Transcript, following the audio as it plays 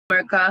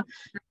America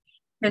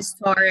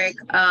Historic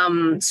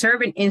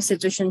Serving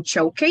Institution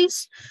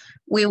Showcase.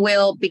 We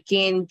will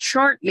begin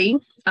shortly.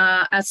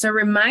 As a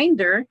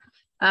reminder,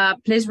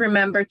 please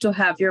remember to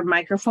have your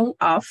microphone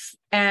off,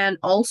 and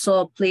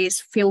also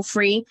please feel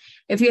free,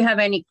 if you have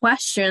any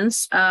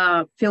questions,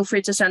 feel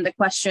free to send the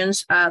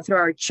questions through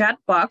our chat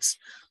box.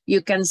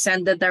 You can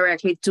send it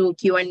directly to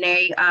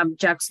Q&A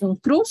Jackson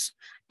Cruz,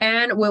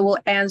 and we will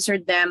answer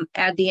them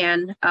at the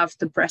end of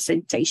the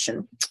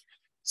presentation.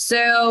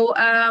 So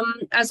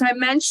as I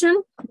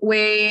mentioned,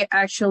 we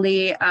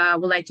actually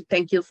would like to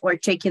thank you for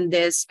taking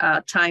this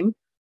time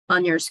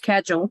on your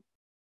schedule.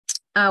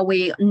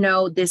 We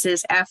know this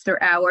is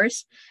after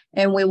hours,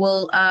 and we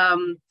will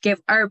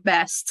give our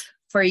best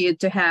for you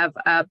to have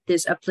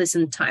this a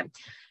pleasant time.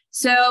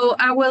 So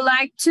I would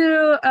like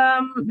to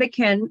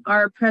begin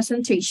our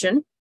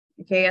presentation.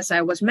 Okay, as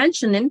I was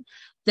mentioning,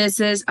 this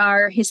is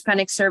our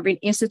Hispanic Serving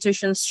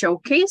Institutions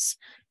Showcase,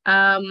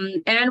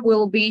 and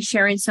we'll be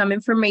sharing some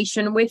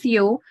information with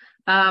you,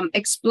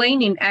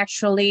 explaining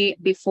actually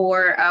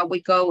before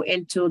we go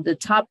into the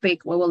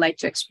topic, we would like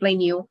to explain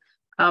you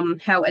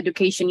how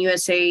Education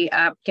USA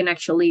can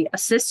actually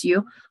assist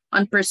you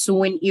on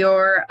pursuing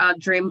your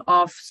dream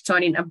of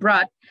studying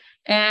abroad,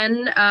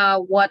 and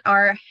what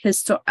are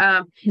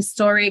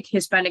historic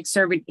Hispanic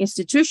serving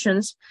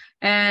institutions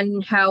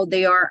and how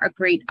they are a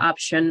great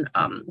option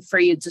for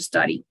you to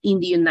study in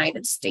the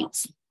United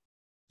States.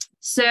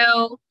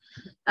 So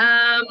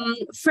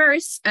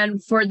first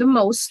and for the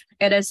most,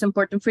 it is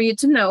important for you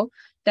to know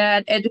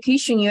that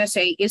Education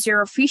USA is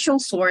your official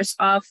source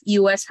of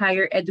U.S.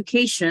 higher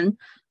education,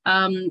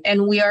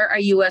 and we are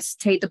a U.S.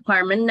 State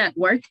Department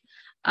network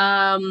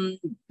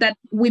that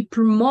we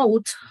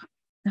promote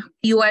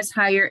U.S.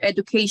 higher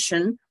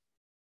education.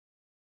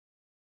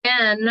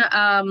 And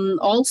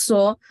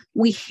also,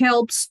 we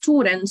help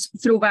students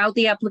throughout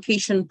the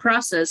application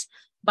process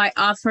by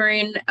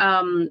offering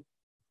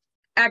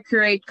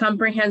accurate,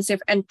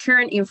 comprehensive, and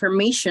current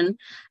information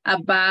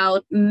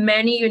about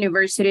many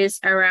universities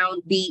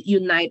around the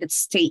United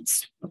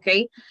States,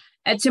 okay?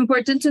 It's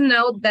important to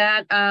note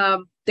that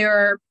there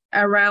are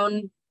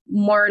around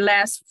more or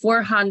less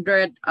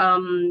 400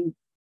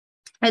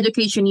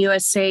 Education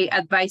USA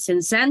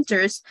advising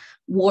centers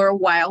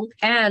worldwide.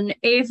 And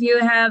if you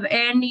have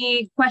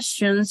any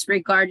questions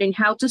regarding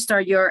how to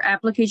start your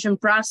application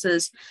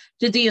process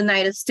to the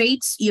United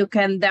States, you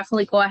can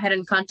definitely go ahead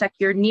and contact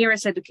your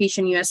nearest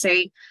Education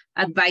USA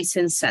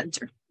advising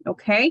center.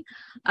 Okay.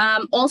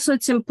 Also,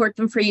 it's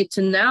important for you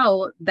to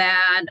know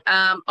that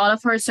all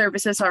of our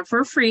services are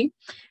for free.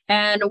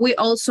 And we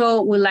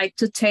also would like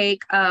to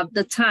take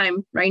the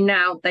time right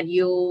now that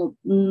you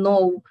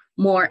know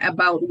more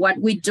about what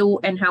we do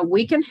and how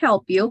we can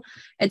help you.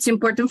 It's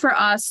important for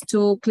us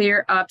to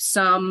clear up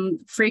some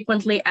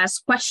frequently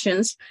asked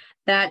questions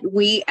that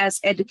we as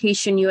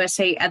Education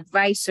USA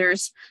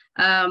advisors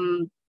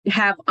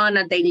have on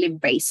a daily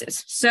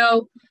basis.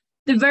 So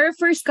the very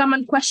first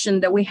common question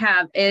that we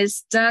have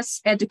is,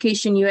 does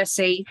Education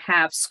USA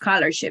have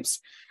scholarships?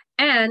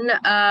 And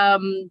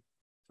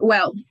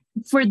well,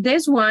 for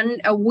this one,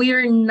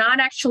 we're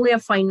not actually a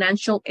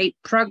financial aid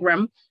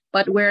program,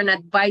 but we're an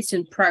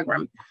advising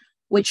program,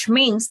 which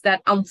means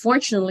that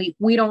unfortunately,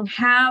 we don't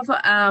have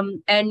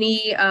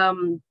any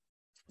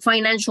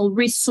financial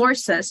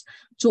resources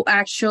to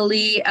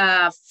actually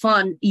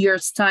fund your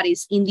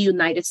studies in the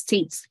United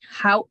States.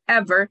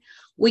 However,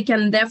 we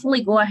can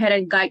definitely go ahead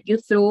and guide you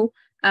through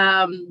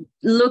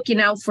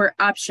looking out for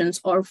options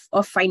of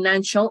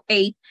financial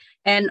aid,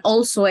 and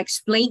also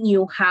explain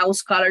you how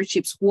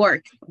scholarships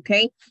work,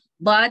 okay?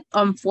 But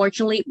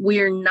unfortunately,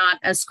 we're not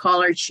a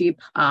scholarship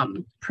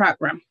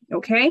program,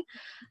 okay?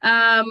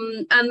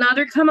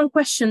 Another common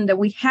question that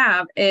we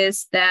have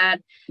is that,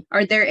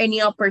 are there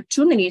any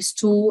opportunities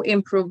to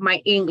improve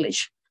my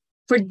English?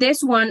 For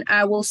this one,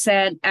 I will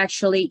say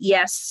actually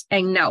yes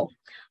and no,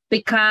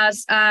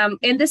 because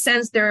in the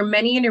sense, there are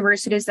many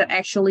universities that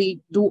actually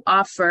do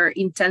offer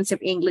intensive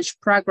English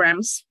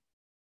programs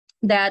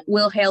that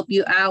will help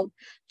you out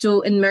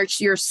to immerse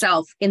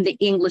yourself in the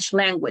English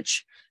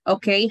language,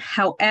 okay?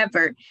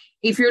 However,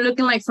 if you're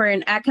looking like for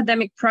an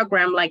academic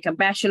program, like a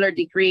bachelor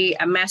degree,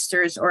 a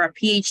master's, or a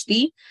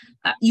PhD,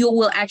 you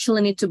will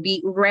actually need to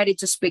be ready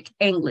to speak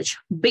English,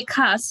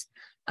 because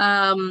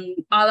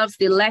all of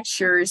the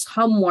lectures,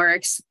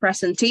 homeworks,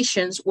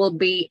 presentations will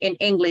be in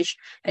English,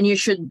 and you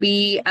should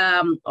be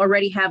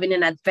already having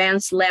an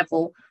advanced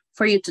level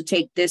for you to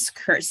take these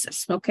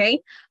courses, okay?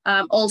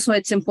 Also,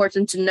 it's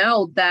important to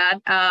know that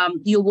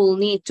you will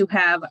need to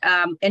have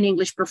an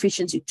English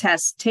proficiency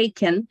test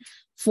taken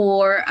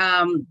for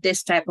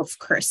this type of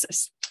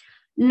courses.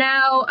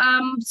 Now,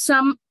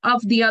 some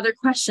of the other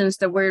questions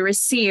that we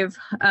receive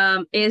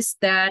is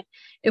that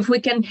if we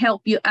can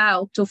help you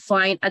out to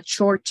find a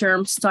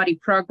short-term study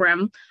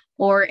program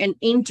or an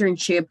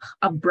internship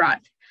abroad.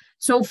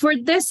 So for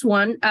this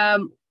one,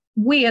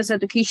 we as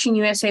Education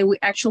USA, we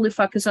actually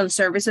focus on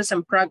services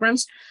and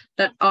programs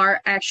that are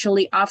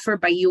actually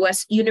offered by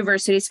U.S.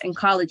 universities and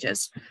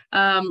colleges.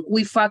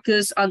 We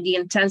focus on the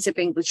intensive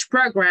English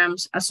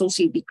programs,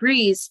 associate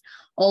degrees,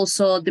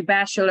 also the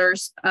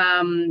bachelor's,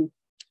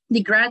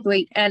 the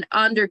graduate and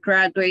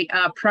undergraduate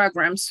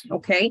programs,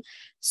 okay?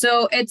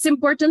 So it's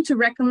important to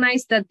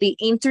recognize that the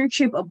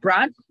internship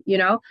abroad,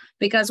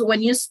 because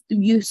when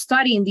you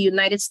study in the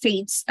United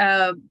States,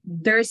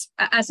 there's,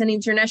 as an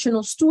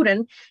international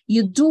student,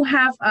 you do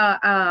have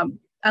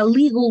a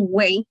legal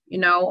way,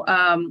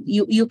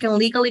 you can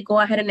legally go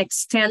ahead and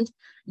extend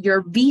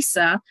your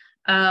visa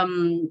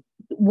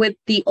with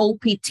the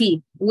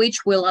OPT,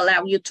 which will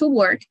allow you to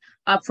work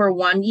for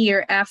 1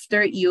 year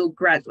after you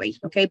graduate,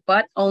 okay?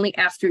 But only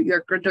after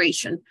your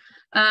graduation.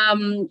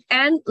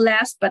 And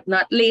last but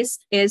not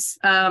least is,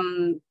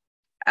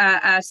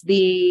 as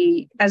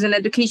an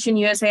Education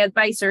USA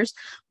advisors,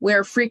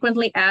 we're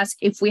frequently asked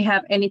if we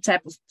have any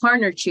type of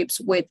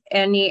partnerships with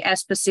any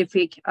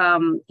specific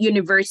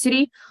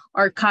university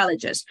or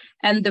colleges.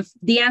 And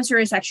the answer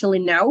is actually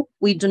no.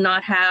 We do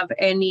not have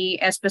any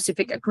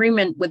specific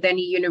agreement with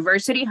any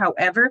university.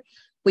 However,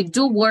 we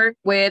do work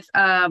with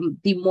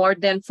the more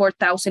than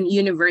 4,000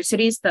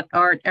 universities that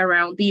are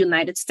around the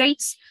United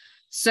States.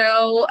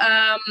 So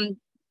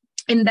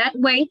in that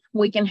way,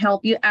 we can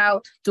help you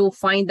out to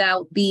find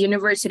out the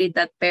university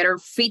that better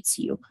fits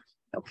you,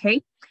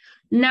 okay?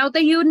 Now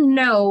that you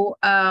know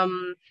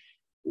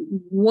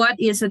what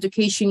is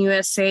Education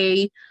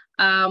USA,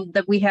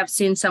 that we have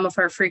seen some of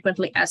our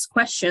frequently asked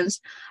questions,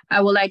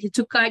 I would like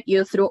to guide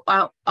you through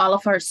all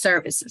of our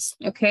services,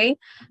 okay?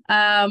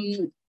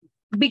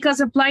 Because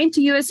applying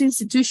to U.S.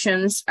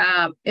 institutions,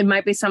 it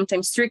might be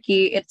sometimes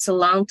tricky. It's a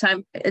long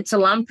time. It's a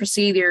long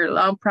procedure,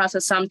 long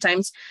process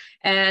sometimes,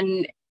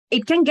 and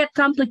it can get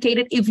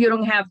complicated if you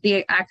don't have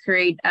the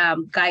accurate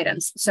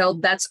guidance. So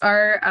that's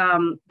our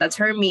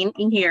mean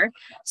in here.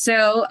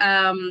 So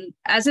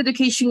as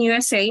Education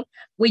USA,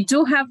 we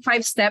do have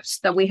 5 steps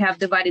that we have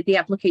divided the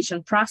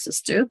application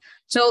process to.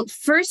 So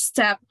first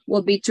step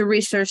will be to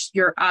research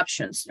your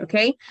options,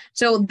 okay?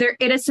 So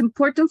it is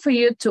important for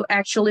you to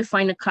actually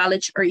find a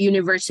college or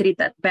university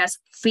that best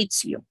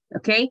fits you,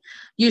 okay?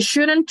 You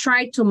shouldn't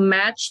try to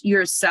match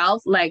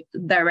yourself like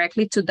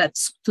directly to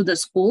the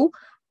school,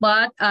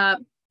 but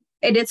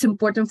it is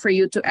important for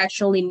you to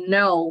actually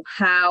know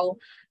how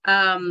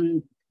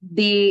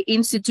the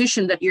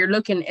institution that you're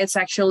looking is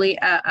actually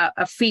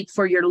a fit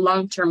for your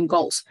long-term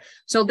goals.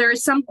 So there are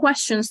some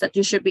questions that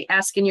you should be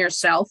asking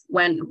yourself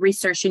when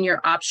researching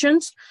your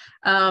options.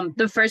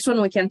 The first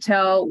one, we can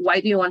tell, why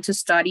do you want to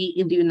study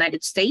in the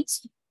United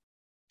States?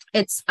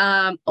 It's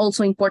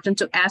also important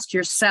to ask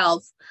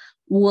yourself,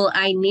 will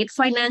I need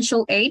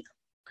financial aid?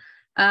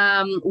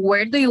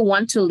 Where do you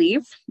want to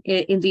live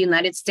in the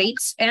United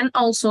States? And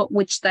also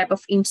which type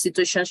of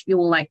institutions you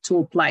would like to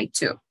apply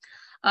to.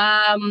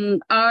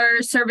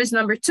 Our service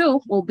number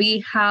 2 will be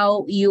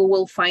how you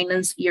will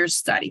finance your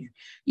study.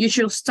 You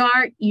should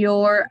start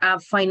your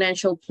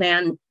financial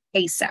plan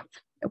ASAP,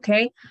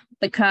 okay?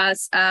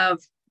 Because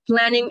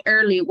planning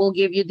early will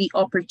give you the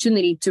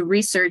opportunity to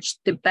research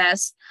in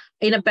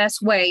the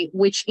best way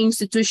which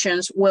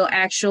institutions will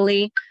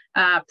actually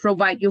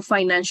provide you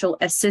financial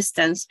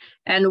assistance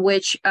and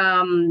which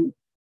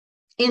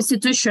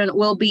institution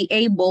will be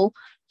able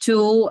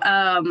to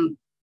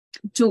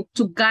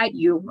guide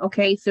you,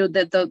 okay, through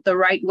the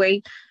right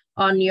way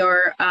on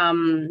your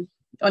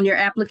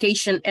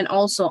application and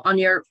also on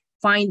your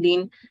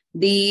finding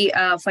the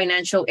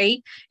financial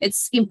aid.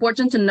 It's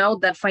important to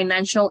note that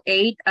financial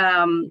aid,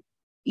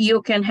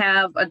 you can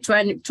have a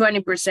 20%,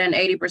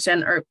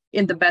 80%, or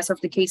in the best of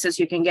the cases,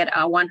 you can get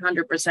a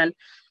 100%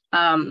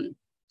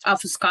 of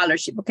a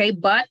scholarship, okay?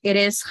 But it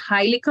is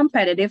highly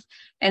competitive,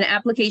 and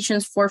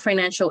applications for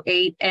financial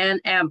aid and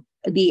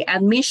the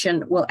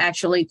admission will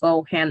actually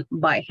go hand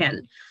by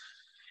hand.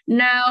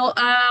 Now,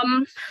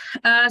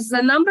 as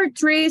the number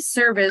 3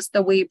 service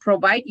that we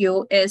provide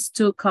you is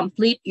to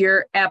complete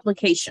your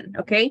application,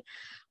 okay?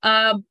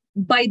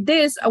 By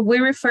this, we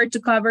refer to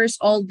covers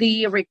all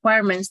the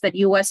requirements that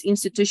U.S.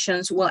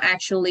 institutions will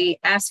actually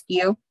ask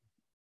you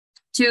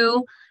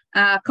to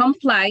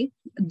comply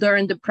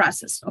during the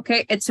process,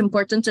 okay? It's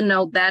important to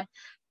note that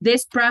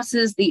this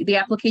process, the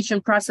application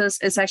process,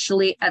 is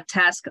actually a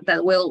task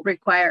that will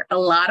require a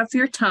lot of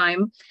your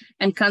time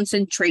and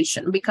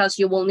concentration, because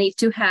you will need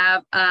to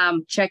have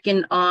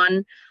checking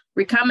on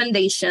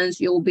recommendations,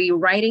 you'll be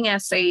writing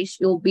essays,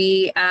 you'll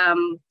be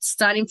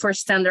studying for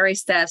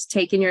standardized tests,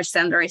 taking your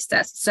standardized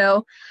tests.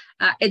 So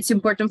it's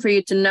important for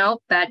you to know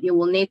that you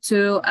will need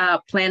to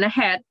plan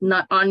ahead,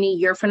 not only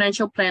your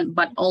financial plan,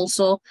 but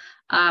also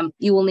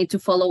you will need to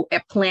follow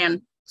a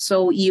plan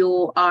so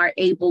you are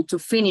able to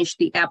finish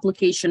the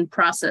application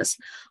process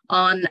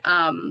on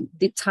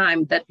the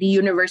time that the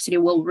university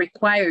will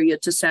require you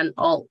to send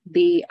all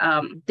the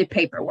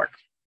paperwork.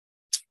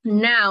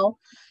 Now,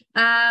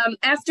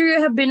 after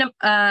you have been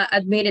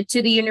admitted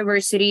to the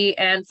university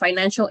and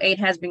financial aid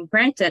has been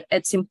granted,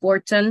 it's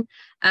important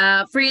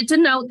for you to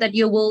know that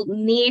you will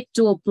need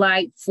to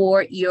apply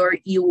for your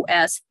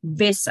U.S.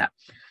 visa.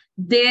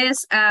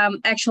 This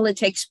actually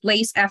takes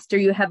place after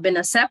you have been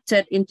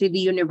accepted into the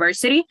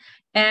university,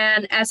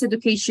 And as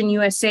Education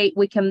USA,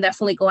 we can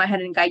definitely go ahead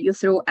and guide you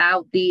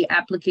throughout the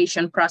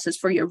application process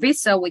for your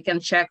visa. We can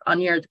check on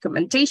your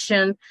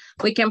documentation.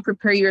 We can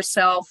prepare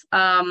yourself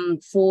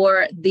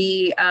for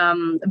the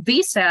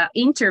visa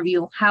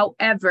interview.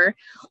 However,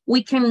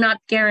 we cannot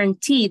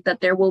guarantee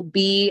that there will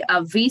be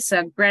a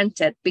visa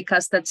granted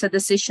because that's a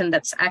decision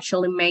that's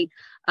actually made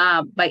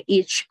by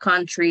each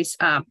country's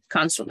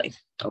consulate.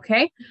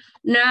 Okay.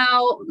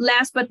 Now,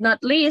 last but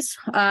not least,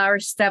 our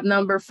step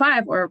number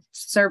 5 or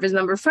service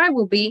number 5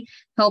 will be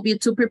help you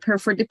to prepare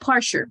for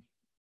departure.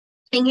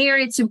 And here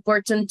it's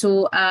important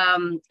to,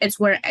 it's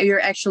where you're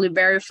actually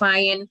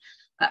verifying.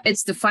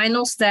 It's the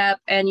final step,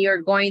 and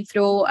you're going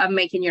through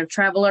making your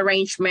travel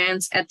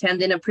arrangements,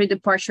 attending a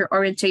pre-departure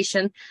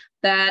orientation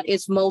that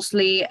is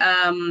mostly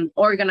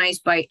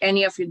organized by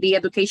any of the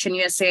Education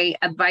USA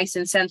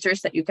advising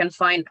centers that you can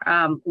find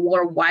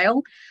worldwide.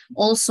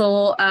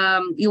 Also,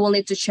 you will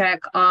need to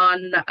check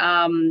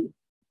on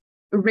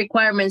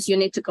requirements you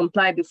need to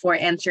comply before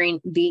entering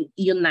the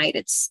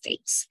United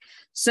States.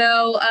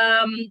 So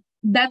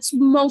that's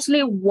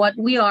mostly what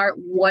we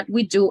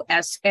do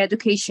as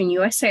Education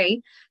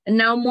USA. And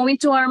now moving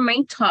to our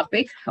main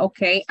topic,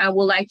 okay, I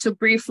would like to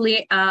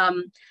briefly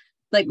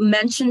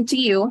mention to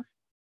you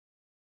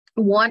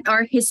what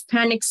are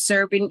Hispanic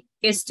Serving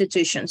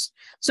Institutions.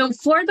 So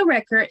for the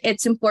record,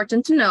 it's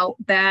important to know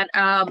that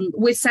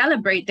we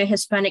celebrate the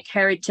Hispanic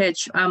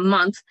Heritage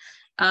Month.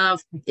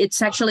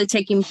 It's actually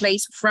taking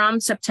place from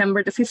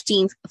September the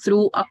 15th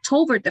through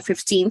October the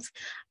 15th.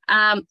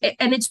 And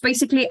it's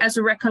basically as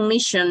a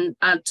recognition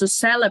to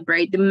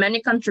celebrate the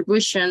many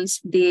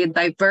contributions, the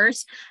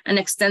diverse and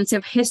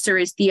extensive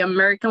histories the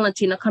American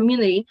Latino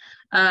community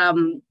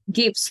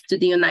gives to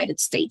the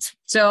United States.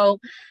 So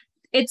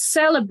its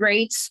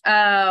celebration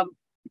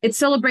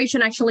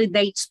actually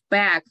dates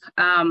back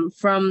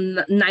from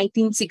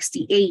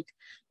 1968,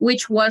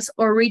 which was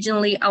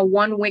originally a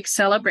one-week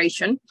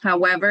celebration.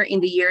 However, in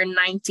the year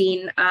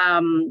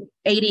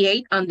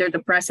 1988, under the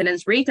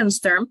President Reagan's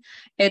term,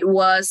 it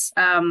was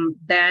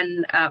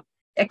then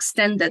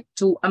extended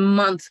to a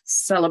month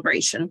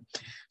celebration.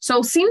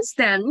 So since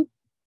then,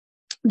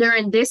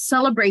 during this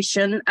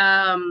celebration,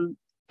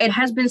 it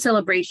has been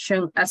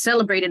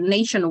celebrated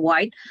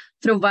nationwide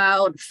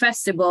throughout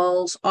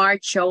festivals,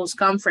 art shows,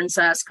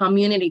 conferences,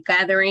 community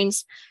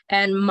gatherings,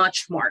 and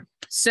much more.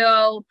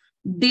 So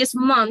this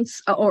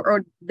month,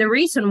 or the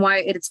reason why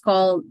it's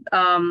called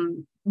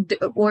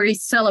or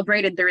is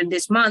celebrated during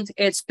this month,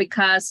 it's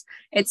because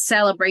it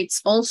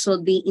celebrates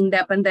also the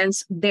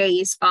independence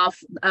days of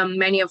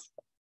many of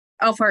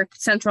our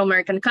Central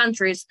American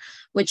countries,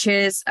 which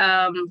is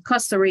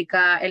Costa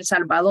Rica, El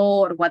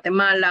Salvador,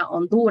 Guatemala,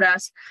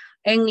 Honduras,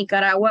 and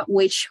Nicaragua,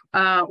 which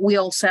we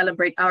all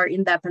celebrate our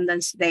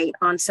Independence Day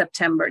on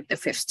September the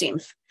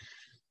 15th.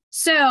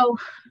 So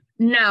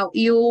now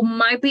you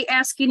might be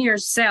asking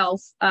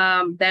yourself,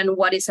 then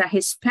what is a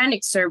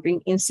Hispanic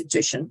Serving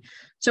Institution?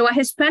 So a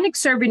Hispanic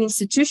Serving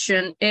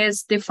Institution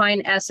is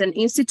defined as an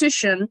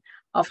institution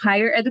of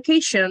higher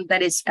education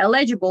that is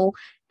eligible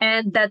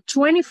and that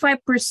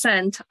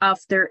 25%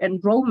 of their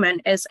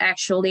enrollment is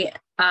actually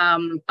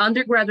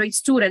undergraduate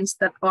students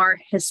that are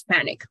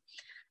Hispanic.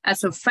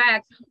 As a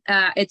fact,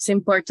 it's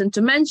important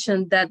to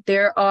mention that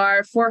there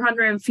are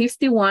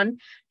 451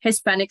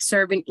 Hispanic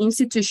serving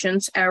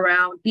institutions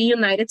around the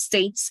United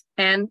States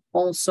and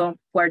also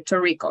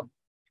Puerto Rico.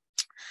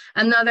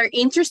 Another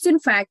interesting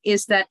fact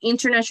is that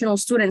international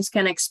students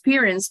can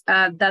experience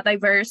the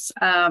diverse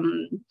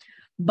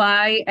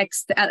by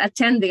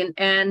attending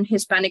an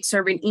Hispanic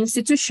serving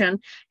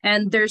institution,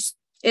 and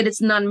it is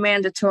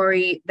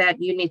non-mandatory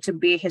that you need to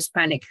be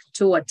Hispanic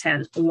to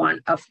attend one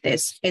of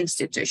these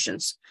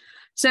institutions.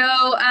 So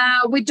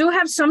we do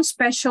have some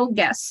special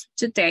guests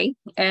today,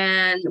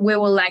 and we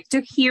would like to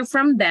hear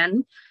from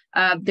them.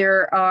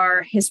 There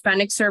are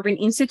Hispanic serving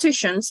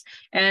institutions,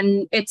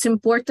 and it's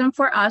important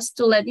for us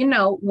to let you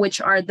know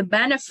which are the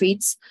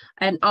benefits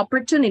and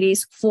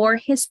opportunities for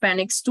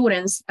Hispanic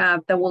students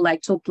that would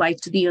like to apply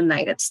to the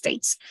United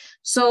States.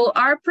 So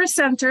our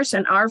presenters,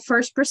 and our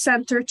first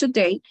presenter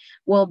today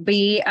will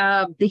be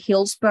the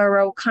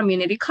Hillsborough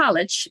Community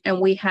College,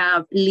 and we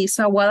have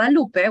Lisa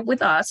Guadalupe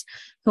with us,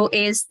 who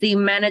is the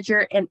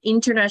Manager in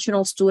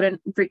International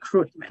Student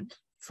Recruitment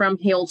from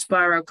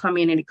Hillsborough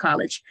Community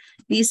College.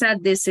 Lisa,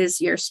 this is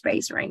your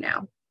space right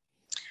now.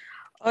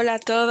 Hola a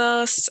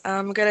todos.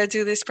 I'm going to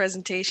do this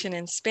presentation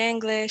in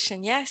Spanglish.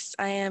 And yes,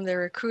 I am the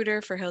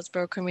recruiter for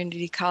Hillsborough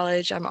Community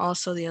College. I'm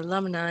also the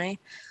alumni.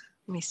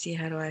 Let me see,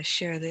 how do I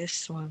share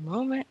this? One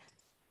moment.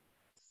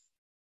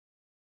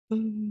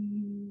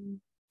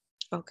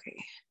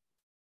 Okay.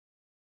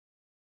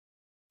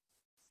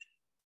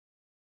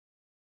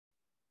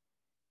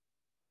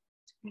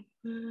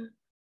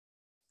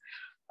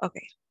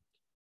 Okay.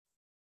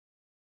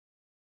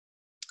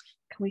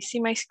 Can we see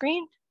my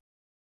screen?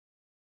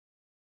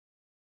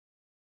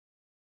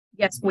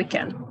 Yes, we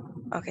can.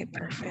 Okay,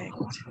 perfect.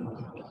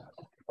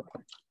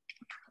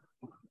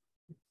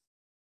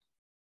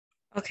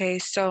 Okay,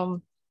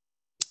 so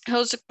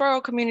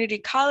Hillsborough Community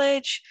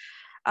College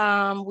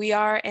We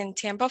are in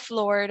Tampa,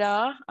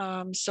 Florida.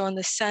 So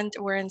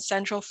we're in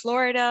Central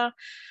Florida.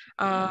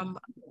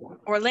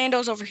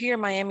 Orlando's over here,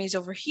 Miami's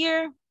over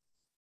here.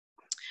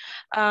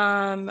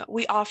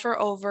 We offer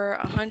over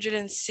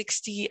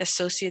 160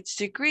 associate's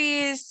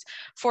degrees,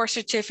 4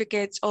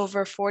 certificates,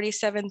 over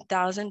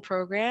 47,000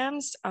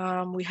 programs.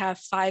 We have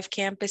 5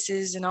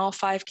 campuses, and all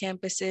 5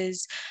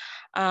 campuses,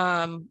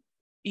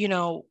 you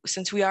know,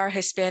 since we are a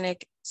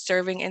Hispanic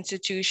Serving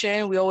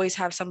Institution, we always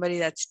have somebody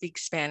that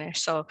speaks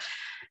Spanish. So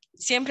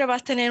siempre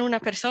vas a tener una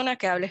persona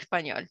que hable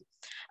español.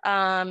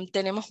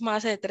 Tenemos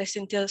más de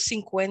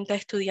 350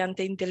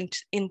 estudiantes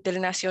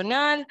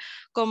internacional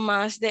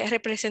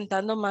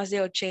representando más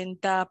de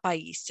 80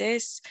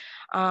 países.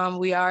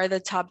 We are the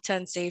top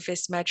 10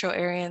 safest metro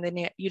area in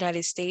the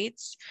United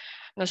States.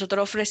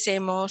 Nosotros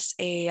ofrecemos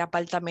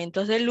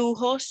apartamentos de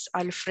lujos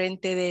al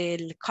frente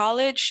del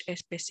college,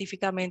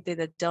 específicamente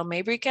del Del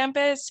Mabry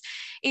Campus,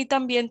 y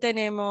también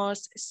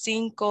tenemos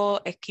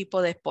 5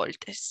 equipos de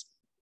deportes.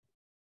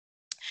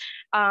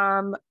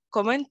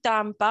 Como en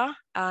Tampa,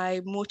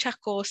 hay muchas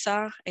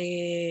cosas,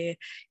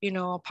 you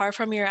know, apart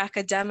from your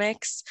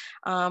academics,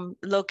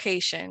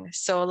 location.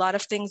 So a lot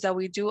of things that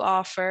we do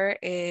offer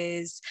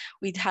is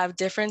we'd have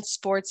different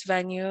sports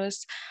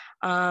venues.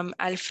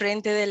 Al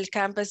frente del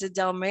campus de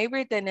Del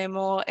Mabry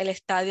tenemos el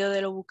estadio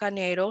de los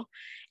Bucaneros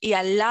y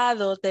al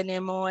lado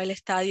tenemos el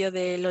estadio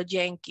de los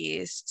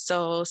Yankees.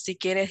 So si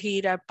quieres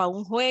ir para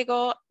un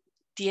juego,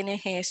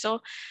 tienes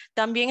eso.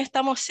 También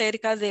estamos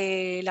cerca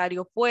del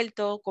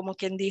aeropuerto, como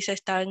quien dice,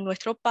 está en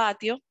nuestro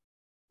patio.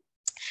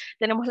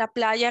 Tenemos la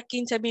playa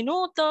 15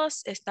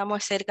 minutos,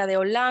 estamos cerca de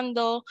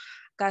Orlando,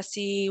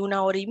 casi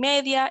 1 hora y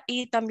media,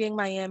 y también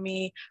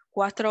Miami,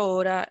 4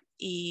 horas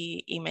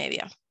y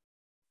media.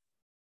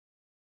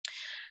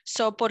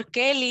 So, ¿por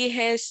qué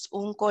eliges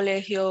un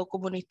colegio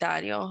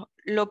comunitario?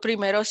 Lo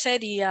primero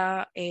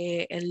sería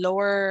el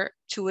lower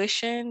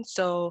tuition,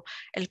 so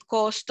el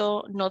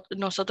costo.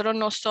 Nosotros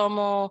no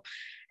somos,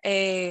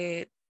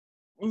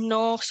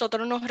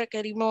 nosotros no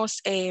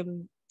requerimos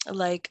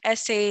like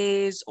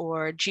essays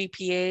or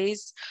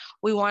GPAs.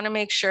 We want to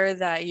make sure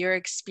that your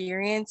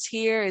experience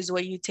here is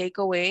what you take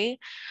away.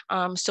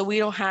 So we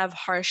don't have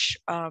harsh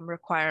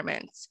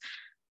requirements.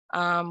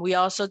 We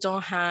also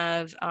don't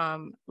have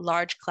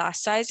large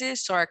class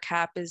sizes, so our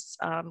cap is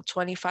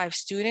 25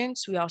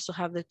 students. We also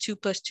have the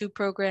 2+2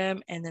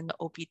 program and then the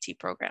OPT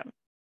program.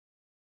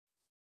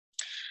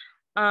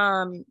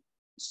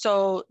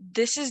 So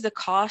this is the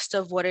cost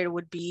of what it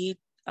would be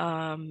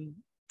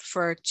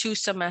for 2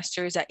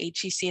 semesters at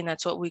HEC, and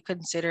that's what we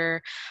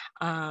consider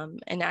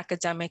an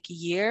academic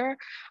year,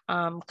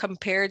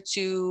 compared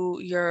to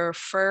your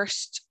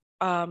first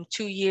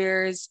 2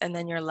 years and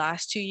then your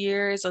last 2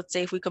 years. Let's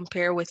say if we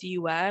compare with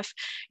UF,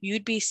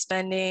 you'd be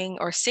spending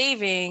or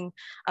saving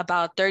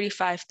about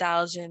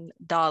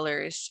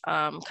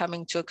 $35,000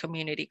 coming to a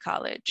community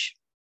college.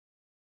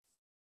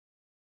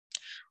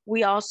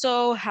 We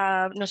also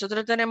have,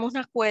 nosotros tenemos un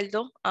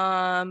acuerdo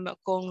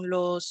con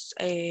los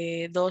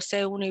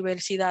 12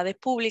 universidades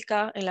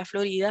públicas en la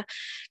Florida,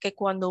 que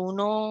cuando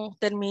uno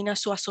termina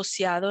su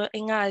asociado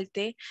en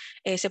arte,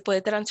 se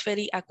puede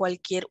transferir a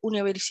cualquier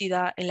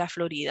universidad en la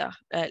Florida,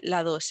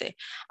 la 12.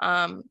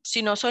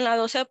 Si no son las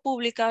 12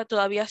 públicas,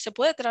 todavía se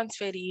puede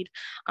transferir,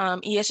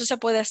 y eso se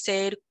puede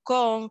hacer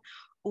con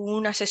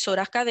una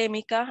asesora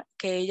académica,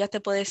 que ella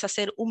te puedes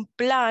hacer un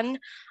plan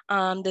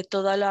de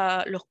todos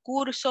los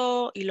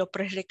cursos y los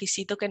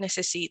prerequisitos que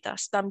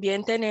necesitas.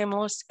 También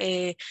tenemos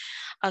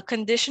a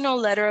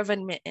Conditional Letter of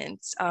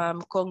Admittance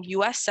con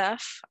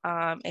USF.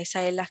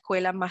 Esa es la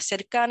escuela más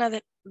cercana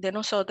de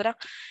nosotras,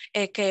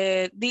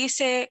 que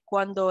dice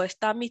cuando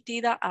está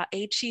admitida a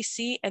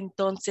HEC,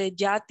 entonces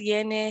ya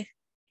tiene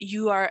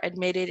you are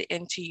admitted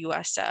into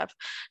USF.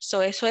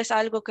 So eso es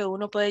algo que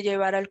uno puede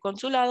llevar al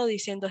consulado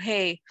diciendo,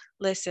 hey,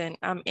 listen,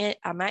 I'm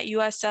at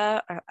USF,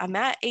 I'm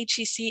at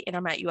HEC, and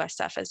I'm at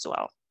USF as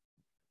well.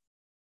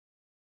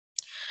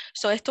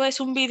 So esto es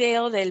un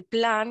video del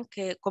plan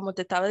que, como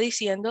te estaba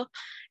diciendo,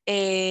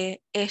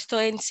 esto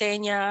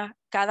enseña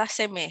cada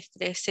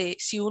semestre.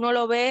 Si uno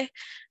lo ve,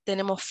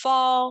 tenemos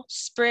fall,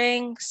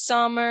 spring,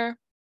 summer.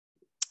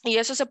 Y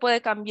eso se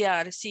puede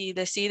cambiar. Si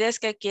decides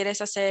que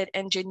quieres hacer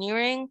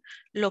engineering,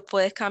 lo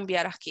puedes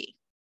cambiar aquí.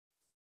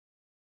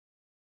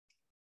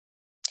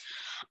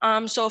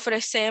 So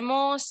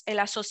ofrecemos el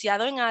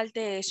asociado en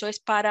arte, eso es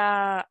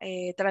para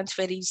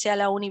transferirse a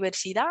la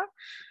universidad.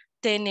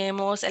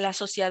 Tenemos el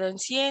asociado en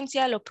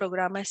ciencia, los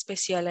programas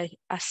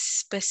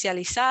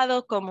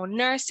especializados como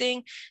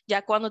nursing.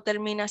 Ya cuando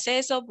terminas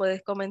eso,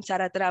 puedes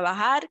comenzar a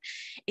trabajar,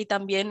 y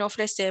también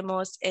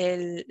ofrecemos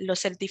los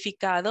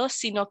certificados.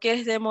 Si no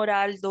quieres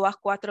demorar 2 a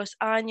 4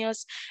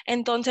 años,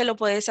 entonces lo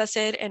puedes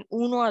hacer en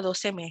 1 a 2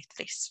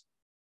 semestres.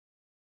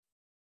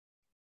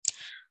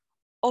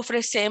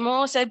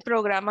 Ofrecemos el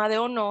programa de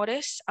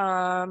honores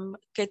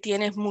que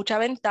tiene muchas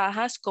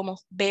ventajas como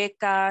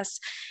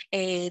becas,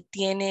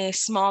 tiene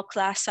small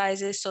class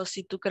sizes, o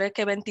si tú crees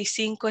que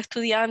 25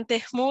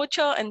 estudiantes es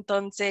mucho,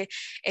 entonces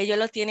ellos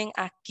lo tienen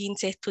a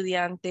 15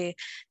 estudiantes.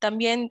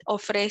 También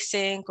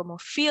ofrecen como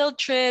field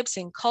trips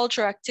and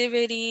cultural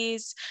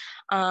activities.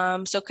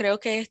 So creo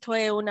que esto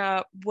es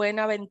una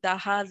buena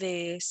ventaja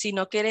de si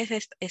no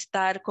quieres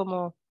estar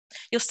como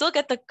you'll still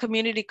get the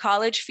community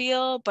college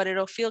feel, but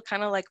it'll feel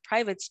kind of like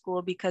private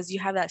school because you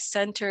have that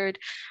centered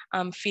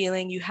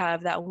feeling. You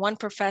have that one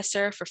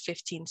professor for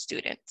 15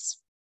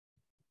 students.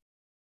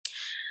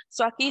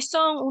 So aquí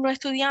son unos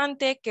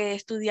estudiantes que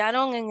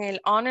estudiaron en el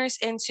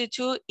Honors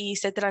Institute y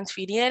se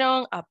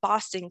transfirieron a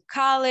Boston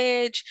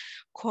College,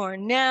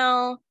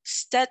 Cornell,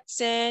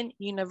 Stetson,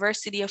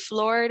 University of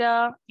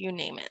Florida, you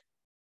name it.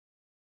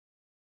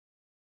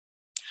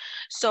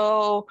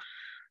 So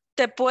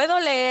te puedo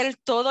leer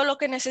todo lo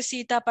que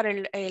necesita para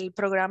el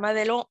programa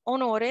de los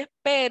honores,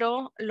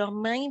 pero lo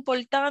más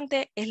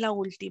importante es la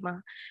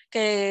última,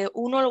 que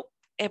uno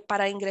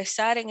para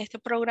ingresar en este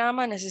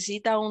programa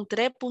necesita un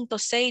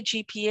 3.6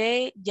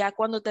 GPA ya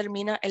cuando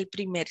termina el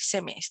primer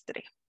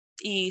semestre.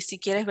 Y si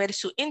quieres ver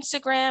su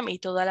Instagram y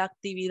todas las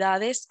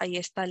actividades, ahí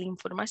está la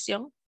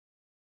información.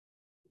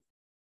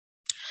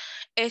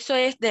 Eso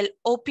es del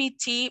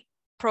OPT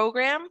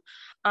program.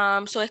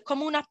 So es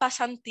como una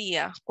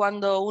pasantía.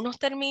 Cuando uno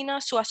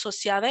termina su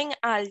asociada en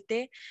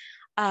arte,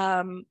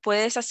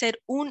 puedes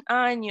hacer un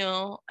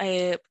año,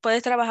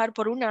 puedes trabajar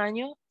por un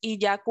año y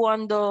ya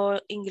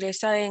cuando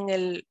ingresa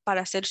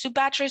para hacer su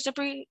bachelor's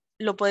degree,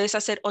 lo puedes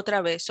hacer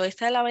otra vez. So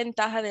esta es la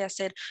ventaja de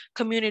hacer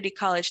community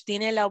college.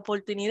 Tiene la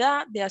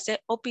oportunidad de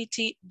hacer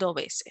OPT 2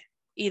 veces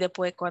y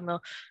después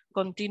cuando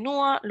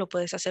continúa, lo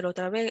puedes hacer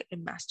otra vez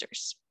en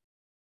master's.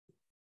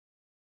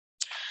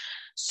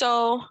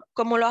 So,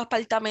 como los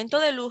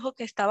apartamentos de lujo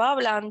que estaba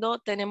hablando,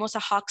 tenemos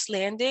a Hawks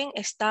Landing,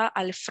 está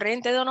al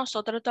frente de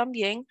nosotros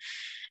también.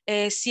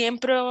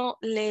 Siempre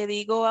le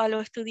digo a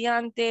los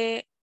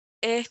estudiantes,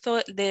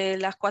 esto de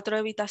las 4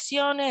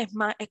 habitaciones es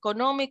más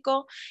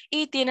económico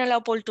y tiene la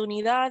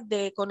oportunidad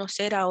de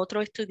conocer a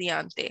otro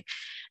estudiante.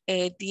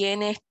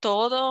 Tienes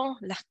todo,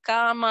 las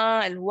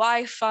camas, el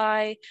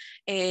wifi,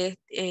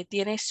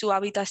 tienes su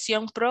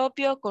habitación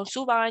propia con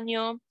su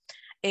baño.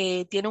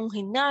 Tiene un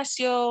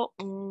gimnasio,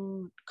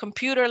 un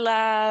computer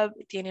lab,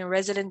 tiene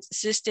resident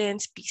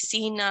assistants,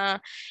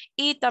 piscina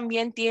y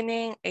también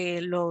tienen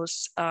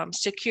los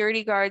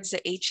security guards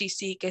de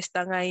HEC que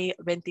están ahí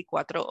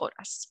 24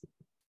 horas.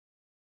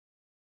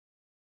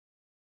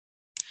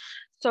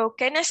 So,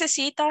 ¿qué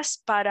necesitas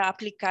para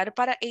aplicar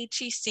para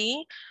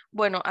HEC?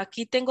 Bueno,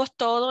 aquí tengo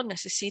todo.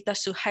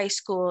 Necesitas su high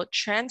school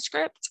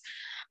transcript.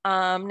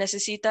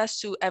 Necesitas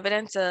su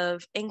evidence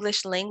of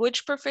English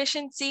language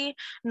proficiency.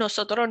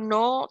 Nosotros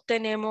no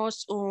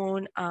tenemos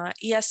un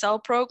ESL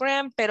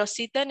program, pero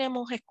sí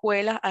tenemos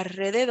escuelas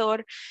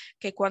alrededor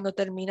que cuando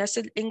terminas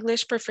el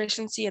English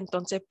proficiency,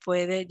 entonces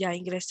puede ya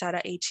ingresar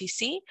a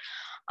HEC.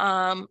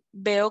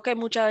 Veo que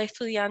muchos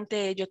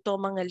estudiantes ellos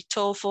toman el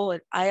TOEFL,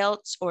 el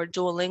IELTS o el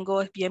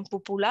Duolingo, es bien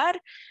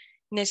popular.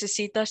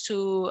 Necesita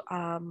su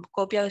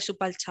copia de su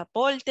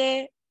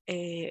pasaporte,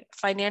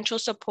 financial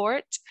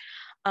support.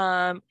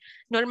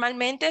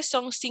 Normalmente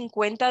son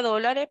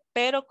 $50,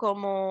 pero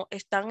como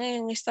están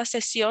en esta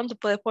sesión, tú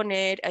puedes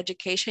poner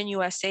Education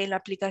USA en la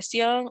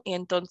aplicación y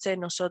entonces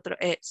nosotros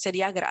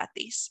sería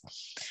gratis.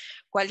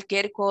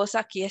 Cualquier cosa,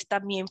 aquí está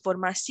mi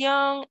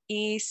información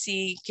y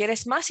si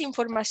quieres más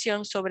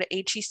información sobre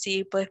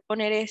HEC, puedes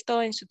poner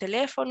esto en su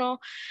teléfono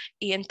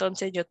y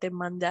entonces yo te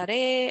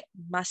mandaré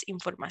más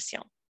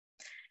información.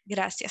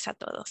 Gracias a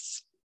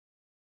todos.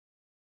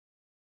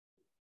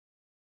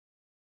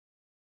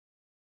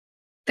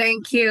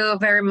 Thank you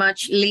very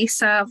much,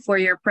 Lisa, for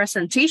your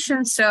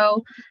presentation.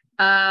 So,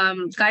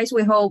 guys,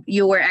 we hope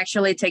you were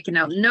actually taking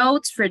out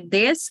notes for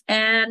this.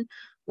 And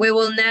we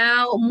will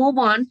now move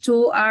on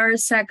to our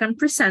second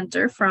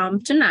presenter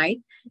from tonight.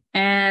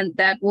 And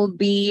that will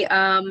be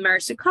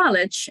Mercy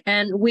College.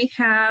 And we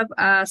have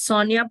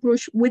Sonia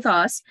Bruch with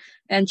us,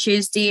 and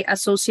she's the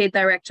Associate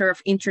Director of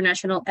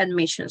International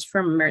Admissions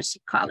from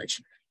Mercy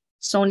College.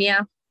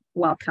 Sonia,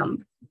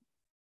 welcome.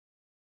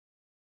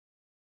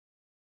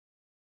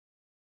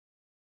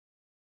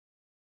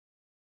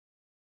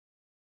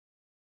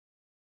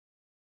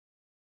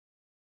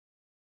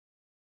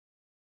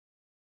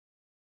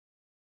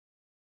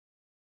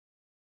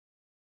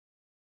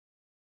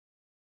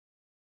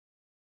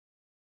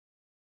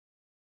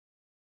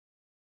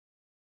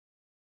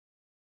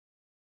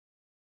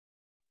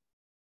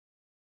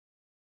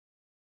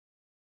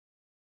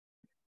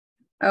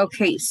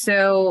 Okay,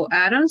 so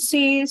I don't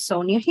see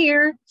Sonia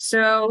here.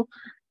 So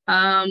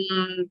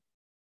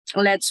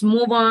let's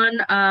move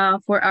on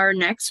for our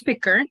next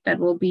speaker. That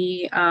will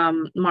be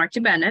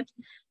Marty Bennett.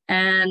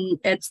 And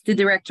it's the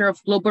Director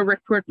of Global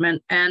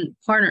Recruitment and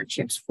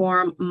Partnerships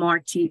for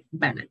Marty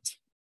Bennett.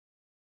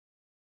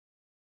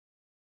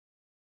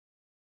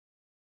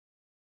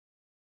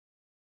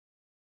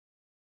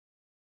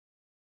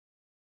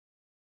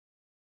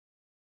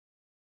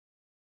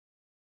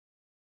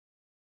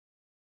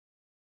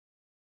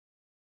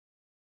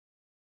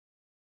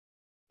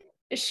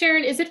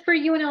 Sharon, is it for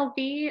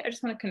UNLV? I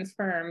just want to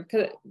confirm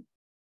because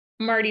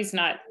Marty's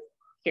not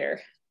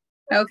here.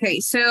 Okay,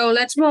 so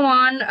let's move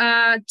on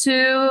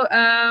to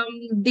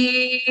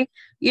the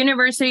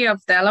University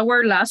of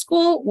Delaware Law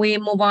School. We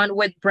move on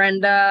with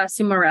Brenda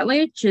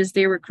Cimarelli. She's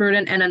the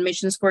Recruiting and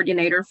Admissions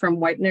Coordinator from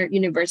Widener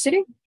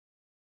University.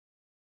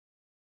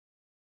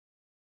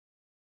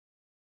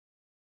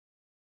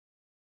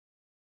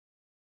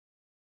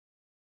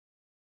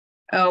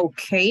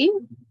 Okay.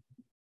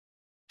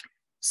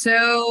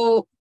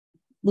 So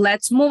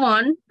let's move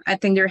on. I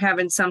think they're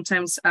having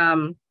sometimes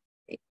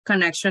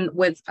connection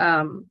with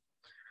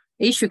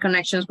issue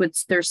connections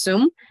with their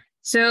Zoom.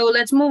 So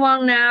let's move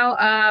on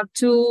now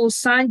to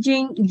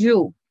Sanjing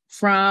Yu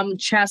from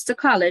Shasta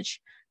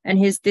College, and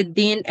he's the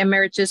Dean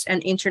Emeritus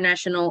and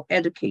International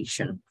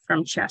Education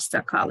from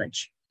Shasta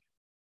College.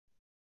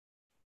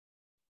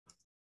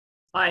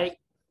 Hi.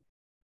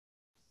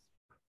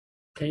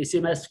 Can you see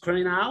my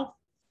screen now?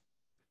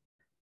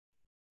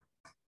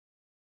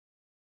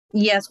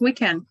 Yes, we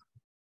can.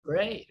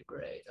 Great,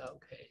 great.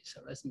 Okay,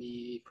 so let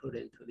me put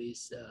into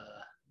this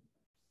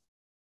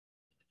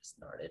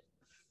started.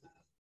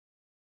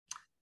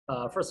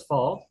 First of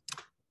all,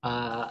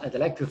 I'd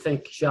like to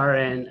thank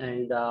Sharon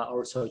and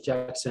also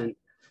Jackson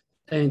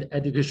and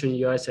Education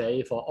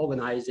USA for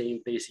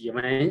organizing these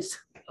events.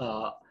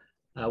 I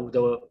would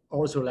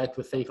also like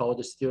to thank all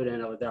the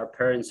students and their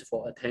parents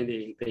for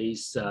attending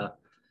this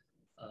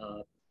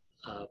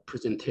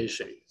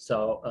presentation.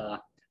 So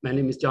my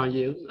name is John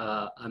Yu.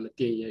 I'm a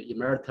Dean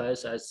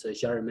Emeritus, as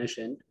Sharon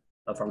mentioned,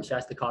 from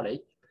Shasta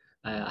College.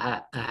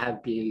 I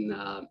have been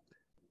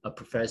a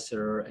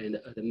professor and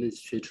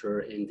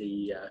administrator in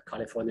the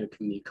California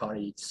Community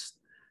College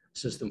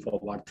system for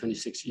about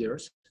 26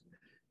 years.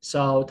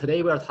 So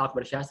today we're talking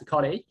about Shasta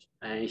College,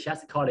 and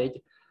Shasta College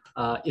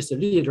is a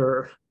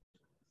leader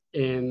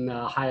in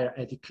higher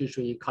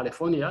education in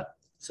California.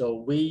 So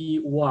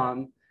we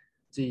won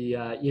the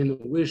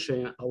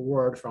Innovation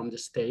Award from the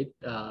state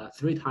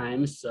 3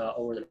 times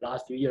over the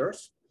last few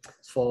years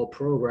for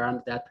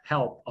programs that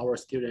help our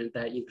students,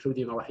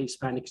 including our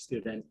Hispanic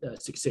students,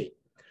 succeed.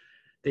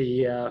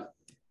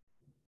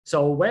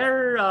 So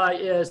where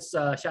is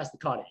Shasta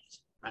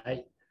College,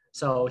 right?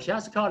 So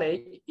Shasta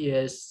College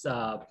is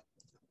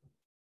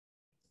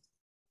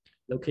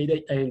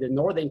located in the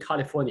Northern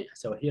California.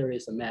 So here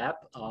is a map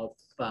of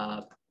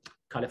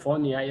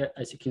California.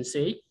 As you can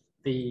see,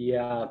 we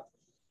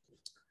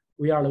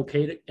are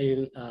located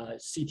in a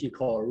city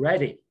called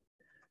Redding.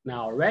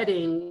 Now,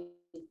 Redding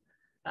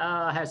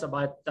has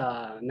about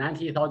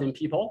 90,000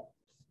 people.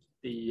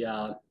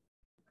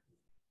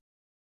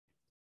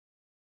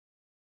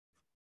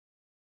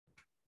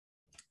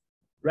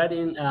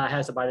 Redding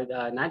has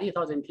about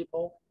 90,000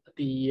 people,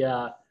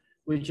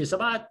 which is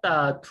about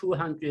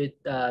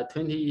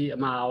 220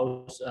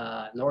 miles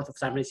north of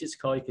San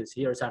Francisco. You can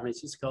see here San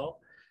Francisco.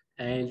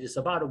 And it's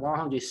about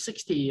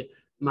 160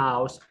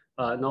 miles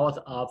north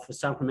of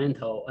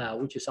Sacramento,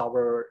 which is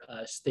our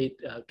state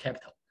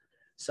capital.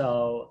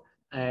 So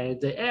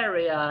the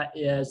area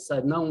is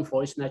known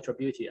for its natural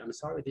beauty. I'm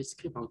sorry, this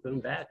keep on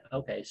going back.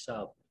 Okay,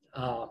 so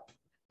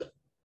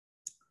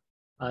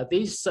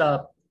this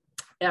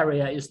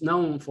area is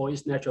known for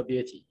its natural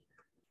beauty.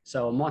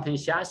 So Mountain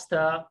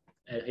Shasta,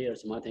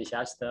 here's Mountain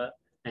Shasta,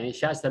 and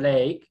Shasta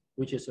Lake,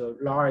 which is the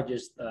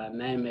largest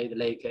man-made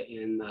lake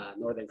in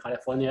Northern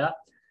California,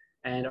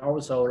 and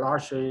also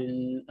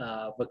Larsen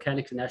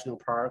Volcanic National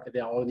Park, they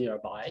are all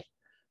nearby.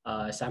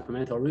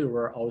 Sacramento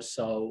River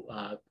also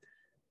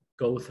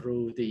go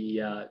through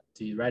the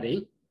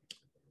Redding.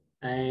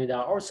 And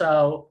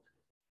also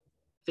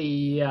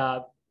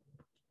the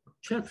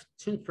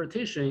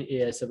transportation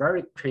is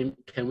very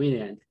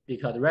convenient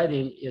because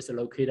Redding is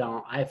located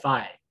on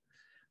I-5.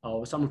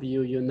 Some of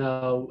you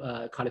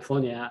know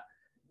California,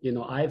 you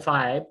know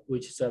I-5,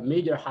 which is a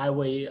major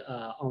highway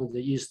on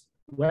the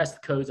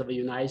west coast of the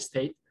United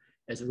States.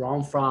 It's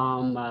run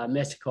from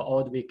Mexico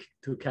all the way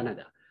to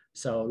Canada.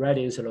 So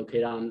Redding is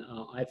located on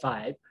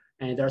I-5.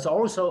 And there's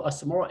also a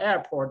small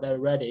airport at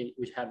Redding,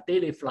 which have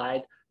daily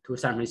flight to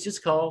San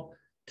Francisco,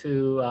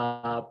 to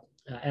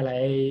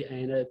LA,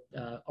 and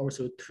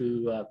also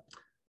to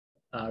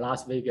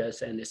Las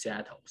Vegas and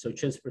Seattle. So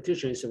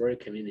transportation is very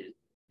convenient,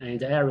 and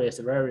the area is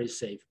very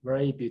safe,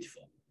 very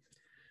beautiful.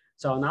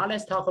 So now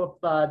let's talk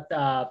about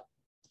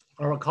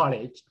our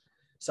college.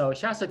 So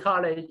Shasta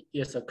College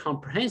is a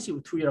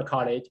comprehensive 2-year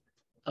college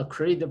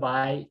accredited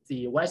by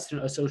the Western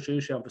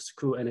Association of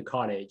School and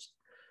College.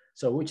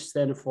 So which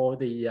stand for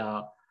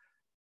the,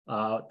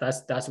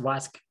 that's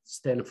WASC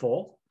stand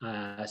for.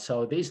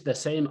 So this is the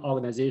same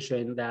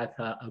organization that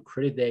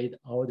accredited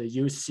all the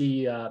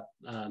UC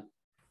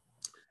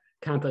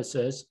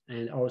campuses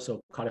and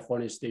also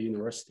California State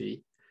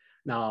University.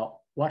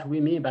 Now, what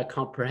we mean by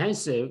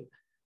comprehensive,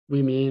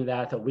 we mean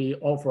that we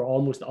offer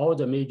almost all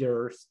the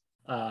major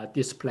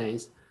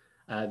disciplines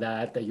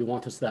that you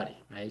want to study,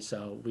 right?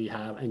 So we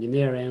have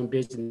engineering,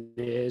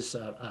 business,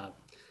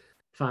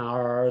 fine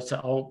arts,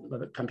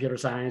 computer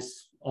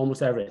science,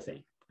 almost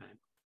everything,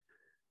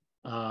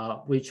 right?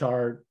 Which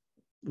are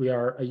we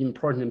are an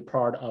important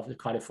part of the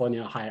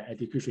California higher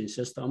education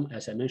system,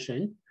 as I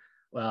mentioned,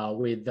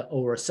 with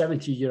over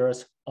 70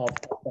 years of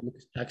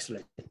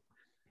excellence.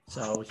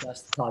 So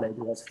Shasta College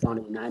was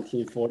founded in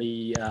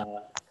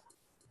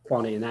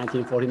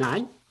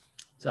 1949.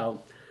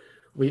 So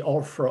we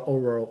offer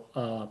over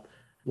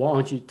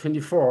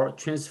 124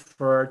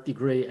 transfer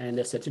degree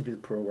and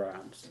certificate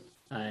programs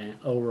and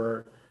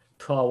over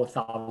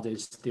 12,000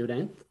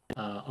 students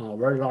on a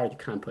very large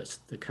campus.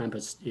 The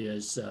campus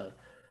is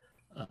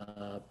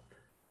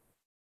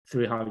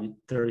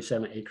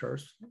 337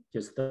 acres.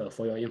 Just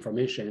for your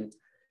information,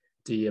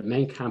 the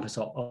main campus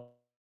of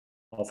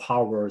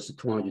Harvard is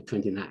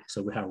 229.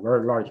 So we have a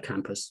very large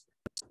campus.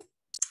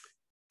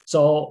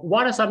 So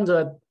what are some of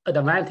the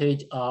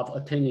advantages of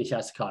attending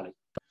Shasta College?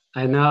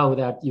 I know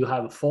that you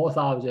have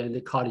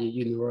 4,000 college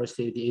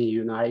universities in the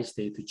United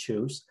States to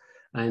choose,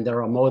 and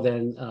there are more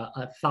than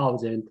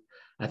 1,000,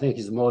 I think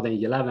it's more than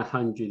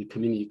 1,100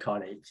 community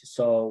colleges.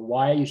 So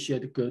why you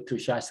should go to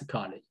Shasta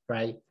College,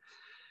 right?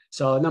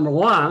 So number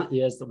one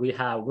is that we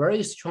have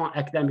very strong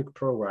academic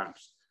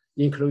programs,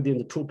 including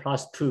the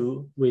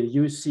 2+2 with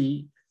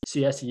UC,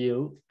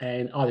 CSU,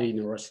 and other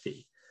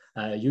universities.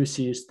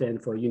 UC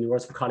stands for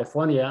University of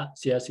California,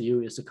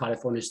 CSU is the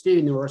California State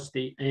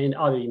University, and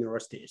other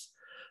universities.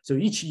 So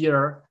each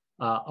year,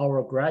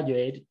 our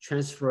graduate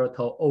transfer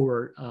to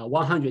over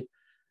 100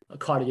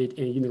 colleges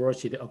and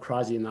universities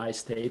across the United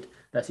States,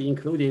 that's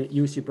including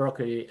UC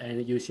Berkeley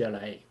and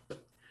UCLA.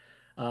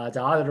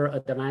 The other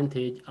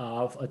advantage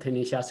of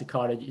attending Shasta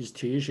College is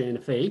tuition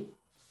and fee.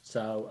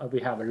 So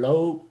we have a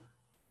low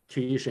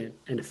tuition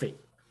and fee.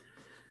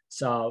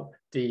 So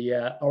the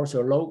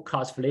also low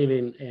cost of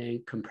living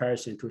in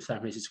comparison to San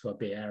Francisco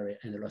Bay Area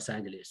and Los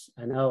Angeles.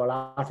 I know a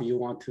lot of you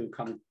want to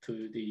come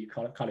to the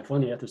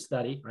California to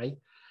study, right?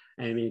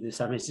 I mean, the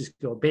San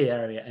Francisco Bay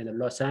Area and the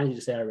Los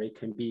Angeles area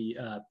can be,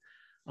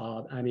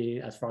 I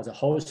mean, as far as the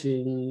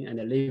housing and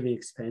the living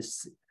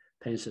expenses,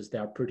 they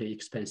are pretty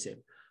expensive.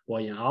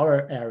 Well, in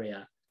our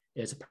area,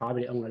 it's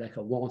probably only like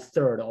a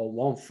 1/3 or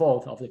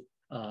 1/4 of the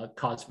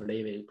cost of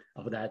living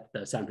of that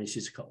San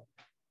Francisco.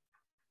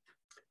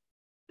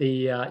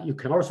 You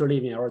can also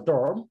live in our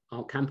dorm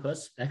on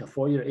campus, like a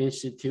 4-year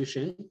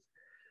institution.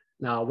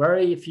 Now,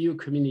 very few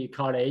community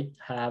colleges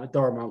have a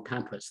dorm on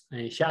campus,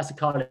 and Shasta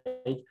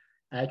College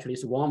actually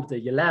is one of the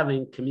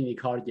 11 community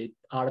colleges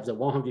out of the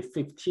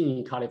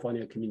 115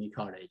 California community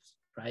colleges,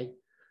 right?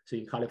 So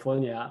in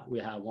California, we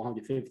have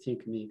 115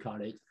 community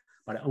colleges,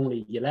 but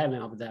only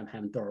 11 of them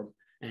have dorm,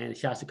 and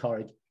Shasta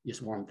College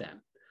is one of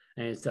them.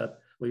 And so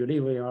when you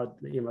live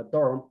in a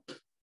dorm,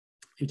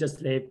 you just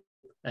live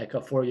like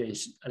a 4-year,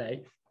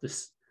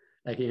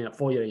 like in a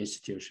 4-year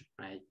institution,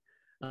 right?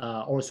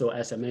 Also,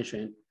 as I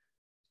mentioned,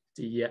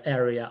 the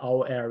area,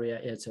 our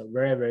area is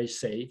very, very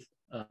safe.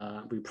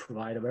 We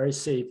provide a very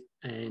safe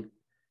and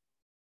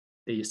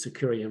the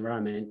secure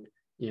environment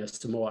in a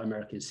small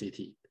American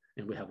city.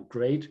 And we have a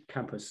great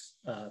campus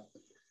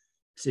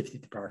safety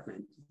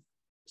department.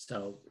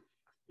 So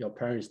your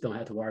parents don't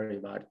have to worry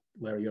about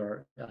where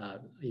you're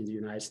in the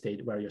United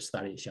States, where you're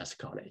studying Shasta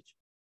College.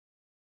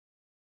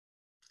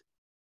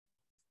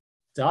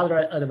 The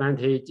other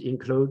advantage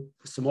include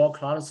small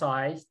class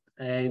size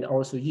and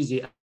also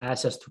easy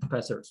access to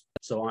professors.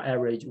 So on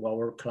average,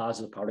 our class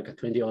is probably like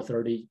 20 or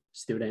 30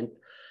 students.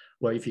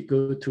 Well, if you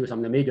go to some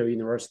of the major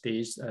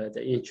universities,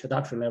 the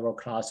introduction level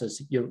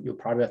classes, you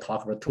probably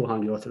talk about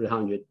 200 or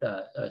 300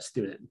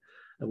 students,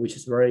 which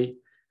is very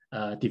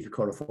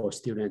difficult for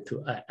students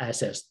to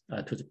access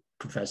to the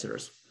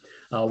professors.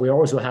 We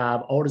also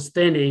have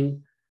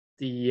outstanding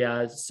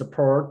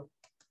support.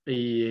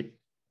 We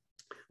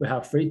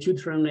have free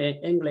tutoring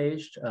in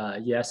English,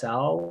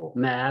 ESL,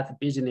 math,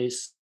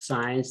 business,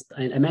 science,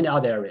 and many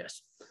other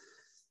areas.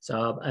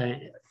 So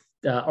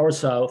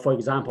also, for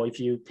example, if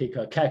you take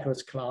a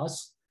calculus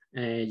class,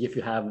 and if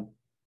you have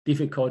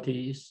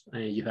difficulties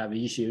and you have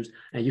issues,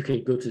 and you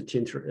can go to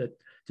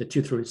the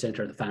tutoring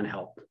center to find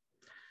help.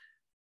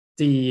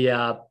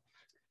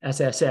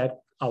 As I said,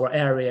 our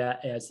area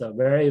is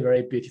very,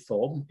 very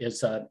beautiful.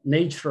 It's a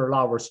nature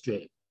lover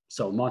stream.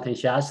 So Mountain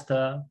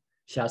Shasta,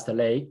 Shasta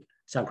Lake,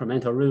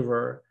 Sacramento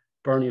River,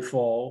 Burning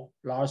Fall,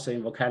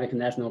 Larsen Volcanic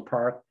National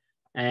Park,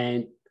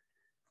 and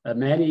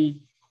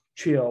many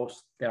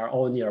trails that are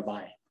all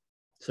nearby.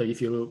 So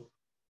if you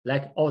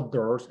like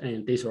outdoors,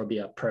 and this will be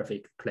a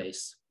perfect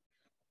place.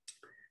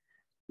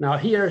 Now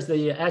here's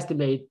the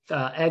estimate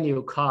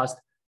annual cost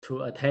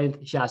to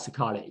attend Shasta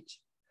College.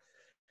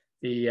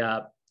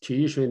 The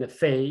tuition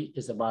fee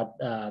is about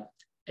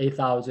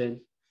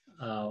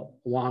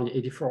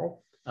 $8,184,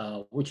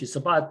 which is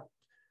about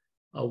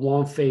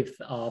 1/5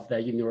 of the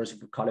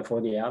University of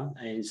California.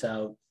 And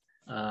so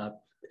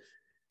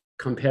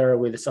compared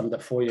with some of the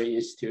 4-year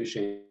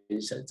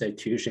institutions, the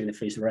tuition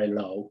fee is very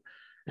low.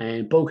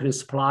 And book and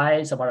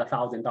supplies about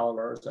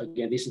 $1,000.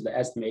 Again, this is the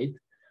estimate.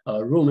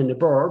 Room and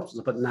board is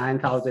about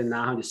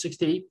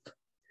 $9,960.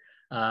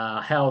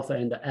 Health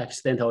and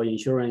accidental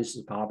insurance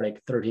is probably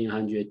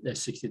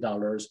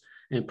 $1,360.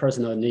 And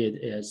personal need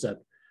is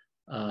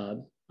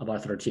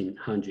about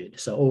 $1,300.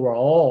 So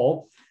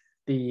overall,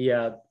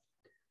 the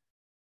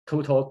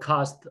total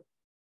cost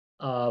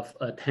of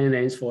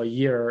attendance for a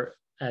year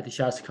at the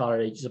Shasta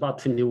College is about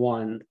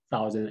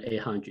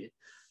 $21,800.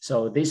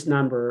 So this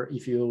number,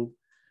 if you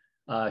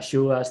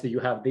show us that you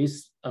have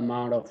this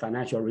amount of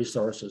financial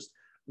resources,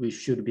 we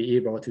should be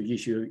able to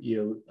issue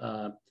you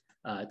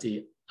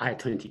the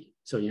I-20.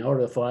 So in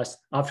order for us,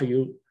 after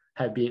you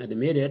have been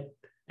admitted,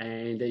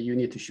 and you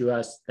need to show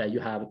us that you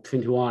have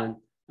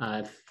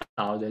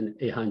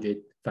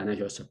 $21,800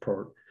 financial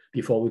support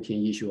before we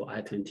can issue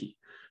I-20.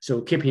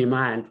 So keep in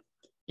mind,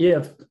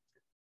 if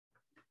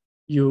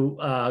you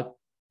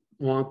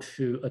want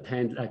to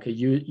attend like a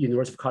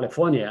University of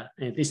California,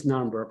 and this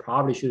number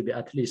probably should be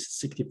at least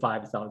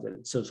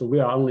 65,000. So we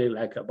are only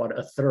like about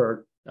a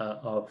third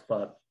of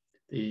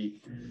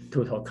the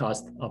total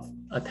cost of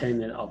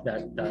attendance of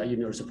that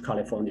University of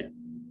California.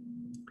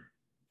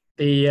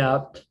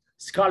 The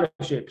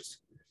scholarships.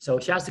 So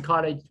Shasta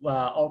College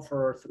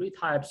offer 3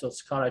 types of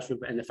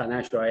scholarship and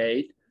financial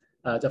aid.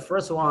 The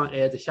first one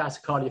is the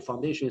Shasta College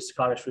Foundation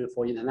Scholarship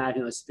for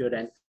International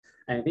Students.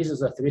 And this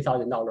is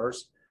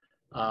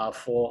 $3,000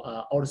 for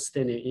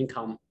outstanding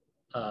income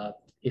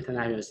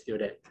international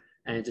student.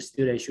 And the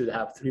student should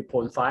have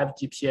 3.5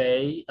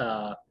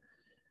 GPA,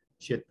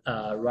 should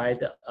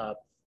write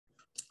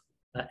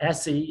an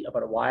essay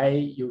about why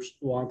you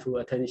want to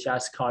attend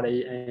Shasta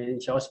College,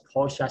 and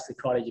how Shasta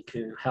College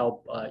can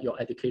help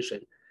your education.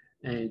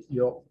 And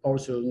you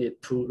also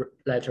need 2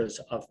 letters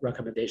of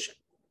recommendation.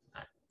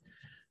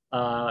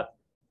 The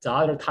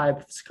other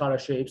type of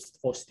scholarships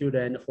for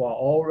students who are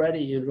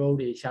already enrolled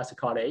in Shasta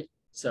College.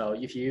 So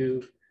if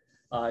you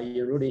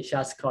enrolled in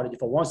Shasta College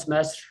for 1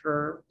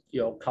 semester,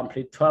 you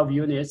complete 12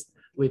 units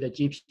with a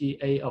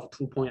GPA of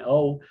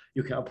 2.0,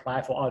 you can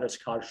apply for other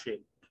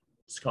scholarships.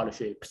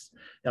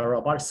 There are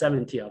about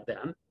 70 of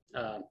them.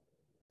 And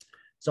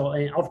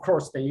of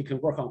course, then you can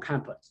work on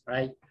campus,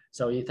 right?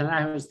 So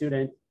international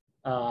students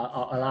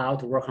are allowed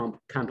to work on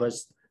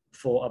campus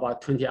for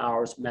about 20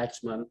 hours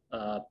maximum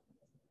a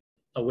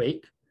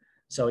week.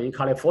 So in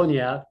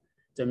California,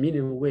 the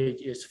minimum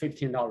wage is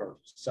 $15.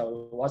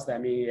 So what that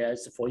means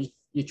is for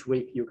each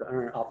week, you can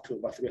earn up to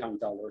about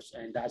 $300.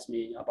 And that's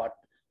mean about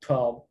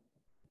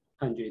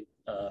 $1,200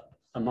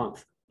 a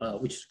month,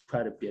 which is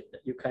quite a bit.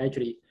 You can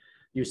actually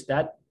use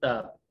that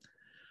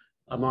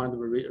amount of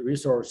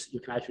resource, you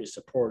can actually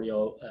support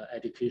your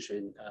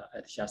education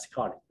at Shasta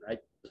College, right?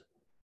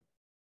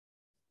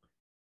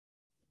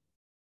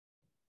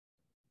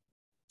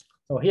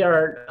 So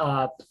here,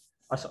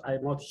 also I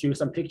want to show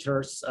some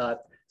pictures. So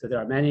there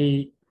are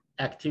many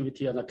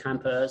activity on the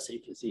campus. You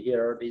can see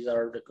here, these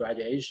are the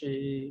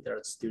graduation. There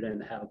are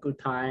students have a good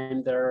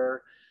time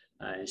there.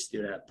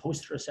 Student have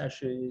poster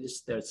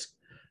sessions. There's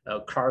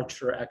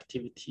culture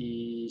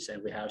activities,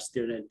 and we have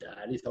student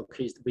little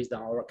kids based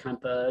on our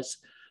campus.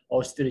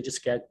 All students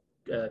just get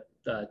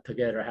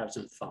together, have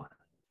some fun.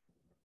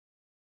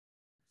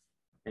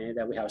 And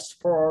then we have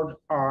sport,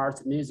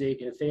 arts,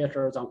 music, and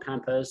theaters on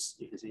campus.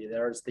 You can see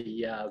there's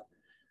the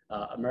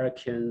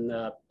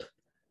American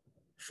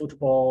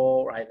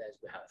football, right?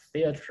 We have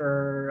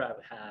theater,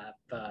 we have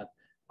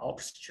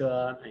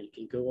orchestra, and you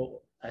can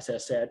go, as I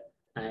said,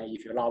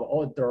 if you love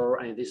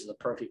outdoor, and this is a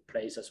perfect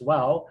place as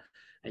well.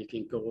 And you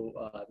can go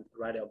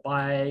ride a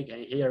bike.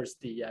 And here's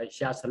the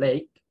Shasta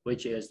Lake,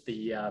 which is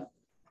the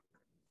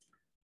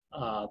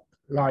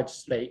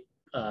largest lake,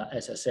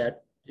 as I said,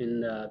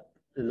 in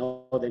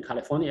Northern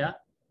California.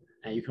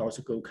 And you can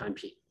also go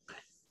camping.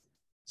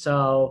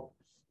 So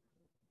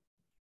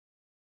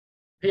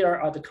here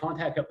are the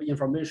contact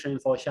information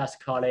for Shasta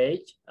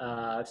College.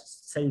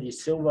 Cindy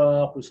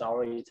Silva, who's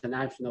our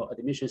international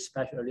admission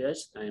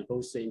specialist and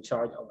who's in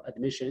charge of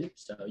admission.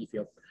 So if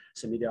you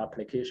submit your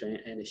application,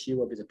 and she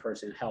will be the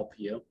person help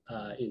you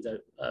in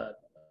the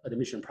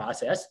admission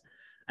process.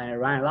 And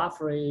Ryan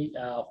Laffrey,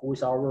 who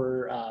is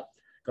our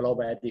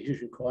global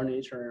education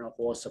coordinator,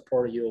 who will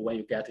support you when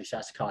you get to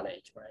Shasta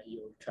College, right?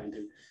 You're trying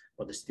to,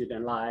 for the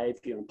student life,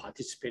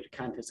 participate in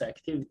campus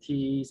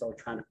activities, or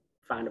trying to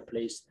find a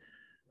place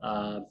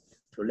to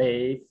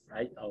live,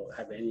 right? Or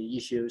have any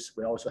issues.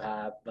 We also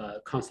have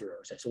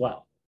counselors as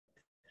well.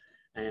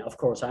 And of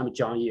course, I'm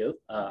John Yu.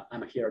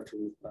 I'm here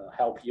to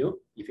help you.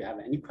 If you have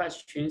any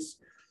questions,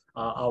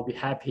 I'll be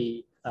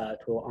happy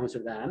to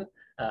answer them.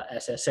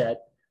 As I said,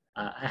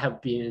 I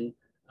have been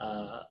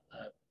a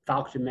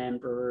faculty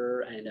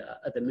member and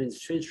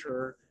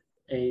administrator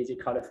in the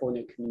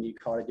California Community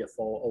College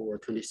for over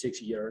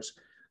 26 years.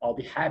 I'll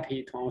be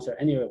happy to answer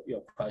any of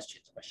your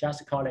questions about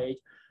Shasta College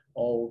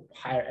or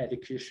higher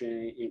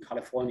education in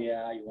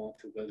California. You want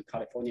to go to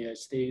California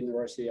State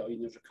University or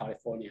University of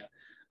California,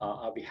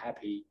 I'll be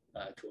happy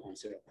to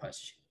answer your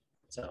question.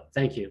 So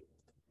thank you.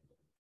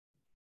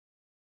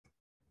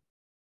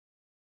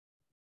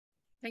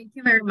 Thank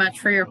you very much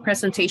for your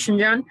presentation,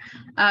 John.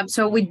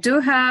 So we do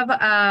have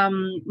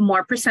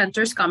more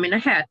presenters coming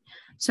ahead.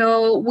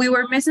 So we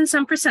were missing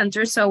some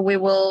presenters, so we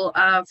will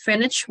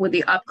finish with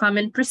the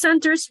upcoming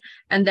presenters,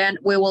 and then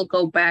we will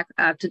go back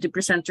to the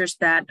presenters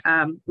that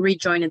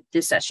rejoined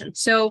this session.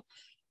 So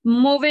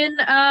Moving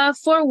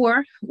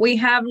forward, we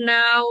have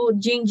now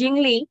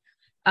Jingjing Lee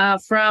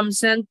from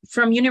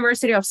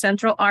University of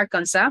Central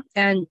Arkansas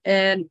and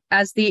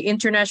as the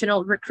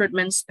International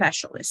Recruitment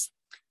Specialist.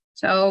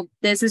 So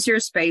this is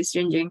your space,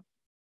 Jingjing.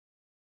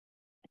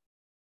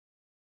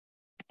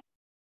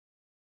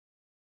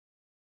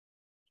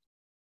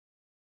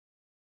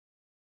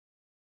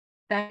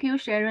 Thank you,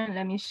 Sharon.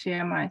 Let me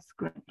share my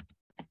screen.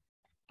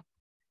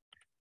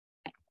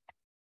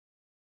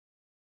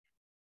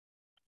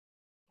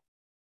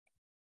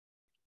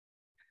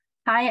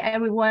 Hi,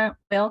 everyone.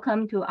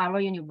 Welcome to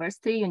our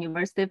university,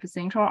 University of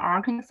Central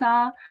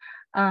Arkansas.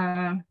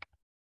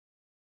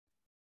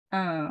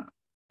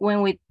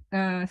 When we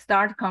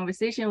start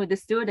conversation with the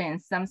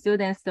students, some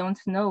students don't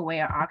know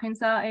where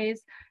Arkansas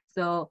is.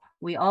 So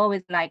we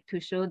always like to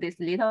show this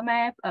little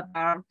map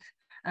about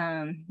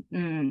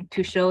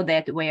to show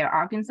that where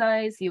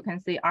Arkansas is. You can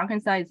see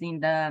Arkansas is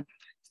in the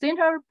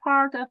central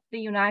part of the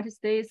United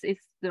States.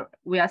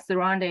 We are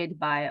surrounded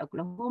by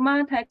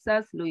Oklahoma,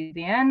 Texas,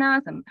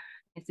 Louisiana, some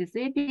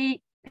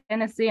Mississippi,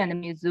 Tennessee,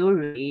 and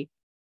Missouri.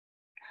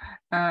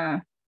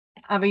 Our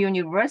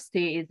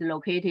university is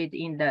located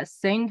in the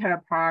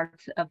center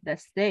part of the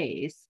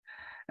states.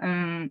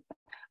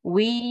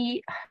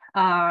 We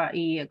are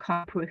a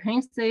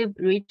comprehensive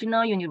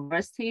regional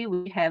university.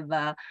 We have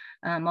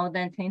more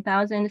than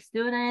 10,000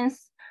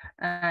 students,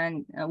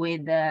 and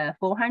with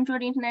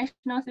 400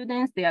 international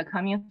students. They are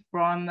coming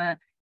from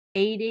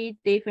 80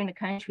 different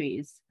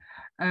countries.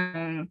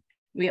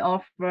 We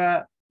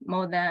offer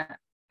more than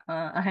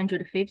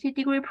 150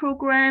 degree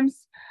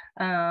programs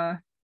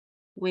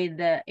with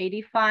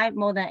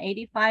more than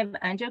 85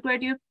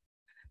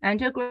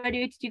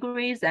 undergraduate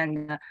degrees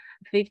and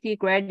 50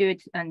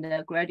 graduate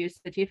and graduate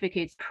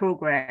certificate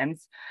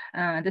programs.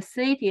 The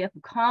city of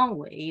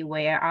Conway,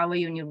 where our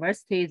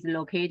university is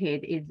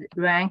located, is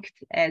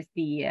ranked as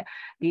the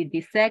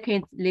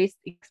second least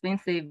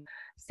expensive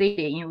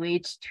city in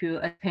which to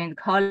attend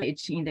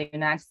college in the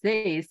United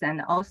States.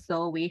 And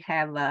also we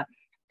have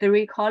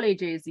 3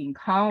 colleges in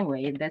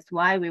Conway. That's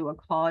why we were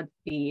called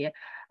the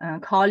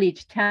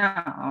college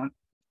town.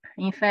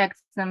 In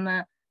fact,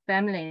 some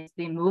families,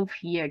 they move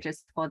here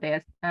just for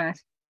their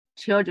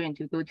children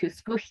to go to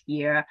school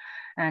here.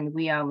 And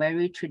we are a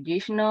very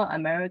traditional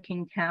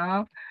American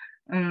town.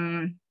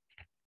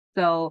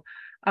 So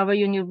our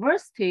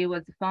university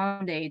was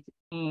founded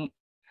in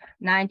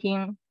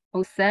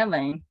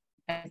 1907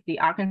 as the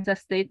Arkansas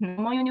State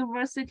Normal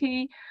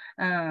University.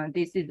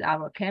 This is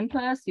our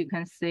campus. You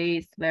can see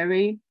it's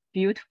very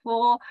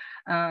beautiful.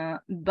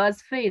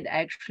 BuzzFeed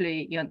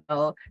actually,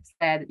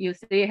 said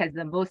UC has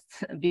the most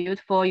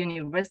beautiful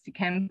university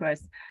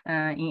campus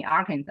in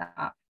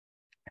Arkansas.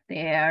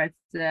 There's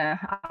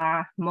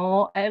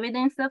more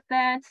evidence of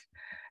that.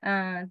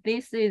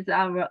 This is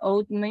our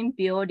old main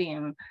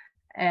building.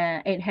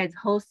 It has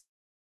hosted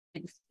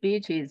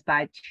speeches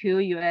by 2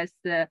 U.S.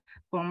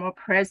 Former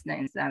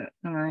presidents,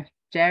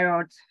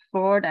 Gerald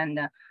Ford and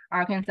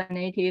Arkansas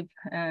native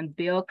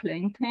Bill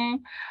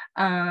Clinton.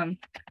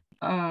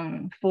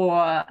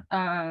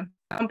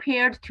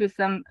 Compared to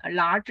some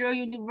larger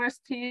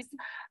universities,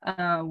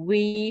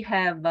 we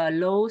have a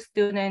low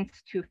student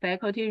to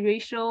faculty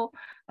ratio.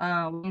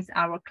 Means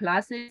our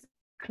class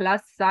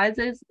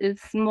sizes is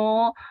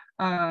small.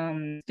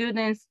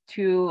 Students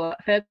to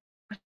faculty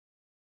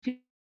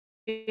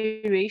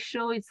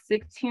ratio is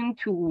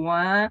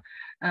 16:1.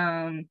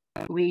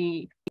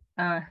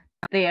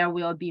 There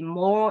will be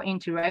more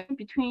interaction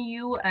between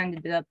you and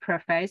the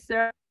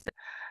professor.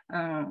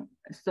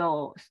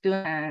 So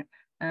students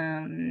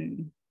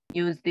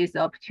use this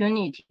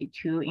opportunity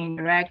to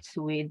interact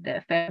with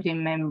the faculty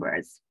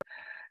members.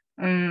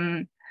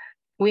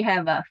 We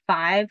have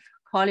 5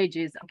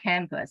 colleges on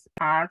campus: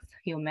 Arts,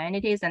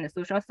 Humanities, and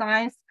Social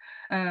Science,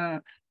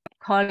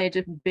 College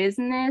of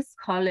Business,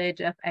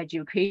 College of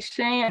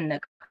Education, and the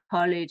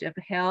College of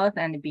Health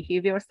and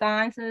Behavioral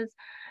Sciences,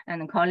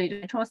 and the College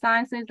of Natural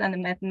Sciences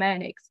and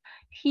Mathematics.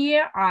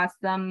 Here are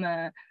some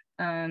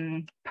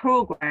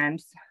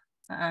programs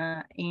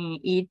in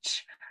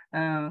each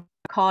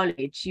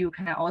college. You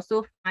can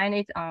also find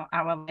it on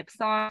our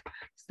website.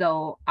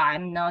 So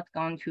I'm not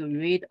going to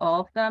read all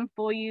of them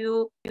for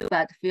you,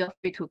 but feel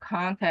free to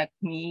contact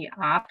me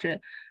after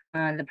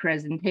the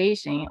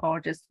presentation, or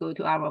just go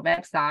to our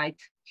website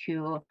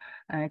to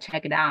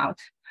check it out.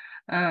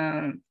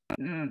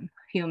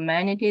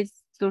 Humanities,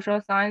 Social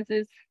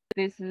Sciences,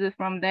 this is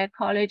from that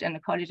college, and the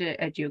College of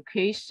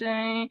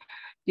Education,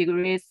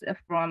 degrees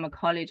from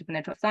College of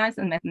Natural Science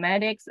and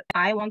Mathematics.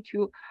 I want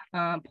to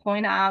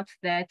point out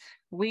that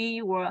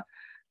we were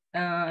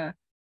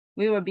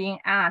being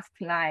asked,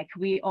 like,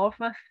 we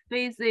offer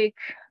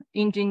physics,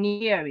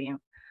 engineering,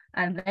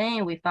 and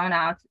then we found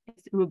out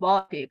it's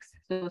robotics.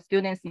 So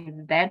students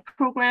in that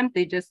program,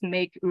 they just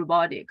make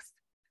robotics.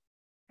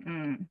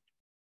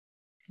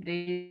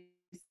 These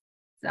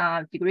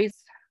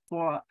degrees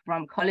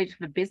from College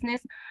of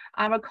Business.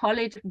 Our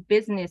College of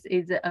Business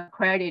is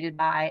accredited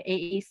by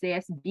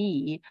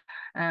AACSB.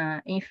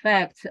 In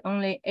fact,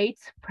 only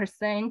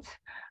 8%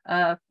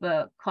 of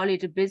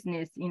College of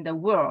Business in the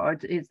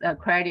world is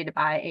accredited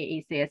by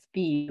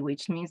AACSB,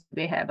 which means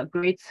we have a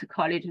great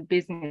College of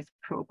Business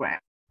program.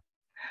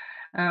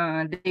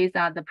 These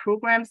are the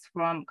programs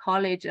from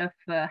College of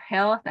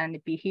Health and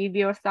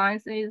Behavioral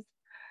Sciences.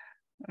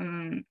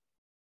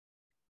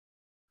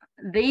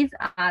 These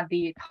are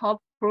the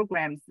top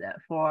programs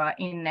for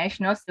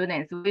international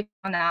students. We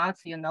found out,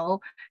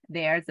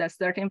 there's a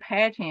certain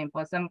pattern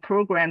for some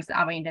programs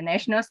our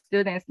international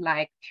students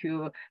like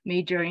to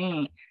major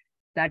in,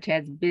 such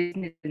as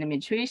business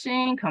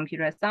administration,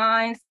 computer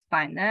science,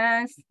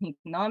 finance,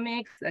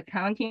 economics,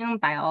 accounting,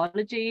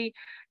 biology,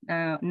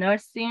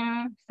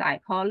 nursing,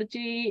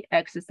 psychology,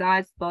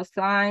 exercise, sports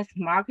science,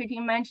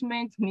 marketing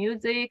management,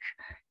 music,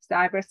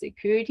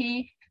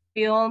 cybersecurity,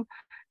 film,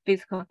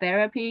 physical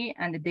therapy,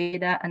 and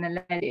data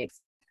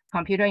analytics,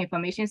 computer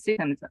information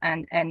systems,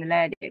 and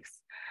analytics.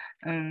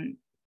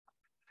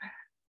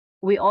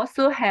 We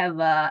also have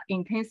an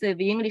intensive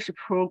English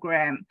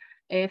program.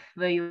 If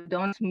you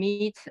don't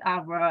meet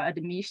our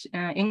admission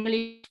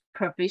English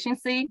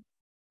proficiency,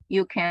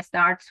 you can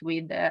start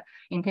with the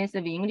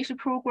intensive English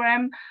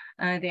program.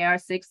 There are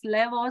 6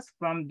 levels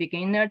from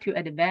beginner to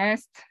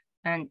advanced,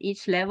 and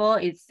each level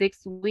is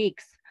 6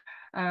 weeks.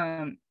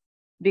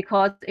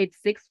 Because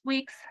it's 6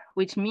 weeks,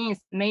 which means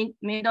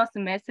middle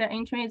semester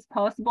entry is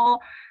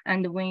possible.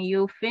 And when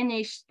you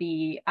finish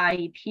the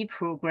IEP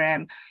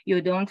program,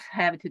 you don't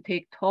have to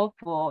take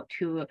TOEFL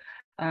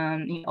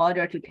in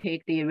order to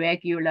take the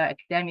regular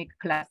academic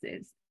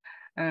classes.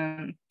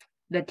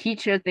 The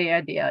teachers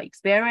there, they are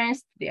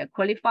experienced, they are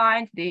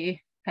qualified,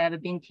 they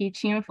have been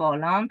teaching for a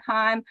long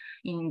time,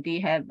 and they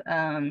have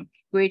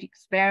great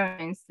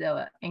experience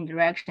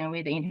interaction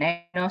with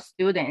international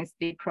students.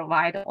 They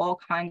provide all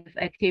kinds of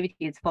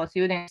activities for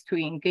students to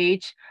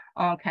engage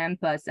on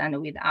campus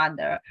and with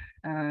other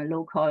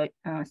local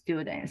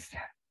students.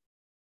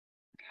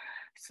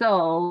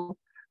 So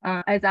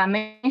as I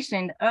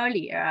mentioned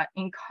earlier,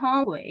 in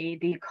Conway,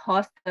 the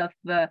cost of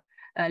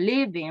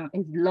living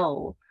is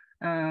low.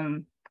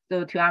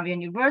 So to our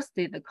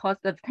university, the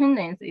cost of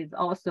attendance is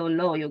also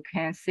low. You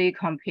can see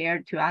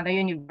compared to other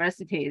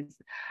universities.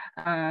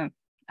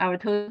 Our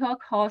total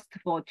cost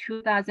for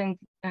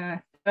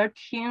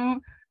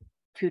 2013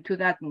 to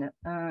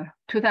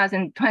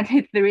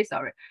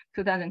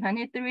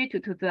 2023 to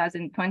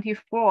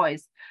 2024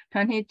 is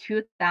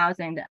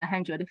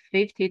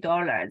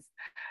 $22,150.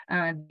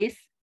 This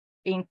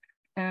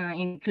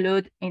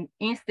include an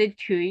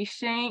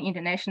institution,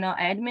 international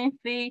admin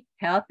fee,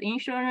 health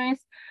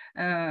insurance,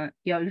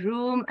 your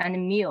room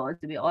and meals.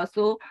 We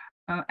also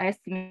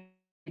estimate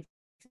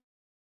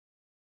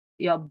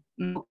your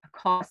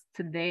cost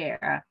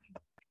there.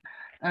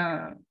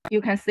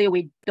 You can see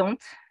we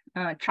don't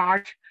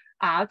charge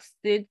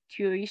out-state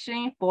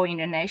tuition for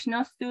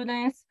international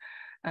students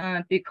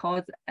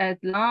because as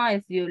long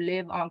as you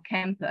live on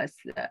campus,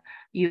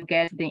 you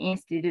get the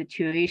institute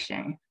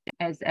tuition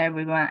as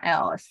everyone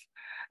else.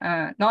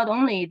 Not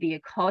only the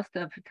cost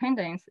of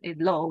attendance is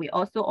low, we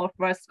also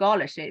offer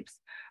scholarships.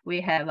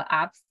 We have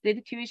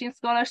out-state tuition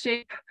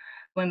scholarship.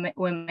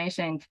 We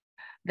mentioned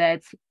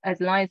that as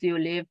long as you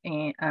live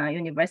in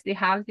university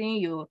housing,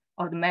 you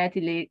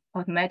automatically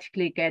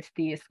get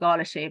the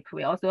scholarship.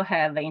 We also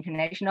have an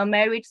international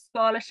marriage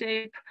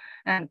scholarship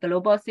and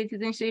global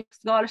citizenship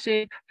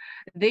scholarship.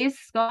 These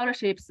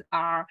scholarships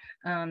are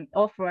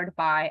offered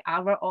by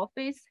our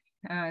office,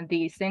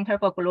 the Center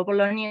for Global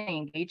Learning and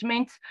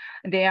Engagement.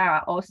 There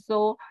are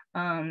also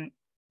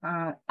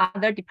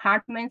other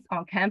departments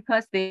on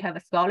campus, they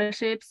have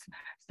scholarships.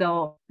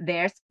 So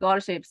their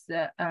scholarships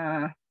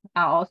are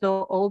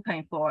also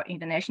open for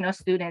international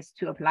students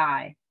to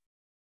apply.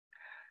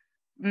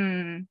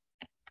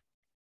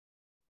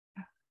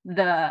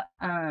 The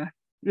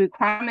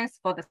requirements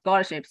for the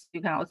scholarships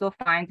you can also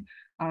find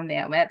on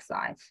their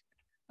website,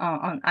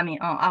 on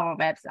our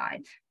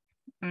website.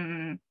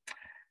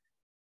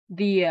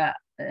 The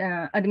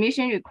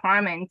admission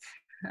requirements,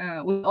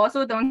 we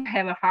also don't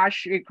have a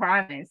harsh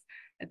requirements.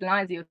 As long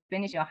as you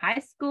finish your high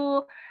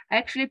school,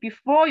 actually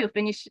before you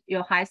finish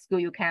your high school,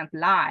 you can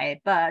apply,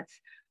 but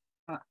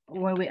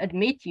when we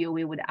admit you,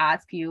 we would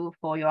ask you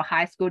for your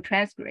high school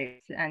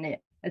transcripts. And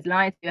as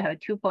long as you have a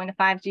 2.5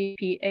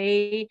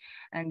 GPA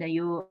and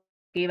you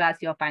give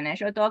us your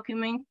financial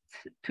documents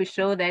to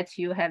show that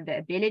you have the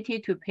ability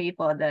to pay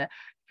for the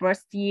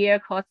first year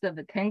cost of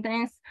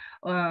attendance,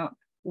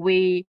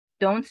 we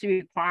don't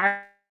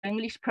require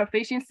English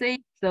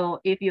proficiency. So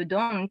if you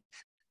don't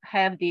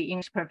have the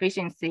English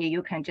proficiency,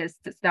 you can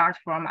just start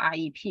from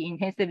IEP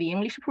intensive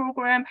English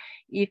program.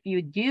 If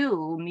you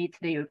do meet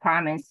the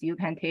requirements, you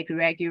can take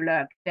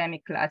regular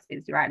academic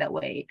classes right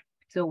away.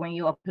 So when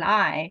you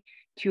apply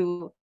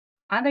to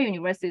other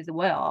universities as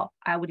well,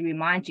 I would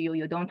remind you,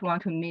 you don't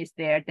want to miss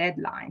their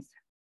deadlines.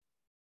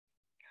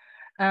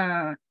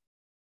 Now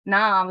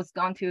I was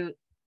going to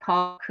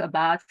talk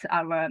about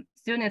our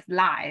students'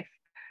 life.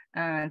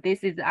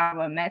 This is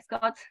our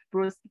mascot,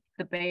 Bruce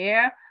the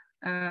bear.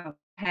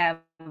 Have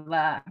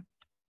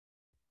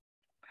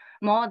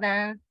more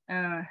than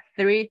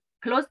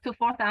close to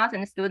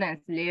 4,000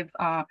 students live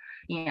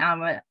in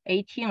our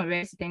 18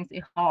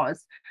 residency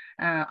halls.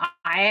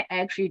 I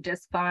actually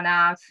just found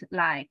out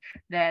like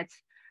that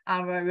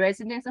our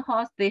residency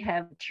halls, they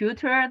have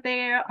tutor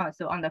there,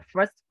 also on the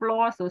first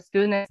floor. So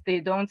students, they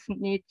don't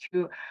need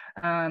to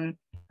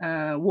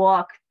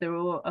walk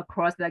through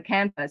across the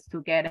campus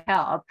to get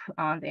help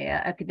on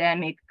their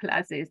academic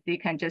classes. They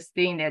can just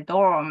stay in their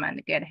dorm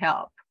and get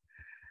help.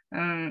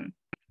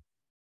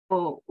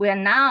 So we are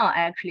now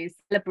actually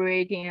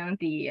celebrating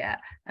the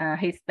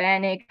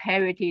Hispanic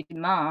Heritage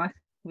Month.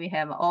 We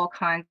have all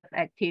kinds of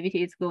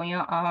activities going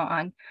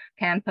on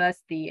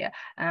campus. The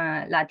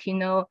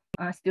Latino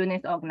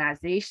Students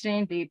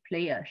Organization, they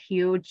play a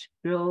huge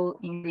role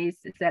in this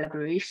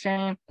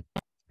celebration.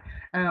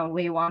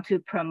 We want to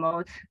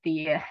promote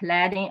the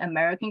Latin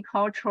American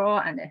culture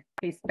and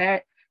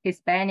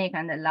Hispanic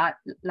and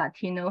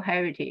Latino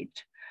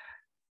heritage.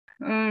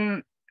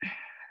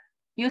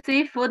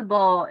 UC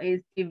football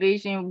is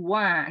Division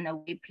I,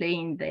 and we play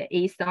in the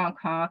Eastern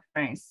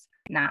Conference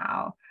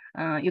now.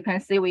 You can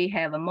see we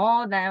have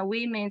more than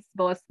women's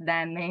sports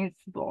than men's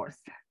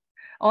sports.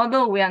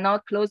 Although we are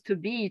not close to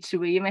beach,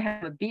 we even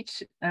have a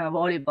beach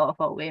volleyball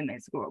for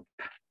women's group.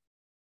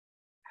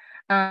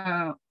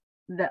 Our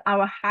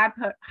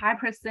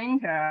hyper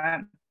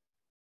center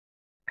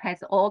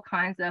has all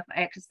kinds of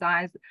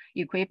exercise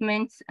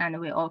equipment, and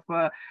we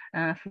offer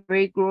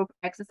free group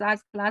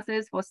exercise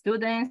classes for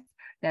students.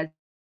 There's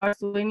a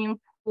swimming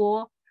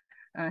pool.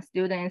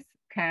 Students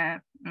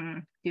can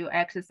do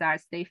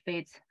exercise, stay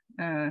fit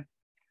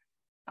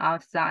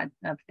outside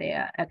of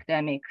their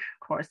academic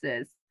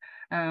courses.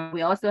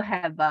 We also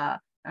have a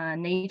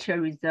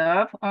nature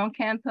reserve on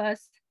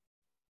campus.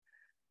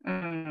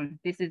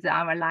 This is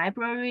our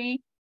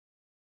library.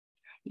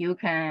 You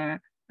can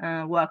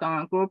work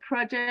on group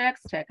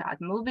projects, check out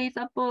movies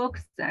or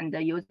books, and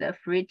use the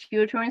free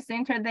tutoring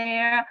center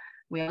there.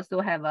 We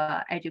also have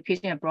an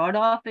education abroad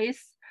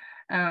office.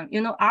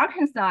 You know,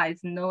 Arkansas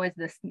is known as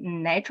the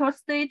natural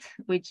state,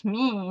 which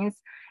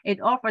means it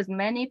offers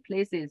many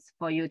places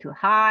for you to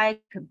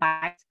hike,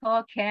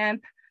 bicycle,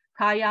 camp,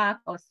 kayak,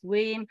 or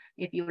swim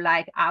if you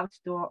like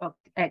outdoor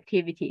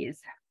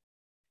activities.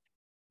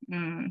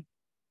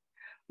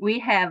 We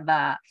have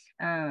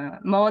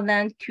more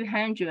than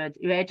 200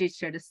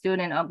 registered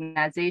student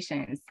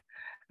organizations.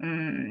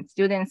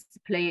 Students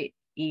play,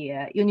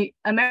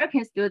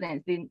 American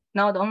students,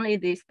 not only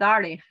they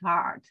study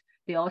hard,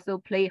 they also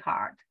play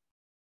hard.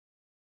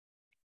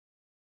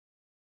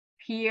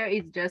 Here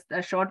is just a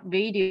short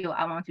video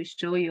I want to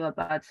show you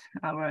about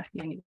our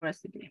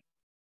university.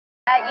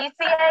 At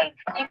UCA,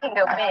 you can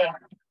go big,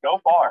 Go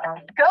far,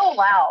 go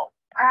loud,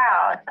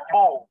 proud,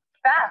 bold,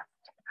 fast,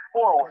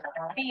 forward.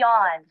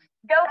 beyond.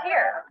 Go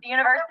here, the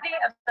University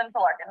of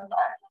Central Arkansas.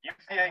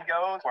 UCA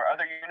goes where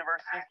other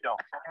universities don't.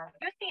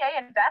 UCA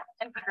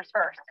invests in futures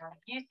first.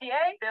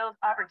 UCA builds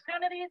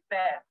opportunities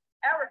that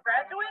our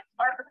graduates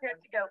are prepared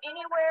to go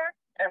anywhere,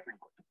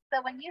 Everywhere.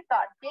 so when you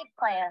thought big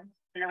plans,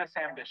 Fearless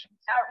ambitions.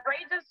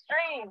 outrageous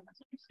dreams,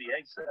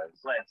 UCA says,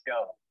 let's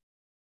go.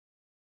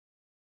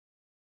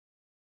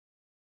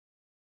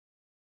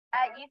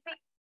 at UCA,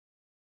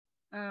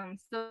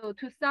 So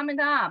to sum it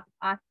up,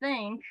 I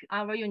think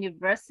our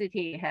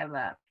university have,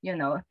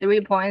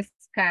 3 points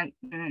can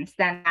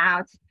stand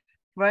out.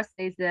 First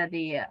is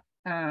the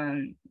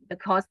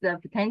cost of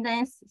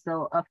attendance,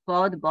 so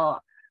affordable.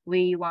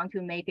 We want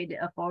to make it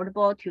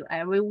affordable to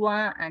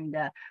everyone, and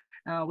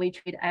we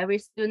treat every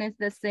student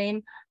the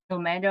same, no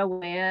matter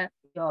where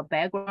your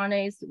background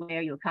is,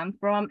 where you come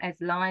from. As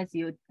long as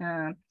you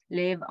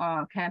live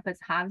on campus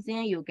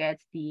housing, you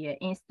get the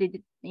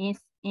institution,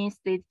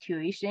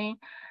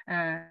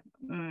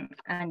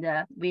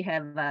 and we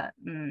have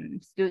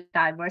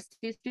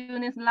diversity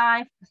student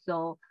life.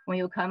 So when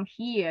you come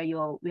here,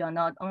 you will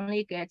not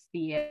only get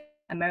the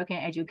American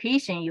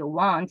education you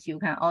want, you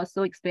can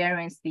also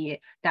experience the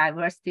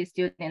diversity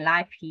student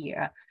life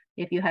here.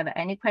 If you have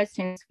any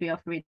questions, feel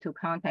free to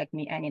contact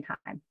me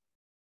anytime.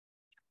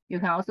 You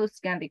can also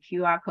scan the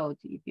QR code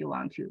if you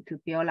want to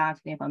fill out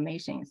the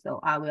information, so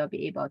I will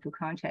be able to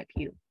contact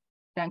you.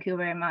 Thank you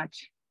very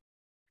much.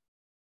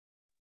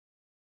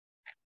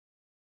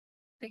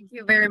 Thank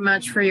you very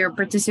much for your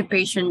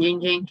participation,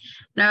 Jingjing.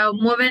 Now,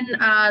 moving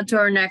to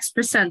our next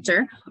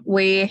presenter,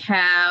 we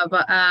have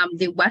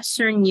the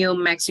Western New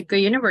Mexico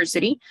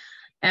University,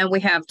 and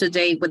we have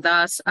today with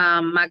us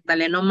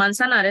Magdaleno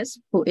Manzanares,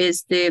 who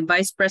is the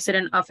Vice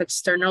President of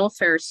External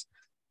Affairs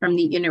from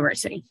the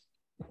university.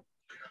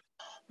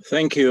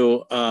 Thank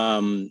you.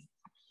 And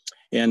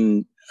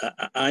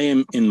I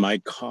am in my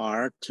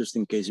car, just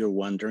in case you're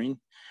wondering,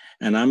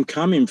 and I'm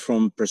coming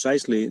from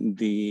precisely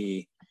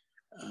the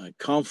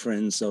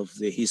conference of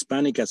the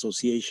Hispanic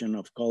Association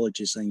of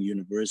Colleges and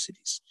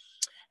Universities.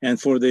 And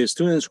for the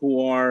students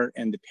who are,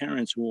 and the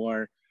parents who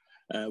are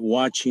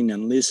watching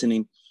and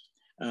listening,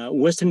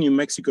 Western New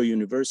Mexico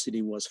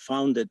University was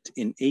founded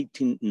in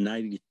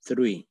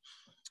 1893.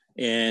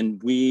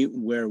 And we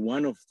were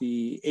one of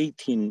the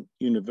 18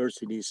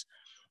 universities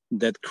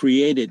that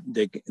created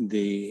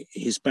the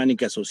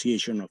Hispanic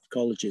Association of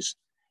Colleges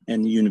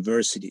and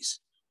Universities.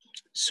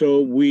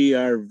 So we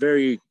are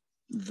very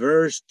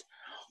versed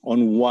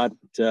on what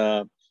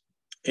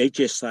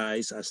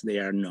HSIs, as they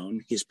are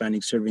known,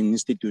 Hispanic Serving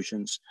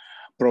Institutions,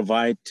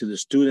 provide to the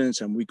students,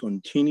 and we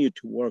continue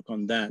to work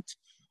on that.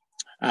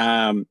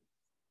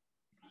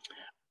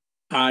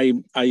 I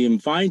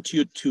invite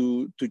you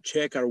to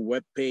check our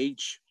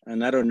webpage,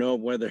 and I don't know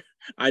whether,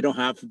 I don't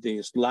have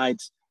the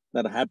slides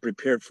that I have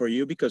prepared for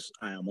you because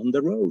I am on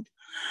the road.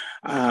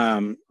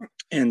 And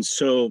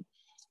so,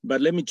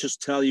 but let me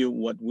just tell you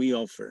what we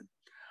offer.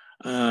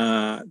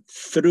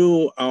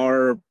 Through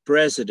our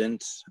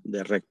president,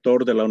 the rector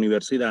de la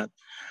universidad,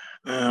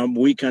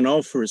 we can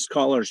offer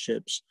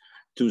scholarships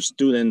to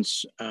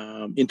students,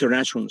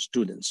 international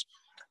students.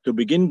 To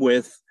begin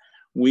with,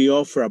 we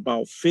offer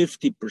about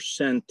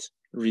 50%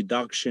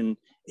 reduction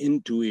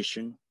in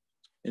tuition.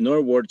 In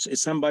other words, if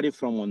somebody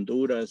from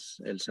Honduras,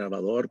 El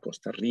Salvador,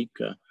 Costa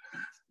Rica,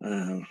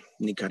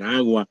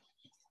 Nicaragua,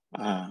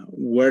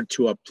 were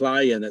to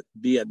apply and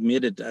be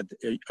admitted at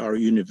our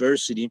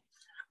university,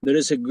 there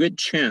is a good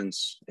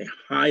chance, a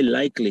high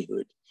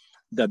likelihood,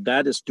 that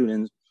that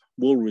student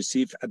will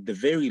receive at the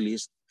very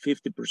least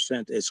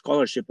 50%, a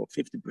scholarship of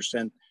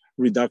 50%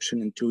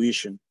 reduction in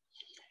tuition.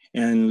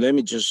 And let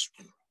me just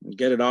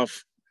get it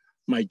off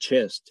my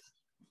chest.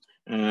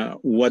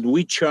 What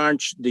we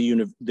charge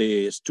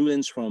the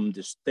students from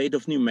the state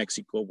of New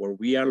Mexico, where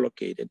we are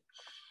located,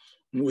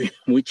 we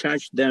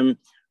charge them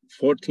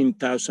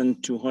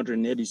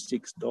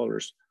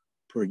 $14,286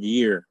 per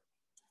year.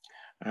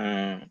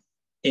 But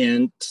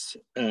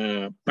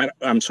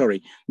I'm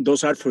sorry,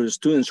 those are for the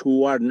students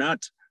who are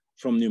not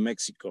from New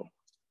Mexico,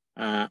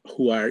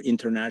 who are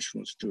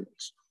international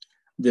students.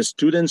 The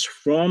students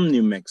from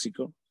New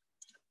Mexico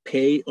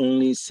pay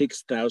only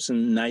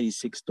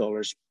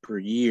 $6,096 per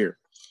year.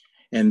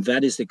 And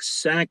that is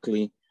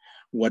exactly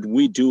what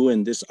we do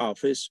in this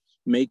office,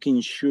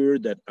 making sure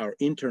that our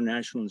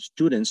international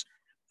students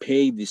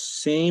pay the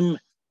same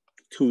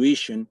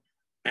tuition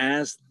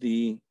as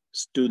the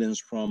students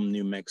from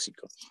New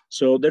Mexico.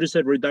 So there is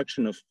a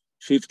reduction of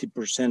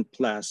 50%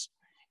 plus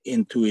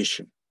in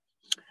tuition.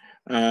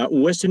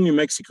 Western New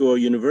Mexico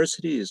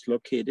University is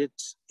located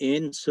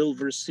in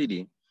Silver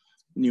City,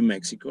 New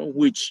Mexico,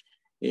 which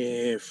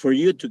for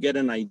you to get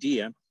an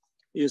idea,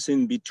 is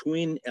in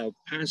between El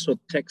Paso,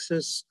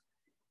 Texas,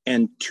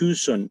 and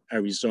Tucson,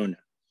 Arizona.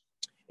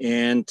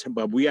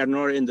 But we are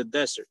not in the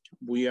desert.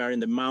 We are in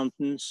the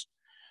mountains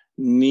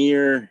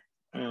near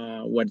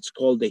what's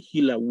called the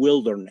Gila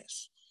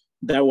Wilderness.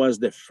 That was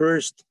the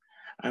first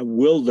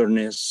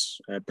wilderness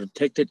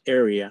protected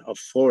area of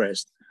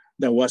forest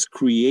that was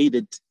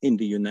created in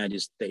the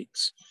United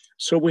States.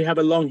 So we have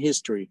a long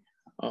history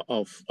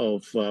of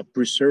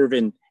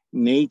preserving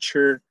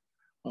nature,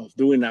 of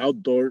doing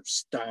outdoor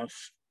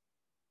stuff.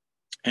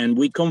 And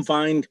we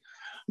combined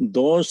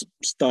those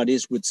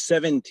studies with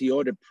 70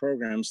 other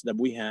programs that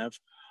we have,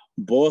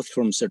 both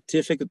from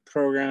certificate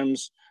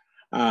programs,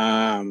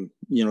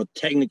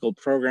 technical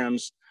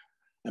programs,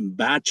 and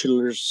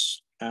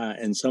bachelor's.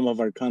 In some of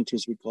our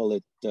countries, we call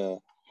it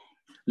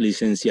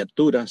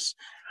licenciaturas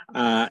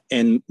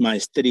and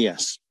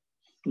maestrías.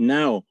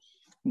 Now,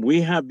 we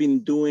have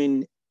been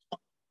doing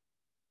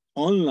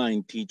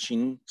online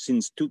teaching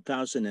since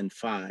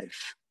 2005.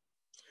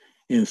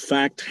 In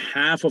fact,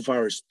 half of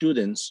our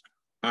students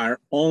are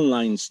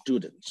online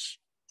students.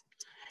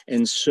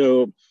 And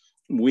so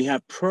we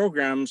have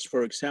programs,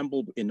 for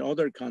example, in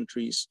other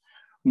countries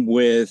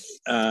with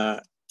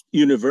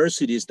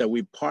universities that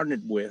we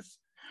partnered with,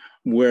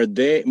 where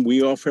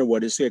we offer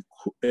what is a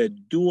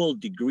dual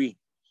degree.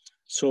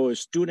 So a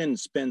student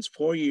spends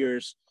 4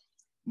 years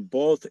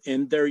both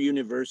in their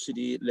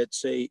university, let's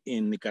say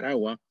in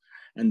Nicaragua,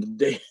 and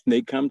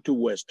they come to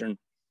Western.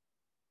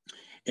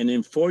 And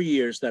in 4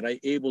 years that are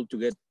able to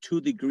get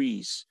 2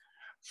 degrees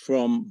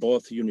from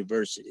both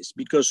universities,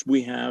 because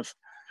we have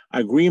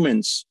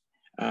agreements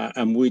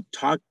and we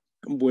talk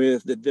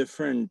with the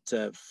different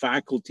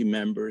faculty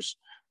members,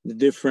 the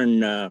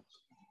different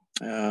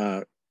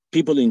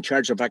people in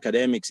charge of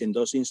academics in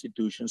those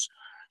institutions.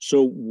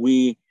 So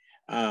we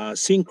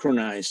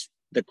synchronize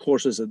the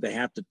courses that they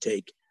have to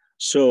take.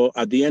 So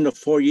at the end of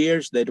 4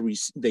 years, they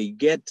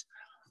get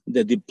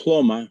the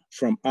diploma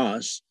from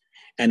us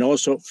and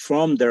also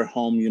from their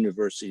home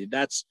university.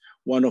 That's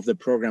one of the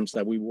programs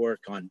that we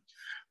work on.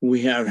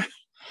 We have,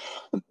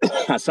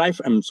 aside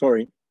from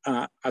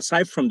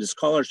the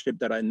scholarship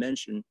that I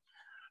mentioned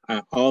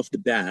off the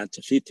bat,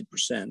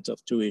 50%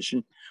 of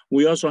tuition,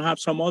 we also have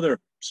some other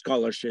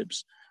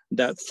scholarships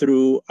that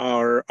through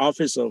our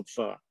Office of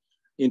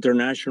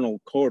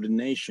International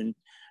Coordination,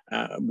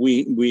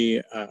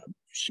 we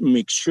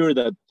make sure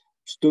that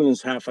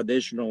students have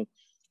additional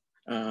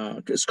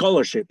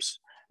scholarships.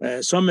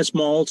 Some are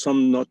small,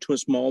 some not too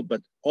small,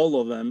 but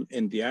all of them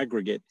in the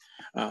aggregate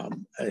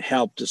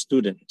help the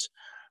students.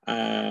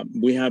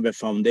 We have a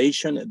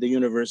foundation at the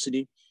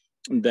university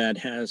that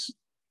has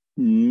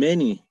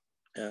many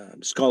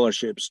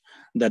scholarships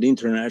that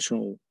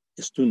international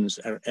students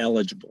are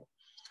eligible.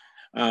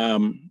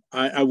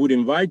 I would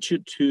invite you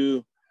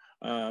to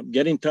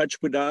get in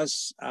touch with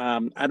us.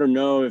 I don't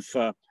know if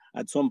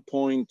at some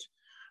point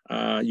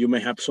you may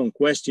have some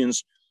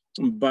questions,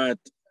 but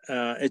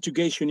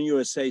Education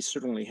USA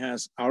certainly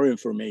has our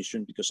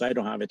information, because I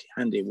don't have it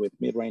handy with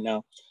me right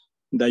now,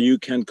 that you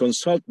can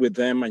consult with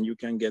them and you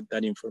can get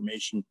that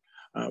information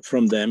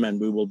from them, and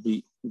we will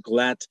be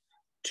glad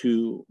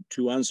to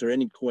answer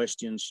any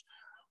questions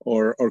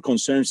or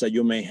concerns that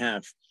you may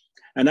have.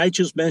 And I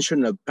just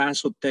mentioned El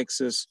Paso,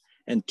 Texas,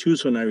 and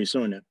Tucson,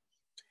 Arizona.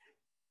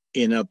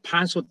 In El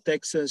Paso,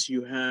 Texas,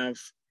 you have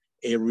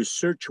a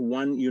Research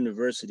One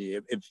University,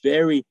 a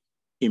very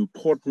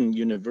important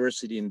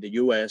university in the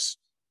US,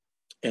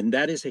 and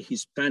that is a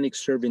Hispanic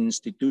Serving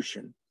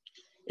Institution.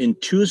 In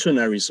Tucson,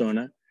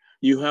 Arizona,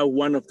 you have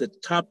one of the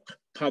top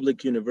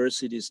public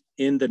universities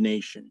in the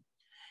nation,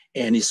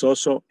 and it's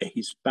also a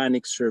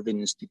Hispanic Serving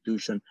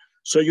Institution.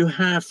 So you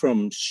have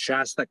from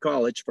Shasta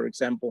College, for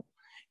example,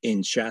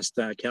 in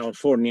Shasta,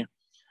 California,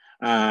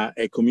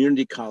 a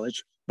community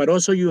college, but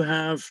also you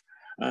have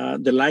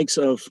the likes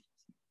of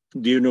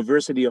the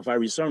University of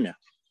Arizona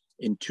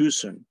in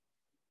Tucson.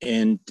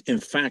 And in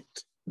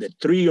fact, the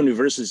 3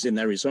 universities in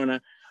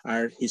Arizona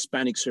are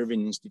Hispanic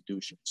Serving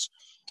Institutions.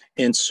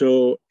 And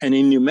so, and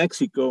in New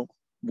Mexico,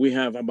 we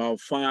have about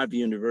 5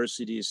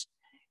 universities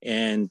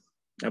and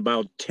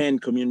about 10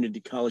 community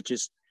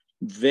colleges.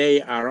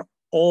 They are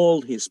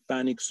all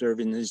Hispanic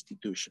Serving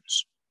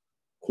Institutions.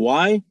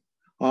 Why?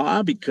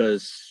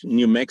 Because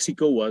New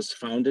Mexico was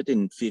founded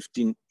in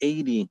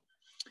 1580,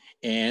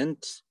 and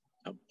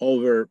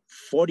over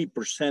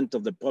 40%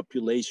 of the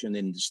population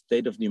in the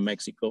state of New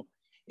Mexico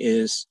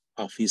is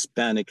of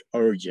Hispanic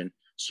origin.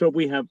 So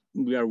we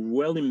are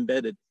well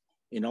embedded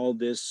in all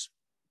this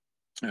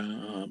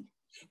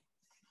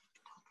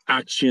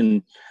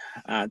actions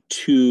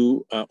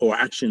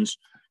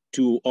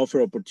to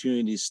offer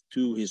opportunities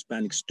to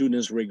Hispanic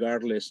students,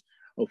 regardless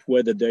of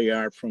whether they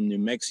are from New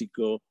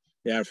Mexico,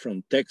 they are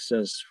from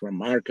Texas,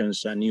 from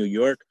Arkansas, New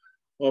York,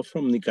 or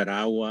from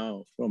Nicaragua,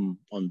 or from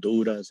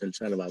Honduras, El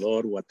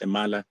Salvador,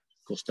 Guatemala,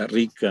 Costa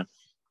Rica,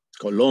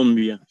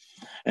 Colombia.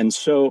 And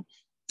so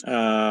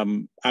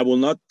I will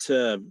not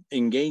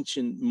engage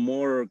in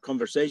more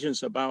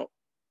conversations about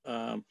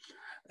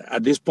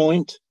at this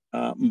point,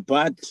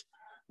 but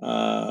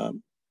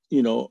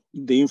you know,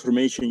 the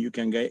information you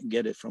can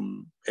get it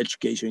from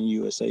Education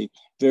USA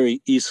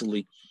very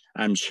easily.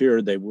 I'm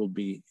sure they will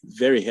be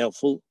very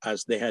helpful,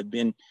 as they had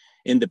been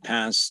in the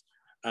past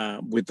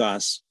with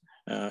us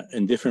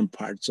in different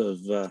parts of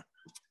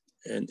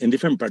in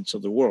different parts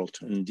of the world,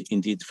 and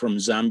indeed from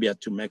Zambia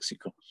to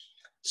Mexico.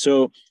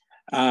 So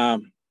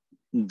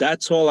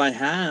that's all I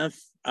have.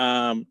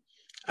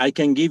 I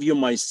can give you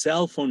my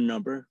cell phone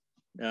number.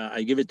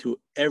 I give it to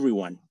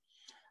everyone.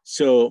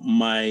 So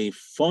my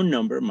phone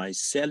number, my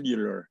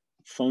cellular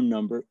phone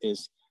number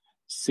is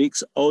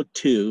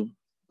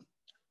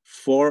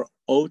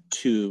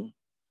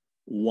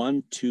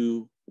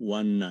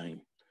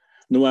 602-402-1219.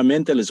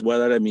 Nuevamente les voy a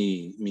dar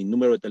mi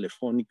número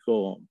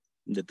telefónico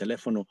de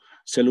teléfono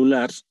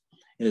celular.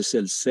 Es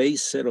el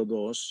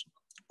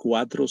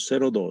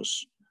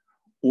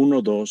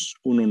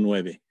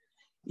 602-402-1219.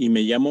 Y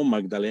me llamo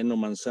Magdaleno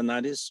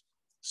Manzanares.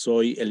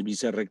 Soy el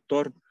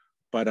vicerrector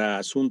para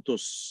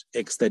asuntos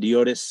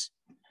exteriores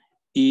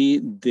y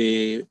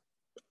de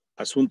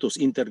asuntos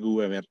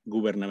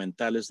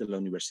intergubernamentales de la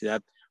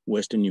Universidad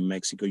Western New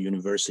Mexico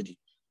University.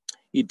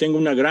 Y tengo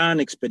una gran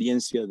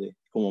experiencia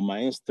como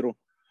maestro,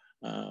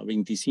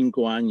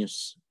 25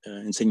 años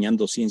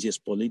enseñando ciencias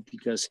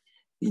políticas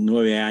y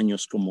 9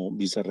 años como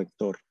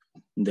vicerrector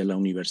de la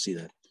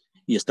universidad.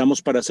 Y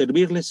estamos para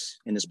servirles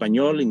en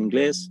español, en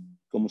inglés,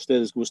 como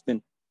ustedes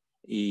gusten.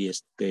 Y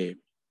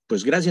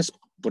pues gracias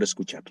por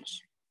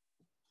escucharnos.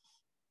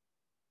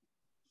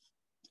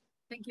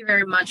 Thank you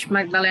very much,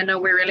 Magdalena.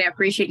 We really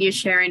appreciate you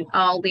sharing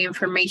all the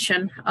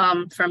information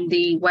from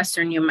the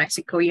Western New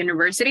Mexico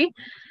University.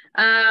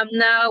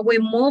 Now we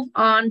move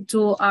on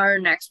to our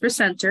next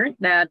presenter.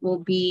 That will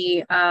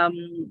be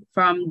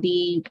from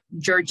the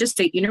Georgia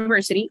State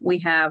University. We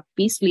have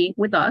Peace Lee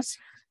with us.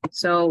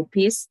 So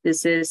Peace,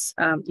 this is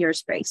your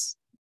space.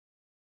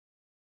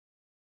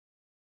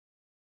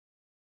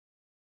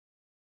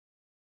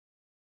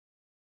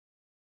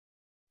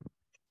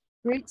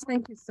 Great,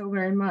 thank you so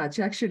very much.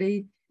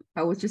 Actually,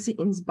 I was just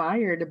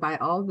inspired by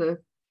all the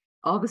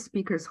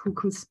speakers who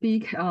could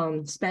speak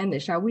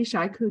Spanish. I wish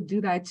I could do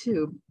that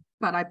too,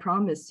 but I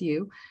promise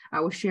you,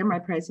 I will share my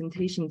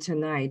presentation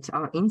tonight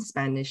in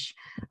Spanish.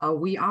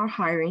 We are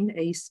hiring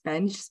a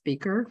Spanish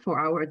speaker for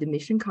our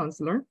admission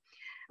counselor.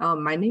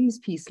 My name is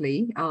Peace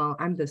Lee.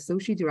 I'm the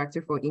Associate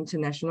Director for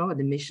International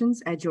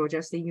Admissions at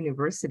Georgia State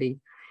University.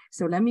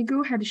 So let me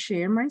go ahead and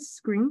share my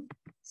screen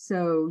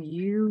so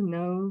you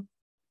know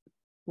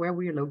where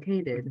we're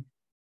located.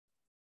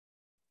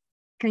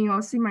 Can you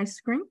all see my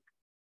screen?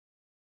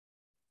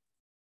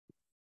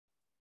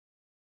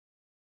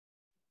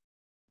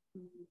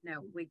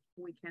 No, we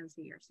can't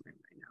see your screen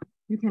right now.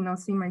 You cannot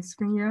see my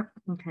screen yet?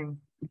 Okay.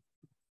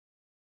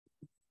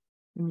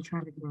 Let me try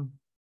it again.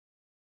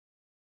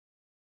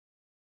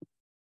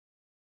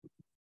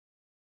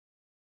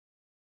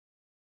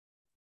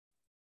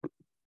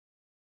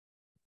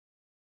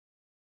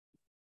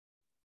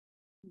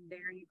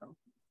 There you go.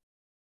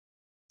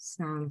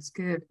 Sounds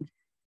good.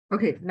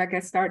 Okay, like I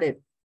started.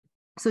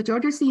 So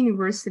Georgia State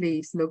University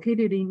is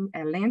located in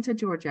Atlanta,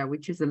 Georgia,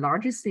 which is the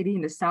largest city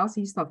in the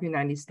southeast of the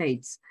United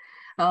States.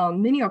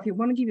 Many of you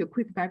want to give you a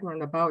quick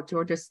background about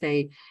Georgia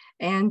State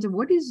and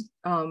what is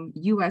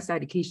U.S.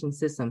 education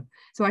system.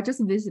 So I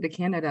just visited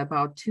Canada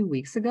about 2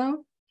 weeks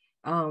ago.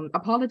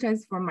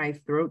 Apologize for my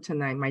throat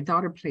tonight. My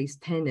daughter plays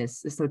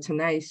tennis. So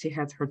tonight she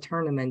has her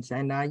tournament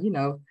and you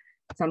know,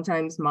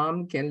 sometimes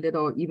mom get a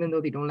little, even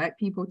though they don't like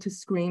people to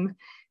scream.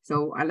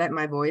 So I let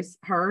my voice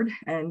heard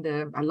and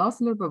I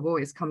lost a little bit of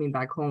voice coming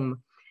back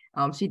home.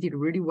 She did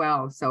really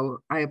well. So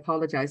I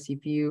apologize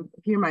if you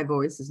hear my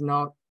voice is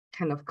not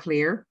kind of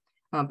clear,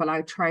 but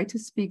I try to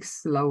speak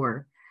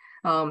slower.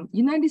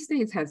 United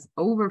States has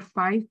over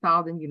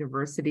 5,000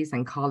 universities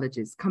and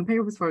colleges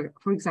compared with,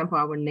 for example,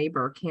 our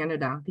neighbor,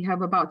 Canada, they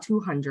have about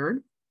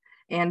 200.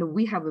 And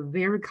we have a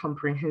very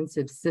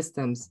comprehensive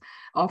systems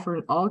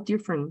offering all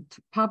different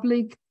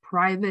public,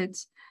 private,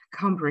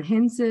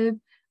 comprehensive,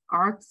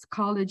 arts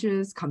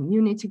colleges,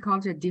 community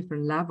colleges at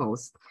different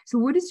levels. So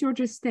what is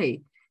Georgia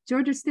State?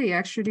 Georgia State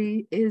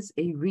actually is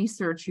a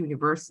research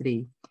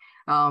university.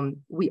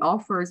 We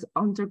offer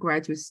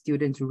undergraduate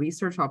student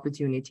research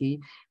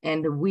opportunity,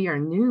 and we are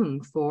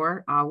known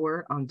for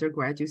our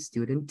undergraduate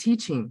student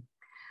teaching.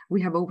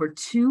 We have over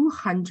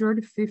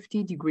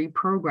 250 degree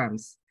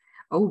programs,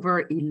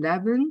 over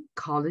 11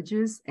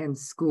 colleges and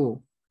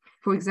school.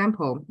 For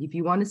example, if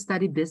you want to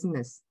study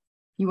business,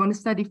 you want to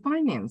study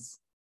finance,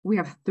 we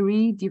have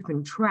 3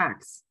 different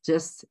tracks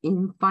just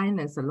in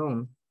finance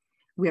alone.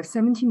 We have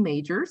 17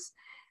 majors.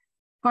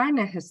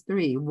 Finance has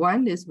 3.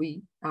 One is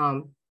we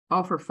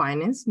offer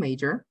finance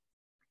major,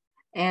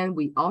 and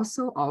we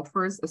also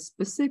offer a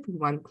specific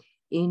one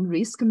in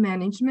risk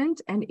management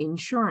and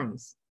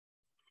insurance.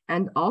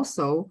 And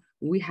also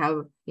we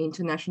have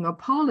international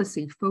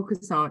policy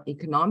focused on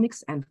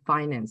economics and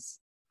finance.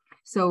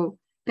 So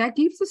that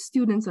gives the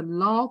students a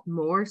lot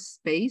more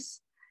space,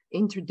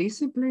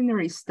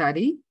 interdisciplinary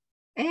study,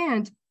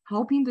 and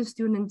helping the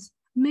students,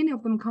 many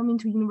of them coming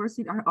to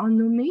university are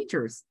unknown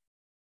majors.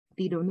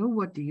 They don't know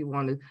what they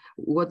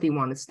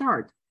want to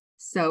start.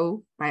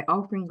 So by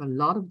offering a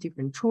lot of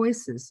different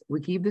choices, we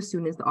give the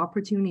students the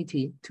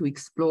opportunity to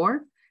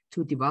explore,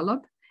 to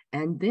develop,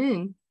 and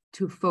then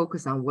to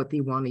focus on what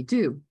they want to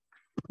do.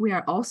 We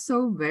are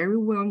also very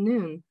well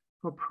known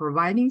for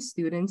providing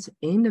students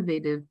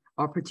innovative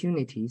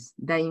opportunities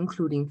that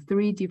including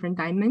 3 different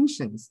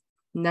dimensions.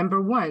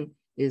 Number 1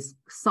 is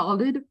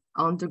solid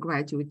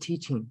undergraduate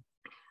teaching.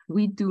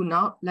 We do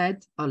not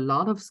let a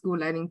lot of school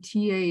letting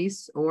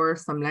TAs or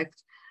some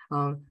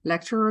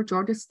lecturer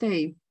Georgia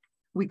State.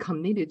 We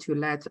committed to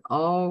let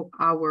all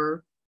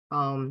our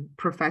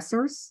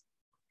professors,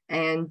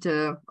 and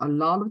a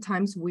lot of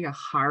times we are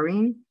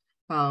hiring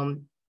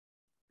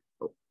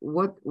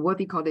what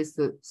they call is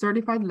the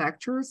certified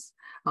lecturers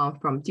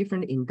from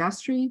different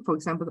industry. For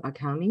example,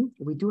 accounting,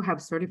 we do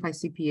have certified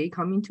CPA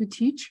coming to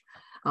teach.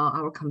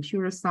 Our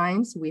computer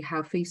science, we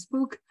have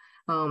Facebook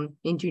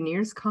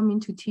engineers coming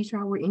to teach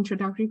our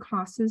introductory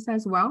classes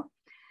as well.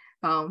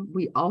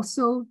 We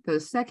also, the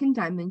second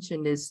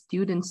dimension is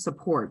student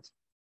support.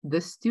 The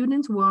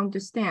students will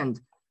understand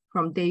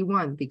from day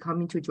one, they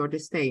come into Georgia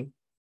State,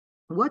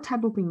 what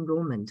type of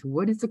enrollment,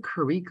 what is the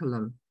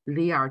curriculum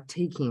they are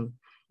taking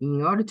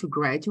in order to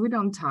graduate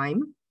on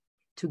time,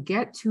 to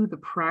get to the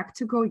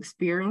practical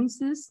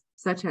experiences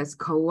such as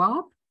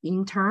co-op,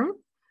 intern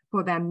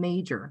for that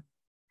major,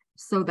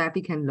 so that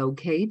they can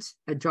locate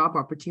a job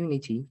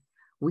opportunity.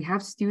 We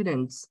have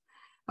students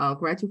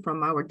graduate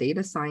from our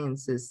data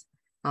sciences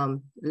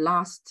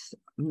last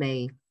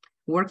May,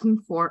 working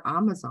for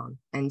Amazon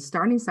and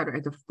starting salary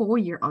at the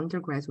 4-year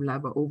undergraduate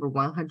level over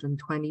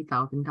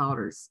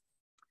 $120,000.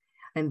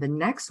 And the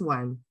next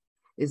one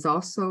is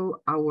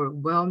also our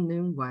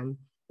well-known one,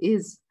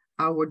 is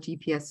our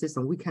GPS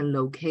system. We can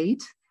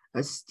locate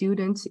a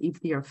student if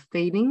they are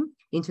failing.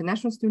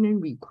 International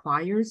student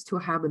requires to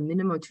have a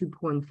minimum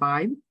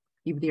 2.5.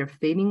 If they are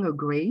failing a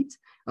grade,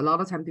 a lot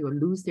of times they will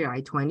lose their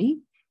I-20,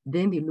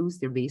 then they lose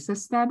their visa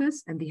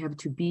status, and they have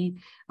to be,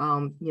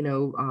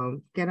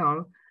 get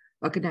on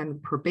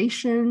academic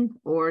probation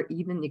or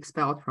even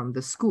expelled from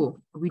the school.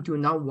 We do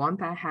not want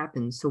that to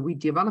happen. So we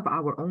develop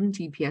our own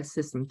GPS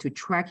system to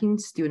tracking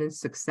student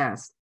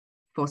success.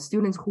 For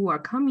students who are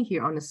coming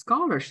here on a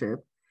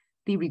scholarship,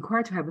 they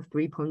require to have a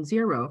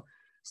 3.0.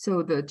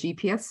 So the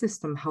GPS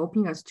system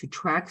helping us to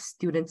track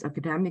students'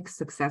 academic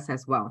success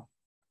as well.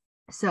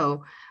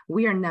 So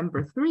we are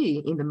number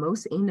 3 in the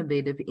most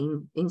innovative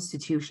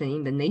institution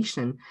in the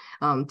nation,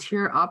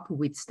 tier up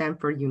with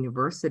Stanford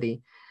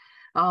University.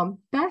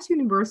 Best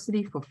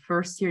university for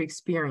first year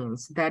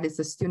experience. That is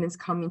the students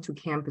coming to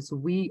campus.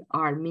 We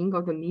are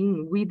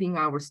mingling within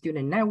our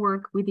student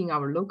network, within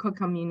our local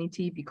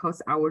community,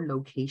 because our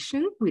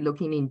location, we're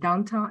looking in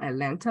downtown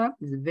Atlanta,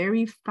 is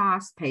very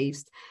fast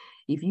paced.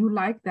 If you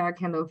like that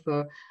kind of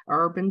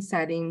urban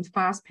setting,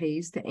 fast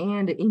paced,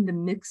 and in the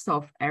mix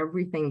of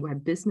everything, we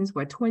have business,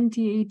 we have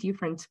 28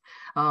 different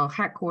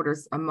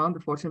headquarters among the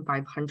Fortune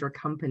 500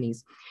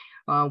 companies.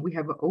 We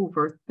have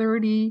over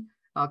 30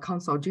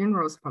 consul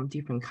generals from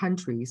different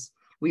countries.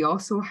 We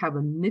also have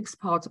a mixed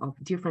pot of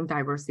different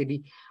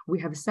diversity.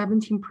 We have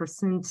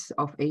 17%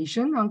 of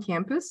Asian on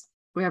campus.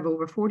 We have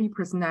over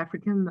 40%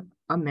 African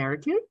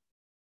American.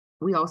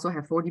 We also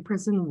have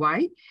 40%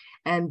 white.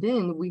 And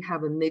then we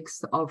have a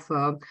mix of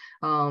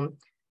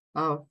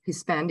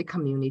Hispanic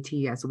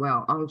community as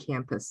well on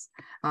campus.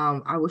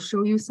 I will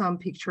show you some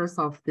pictures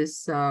of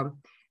this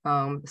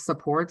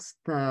supports,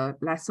 the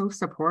LASSO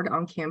support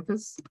on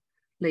campus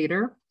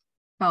later.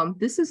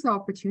 This is the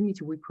opportunity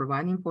we're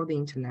providing for the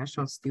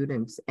international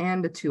students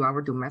and to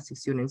our domestic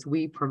students.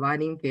 We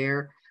providing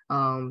their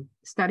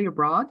study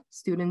abroad.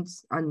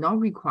 Students are not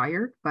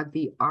required, but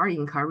they are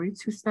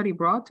encouraged to study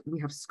abroad. We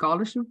have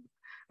scholarship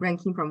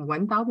ranking from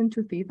 $1,000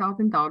 to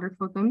 $3,000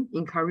 for them,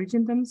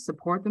 encouraging them,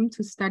 support them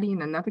to study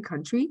in another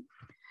country.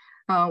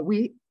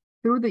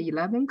 Through the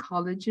 11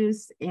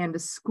 colleges and the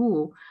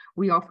school,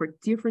 we offer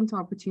different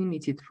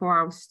opportunities for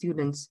our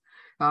students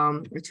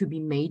to be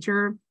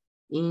major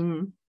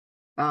in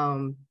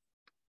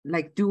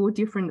like do a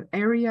different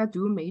area,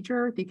 do a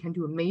major, they can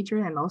do a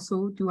major and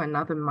also do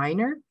another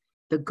minor.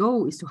 The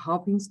goal is to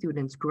helping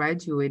students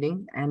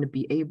graduating and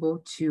be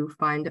able to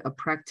find a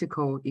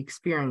practical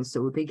experience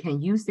so they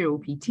can use their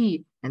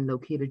OPT and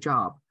locate a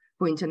job.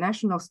 For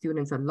international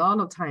students, a lot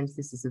of times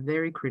this is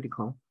very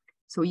critical.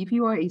 So if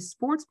you are a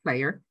sports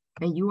player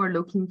and you are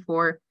looking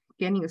for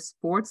getting a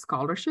sports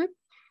scholarship,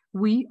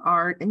 we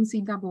are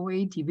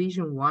NCAA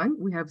Division I.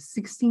 We have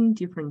 16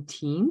 different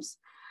teams.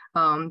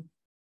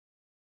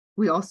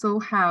 We also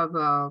have,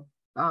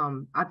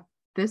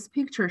 this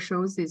picture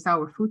shows is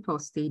our football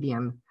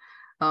stadium.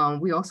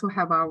 We also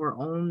have our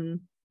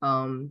own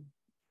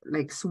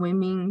like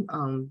swimming,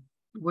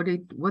 what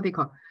they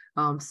call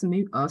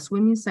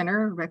swimming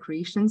center,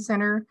 recreation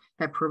center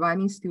that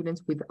providing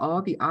students with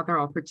all the other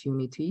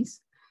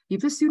opportunities.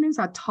 If the students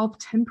are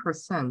top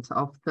 10%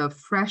 of the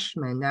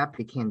freshman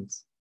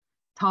applicants,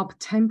 top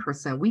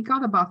 10%, we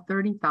got about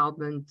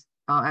 30,000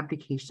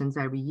 applications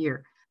every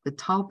year. The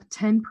top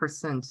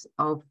 10%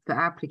 of the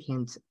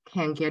applicants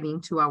can get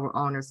into our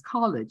honors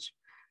college.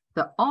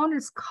 The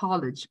honors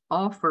college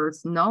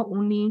offers not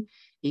only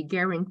a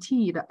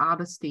guaranteed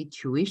out-of-state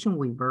tuition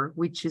waiver,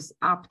 which is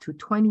up to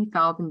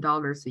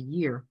 $20,000 a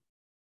year,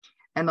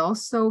 and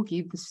also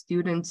give the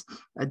students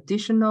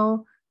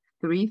additional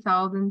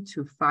 $3,000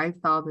 to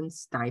 $5,000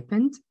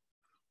 stipend.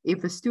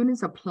 If the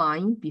students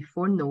applying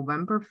before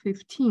November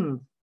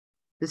 15th,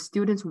 the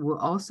students will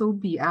also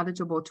be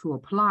eligible to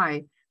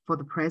apply for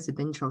the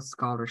presidential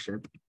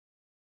scholarship.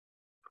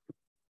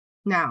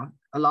 Now,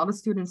 a lot of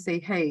students say,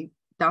 hey,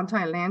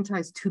 downtown Atlanta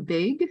is too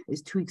big,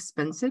 it's too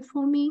expensive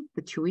for me,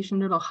 the tuition a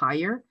little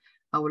higher.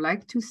 I would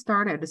like to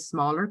start at a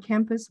smaller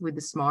campus with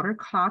a smaller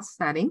class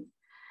setting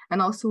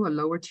and also a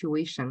lower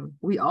tuition.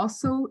 We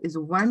also is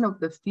one of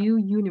the few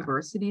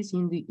universities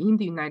in the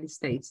United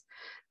States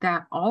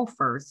that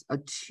offers a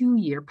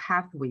 2-year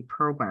pathway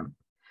program.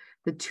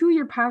 The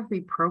 2-year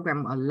pathway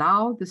program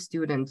allows the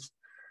students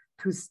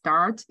to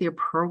start their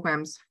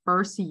programs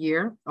first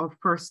year or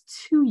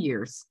first 2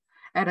 years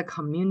at a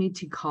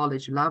community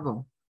college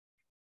level.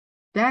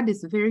 That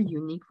is very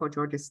unique for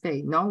Georgia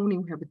State. Not only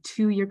we have a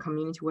 2-year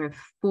community, we have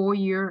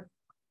 4-year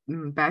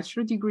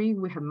bachelor degree,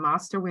 we have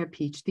master, we have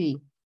PhD.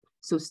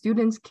 So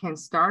students can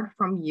start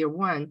from year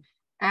 1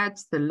 at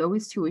the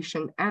lowest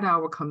tuition at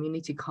our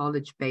community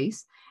college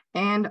base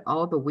and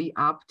all the way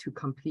up to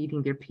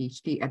completing their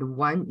PhD at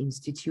one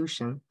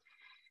institution.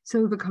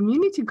 So the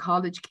community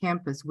college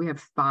campus, we have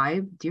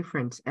 5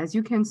 different, as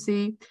you can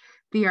see,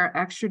 they are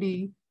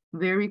actually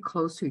very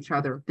close to each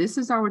other. This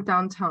is our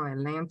downtown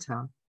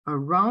Atlanta.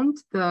 Around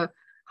the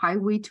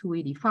Highway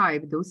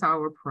 285, those are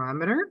our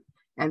perimeter,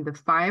 and the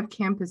 5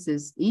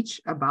 campuses, each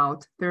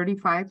about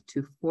 35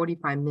 to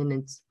 45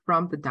 minutes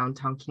from the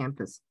downtown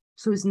campus.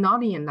 So it's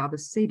not in another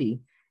city,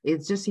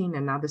 it's just in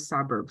another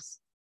suburbs.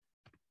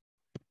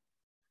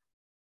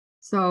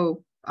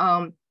 So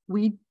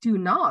we do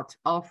not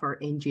offer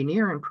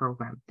engineering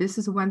program. This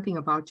is one thing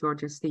about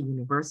Georgia State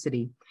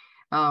University.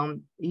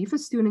 If a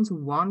student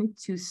wanted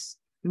to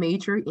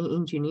major in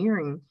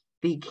engineering,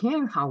 they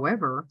can,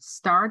 however,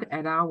 start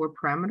at our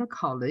perimeter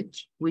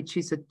college, which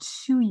is a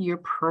 2-year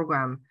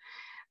program.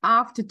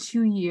 After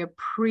 2-year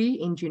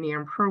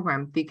pre-engineering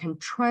program, they can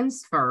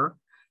transfer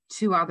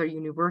to other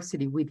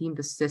university within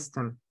the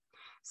system,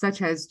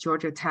 such as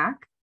Georgia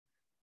Tech,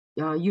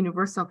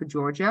 University of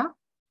Georgia,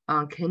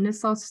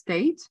 Kennesaw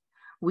State.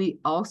 We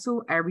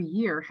also every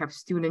year have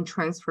student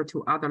transfer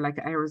to other like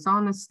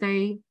Arizona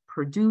State,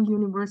 Purdue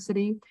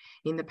University.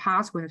 In the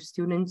past, we have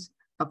students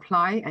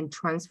apply and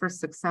transfer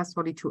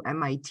successfully to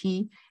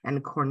MIT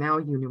and Cornell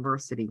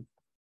University.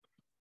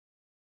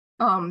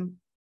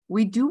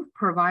 We do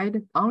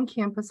provide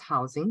on-campus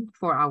housing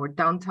for our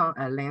downtown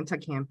Atlanta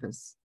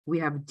campus. We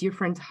have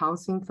different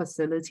housing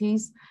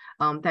facilities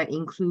that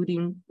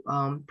including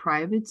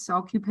private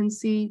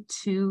occupancy,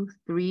 2,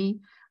 3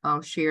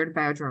 shared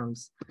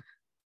bedrooms.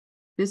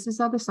 This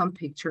is some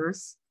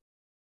pictures.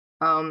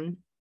 The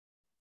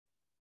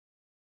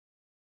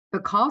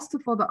cost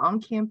for the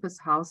on-campus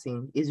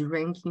housing is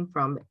ranging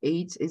from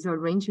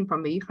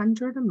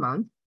 $800 a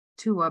month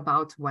to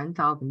about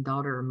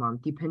 $1,000 a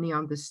month, depending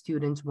on the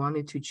students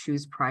wanted to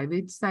choose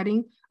private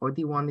setting or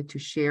they wanted to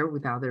share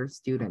with other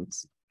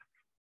students.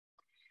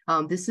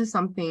 This is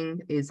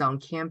something is on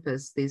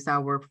campus. This is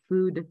our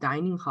food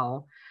dining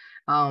hall.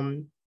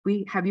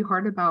 Have you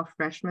heard about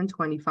freshman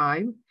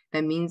 25?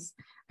 That means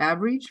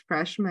average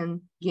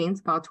freshman gains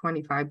about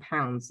 25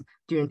 pounds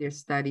during their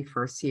study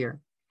first year.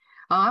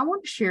 I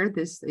want to share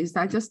this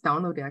I just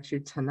downloaded actually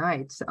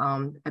tonight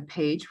a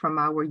page from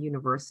our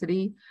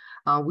university.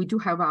 We do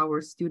have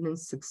our student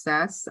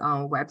success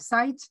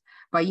website,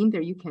 but in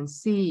there you can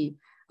see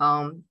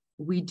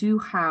we do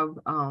have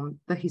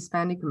the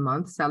Hispanic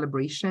month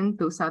celebration.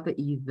 Those are the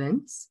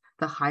events,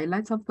 the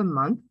highlights of the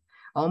month,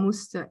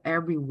 almost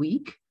every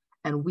week.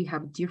 And we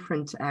have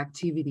different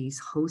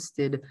activities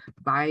hosted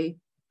by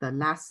the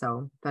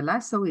LASSO. The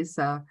LASSO is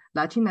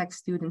Latinx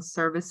Student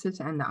Services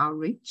and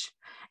Outreach,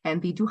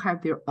 and they do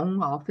have their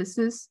own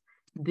offices.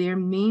 Their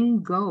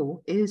main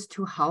goal is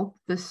to help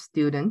the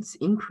students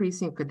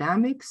increase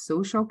academic,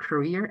 social,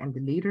 career, and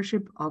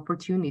leadership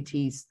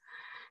opportunities.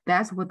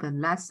 That's what the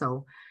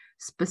LASSO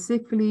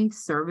specifically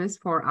serves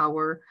for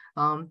our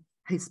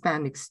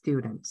Hispanic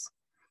students.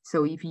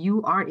 So if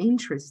you are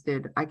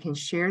interested, I can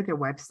share their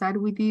website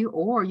with you,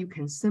 or you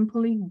can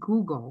simply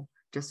Google,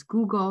 just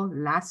Google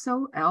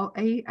LASSO,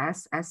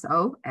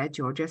 L-A-S-S-O at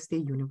Georgia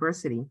State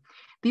University.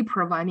 They're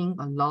providing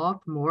a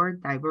lot more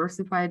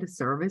diversified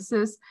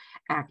services,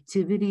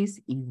 activities,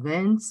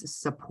 events,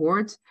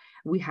 support.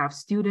 We have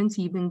students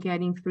even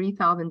getting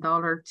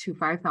 $3,000 to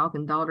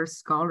 $5,000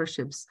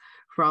 scholarships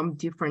from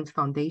different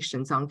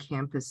foundations on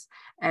campus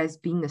as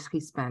being as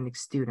Hispanic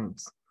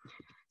students.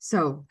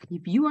 So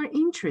if you are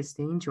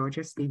interested in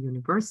Georgia State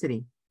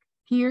University,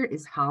 here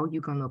is how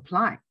you're going to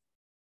apply.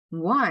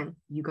 One,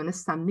 you're going to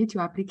submit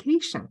your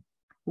application.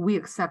 We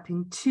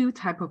accepting 2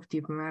 types of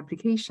different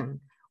application.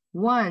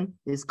 One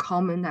is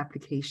common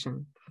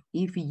application.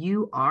 If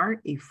you are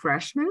a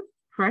freshman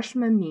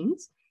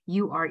means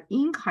you are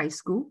in high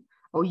school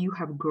or you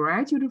have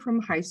graduated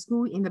from high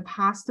school in the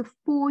past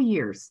 4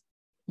 years.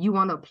 You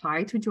want to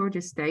apply to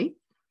Georgia State,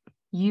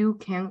 you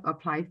can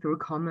apply through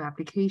common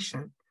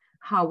application.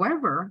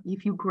 However,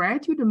 if you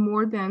graduated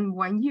more than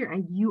 1 year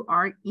and you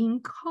are in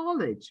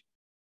college,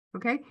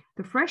 okay,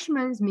 the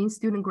freshman means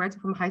student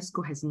graduate from high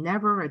school has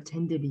never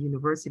attended a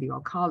university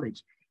or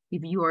college.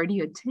 If you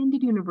already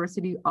attended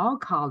university or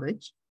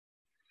college,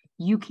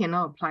 you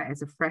cannot apply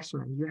as a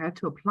freshman. You have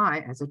to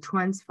apply as a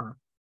transfer,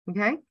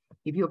 okay?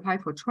 If you apply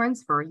for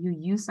transfer, you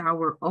use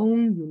our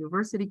own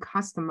university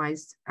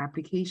customized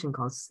application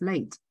called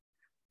Slate.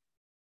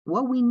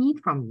 What we need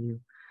from you,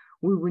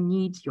 we will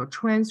need your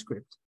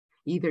transcript,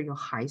 either your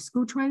high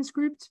school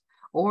transcript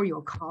or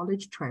your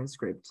college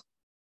transcript,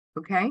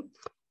 okay?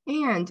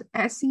 And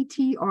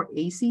SAT or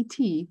ACT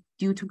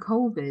due to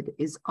COVID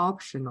is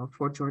optional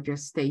for Georgia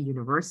State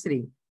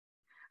University.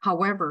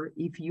 However,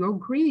 if your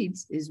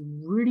grades is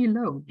really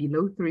low,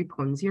 below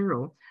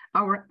 3.0,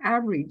 our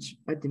average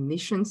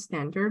admission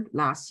standard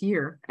last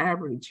year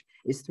average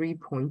is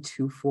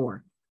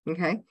 3.24,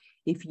 okay?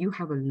 If you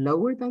have a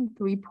lower than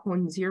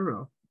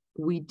 3.0,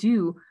 we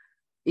do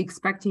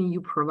expecting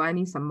you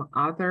providing some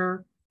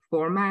other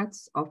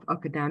formats of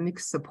academic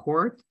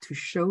support to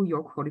show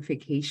your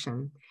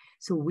qualification.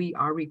 So we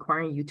are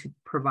requiring you to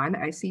provide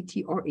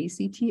ICT or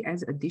ACT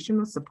as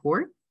additional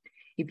support.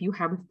 If you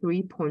have a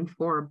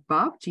 3.4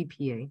 above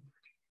GPA,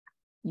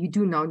 you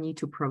do not need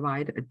to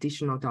provide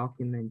additional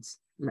documents,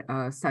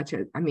 such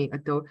as,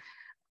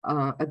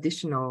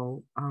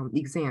 additional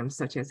exams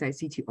such as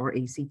ICT or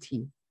ACT,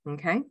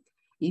 okay?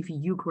 If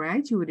you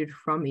graduated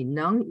from a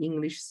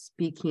non-English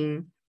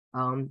speaking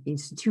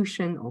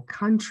institution or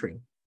country,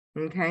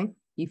 okay?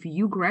 If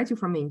you graduate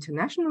from an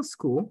international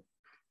school,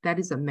 that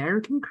is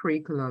American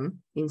curriculum,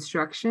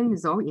 instruction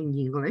is all in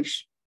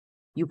English.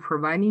 You're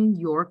providing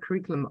your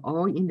curriculum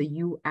all in the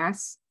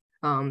US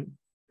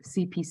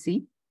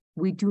CPC.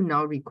 We do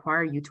not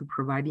require you to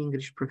provide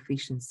English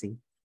proficiency.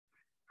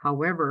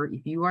 However,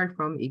 if you are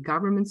from a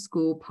government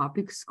school,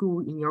 public school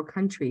in your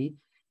country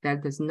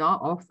that does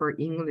not offer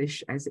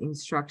English as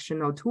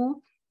instructional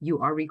tool, you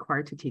are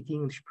required to take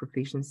English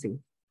proficiency.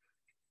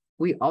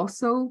 We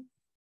also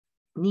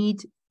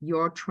need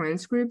your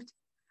transcript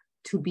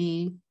to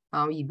be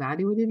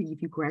evaluated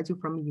if you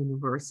graduate from a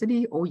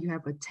university or you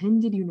have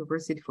attended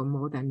university for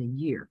more than a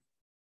year,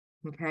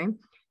 okay?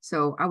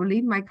 So I will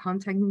leave my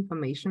contact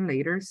information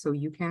later so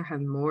you can have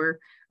more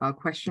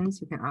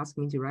questions, you can ask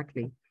me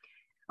directly.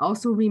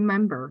 Also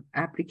remember,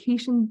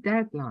 application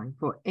deadline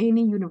for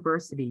any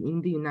university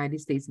in the United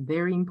States,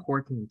 very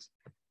important.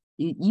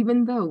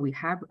 Even though we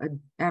have an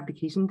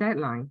application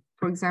deadline,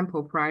 for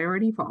example,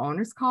 priority for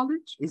honors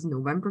college is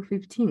November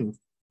 15th.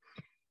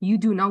 You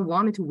do not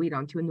want to wait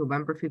until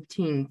November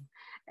 15th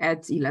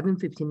at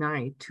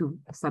 11:59 to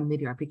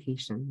submit your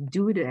application.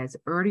 Do it as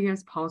early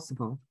as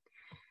possible.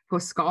 For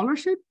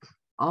scholarship,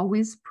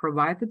 always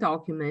provide the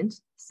document,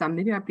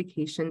 submit your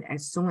application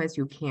as soon as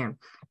you can,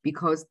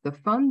 because the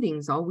funding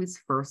is always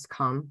first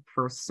come,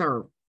 first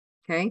serve,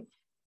 okay?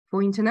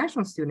 For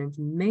international students,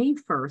 May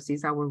 1st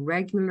is our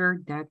regular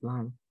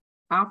deadline.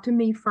 After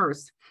May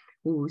 1st,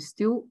 we will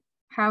still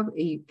have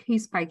a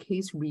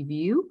case-by-case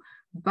review,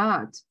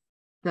 but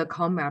the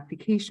common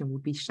application will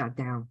be shut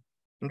down,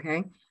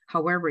 okay?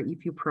 However,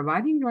 if you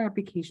providing your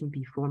application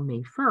before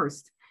May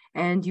 1st,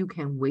 and you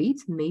can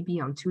wait maybe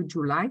until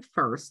July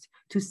 1st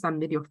to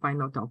submit your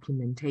final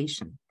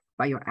documentation,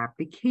 but your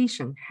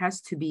application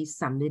has to be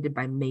submitted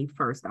by May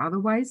 1st.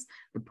 Otherwise,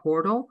 the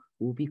portal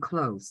will be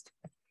closed.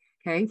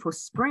 Okay, for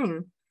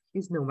spring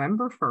is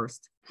November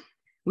 1st,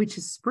 which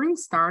is spring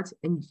starts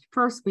in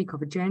first week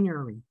of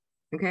January.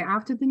 Okay,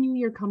 after the new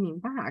year coming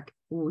back,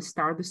 we will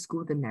start the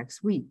school the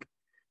next week.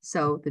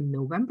 So the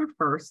November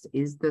 1st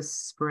is the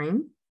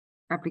spring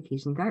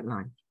application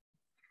deadline.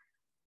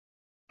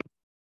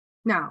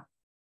 Now,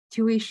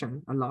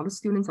 tuition. A lot of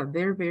students are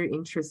very, very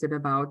interested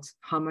about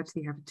how much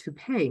they have to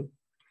pay.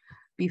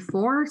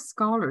 Before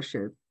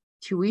scholarship,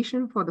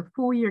 tuition for the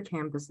four-year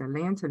campus,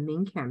 Atlanta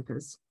main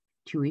campus,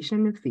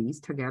 tuition and fees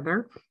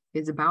together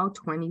is about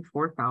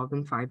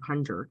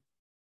 $24,500.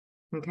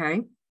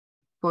 Okay.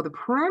 For the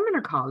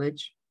perimeter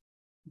college,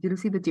 did you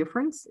see the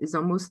difference? It's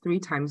almost 3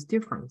 times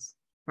difference,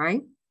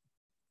 right?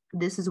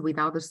 This is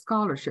without the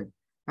scholarship.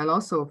 And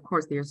also, of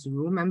course, there's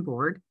room and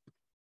board.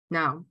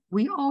 Now,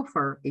 we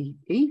offer a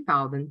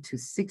 $8,000 to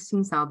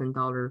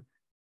 $16,000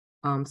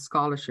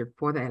 scholarship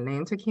for the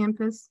Atlanta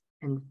campus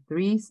and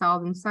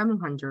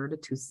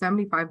 $3,700 to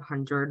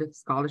 $7,500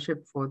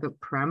 scholarship for the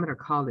perimeter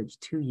college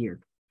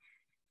 2-year.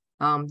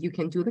 You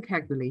can do the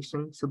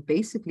calculation. So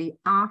basically,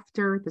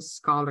 after the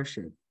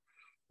scholarship,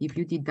 if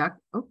you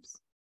deduct,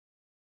 oops,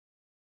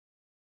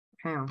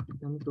 hang on,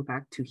 let me go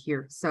back to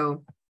here.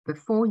 So the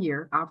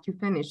 4-year, after you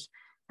finish,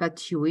 the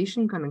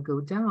tuition gonna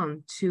go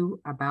down to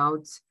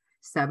about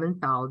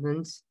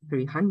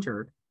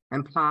 $7,300,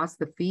 and plus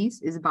the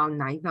fees is about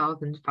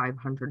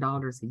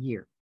 $9,500 a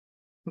year.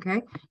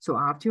 Okay, so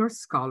after your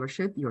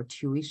scholarship, your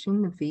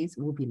tuition and fees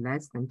will be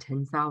less than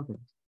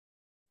 $10,000.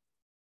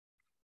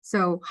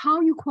 So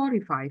how you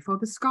qualify for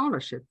the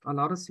scholarship? A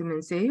lot of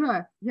students say,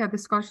 yeah, the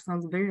scholarship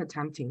sounds very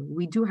tempting.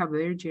 We do have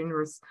very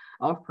generous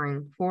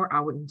offering for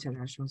our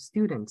international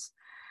students.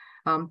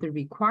 The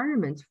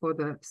requirement for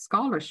the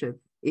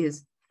scholarship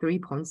is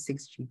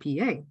 3.6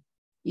 GPA.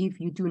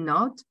 If you do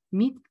not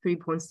meet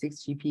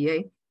 3.6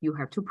 GPA, you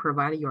have to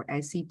provide your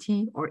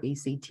SAT or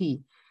ACT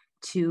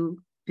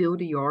to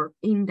build your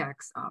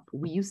index up.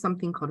 We use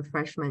something called a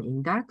freshman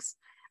index.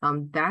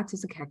 That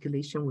is a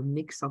calculation with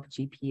mix of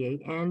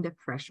GPA and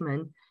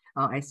freshman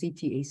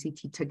SAT,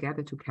 ACT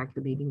together to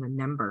calculating a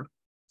number.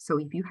 So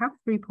if you have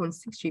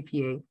 3.6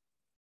 GPA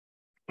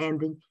and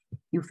then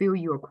you feel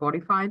you are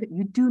qualified,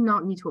 you do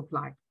not need to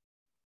apply.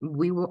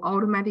 We will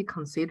automatically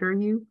consider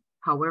you.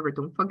 However,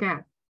 don't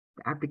forget,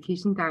 the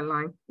application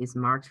deadline is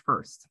March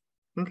 1st,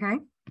 okay?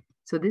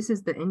 So this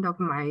is the end of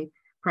my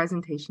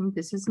presentation.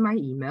 This is my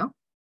email,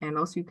 and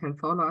also you can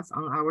follow us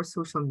on our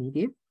social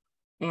media.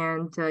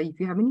 And if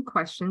you have any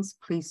questions,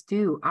 please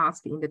do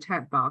ask in the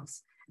chat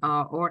box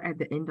or at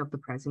the end of the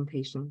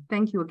presentation.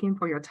 Thank you again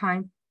for your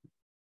time.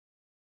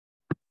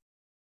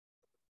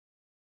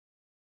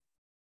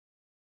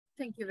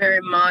 Thank you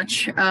very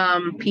much,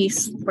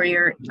 Peace, for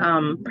your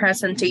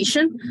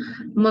presentation.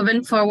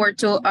 Moving forward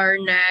to our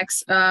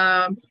next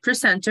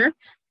presenter,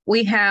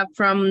 we have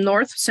from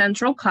North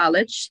Central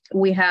College,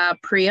 we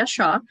have Priya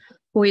Shah,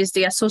 who is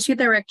the Associate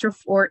Director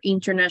for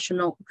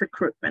International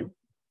Recruitment.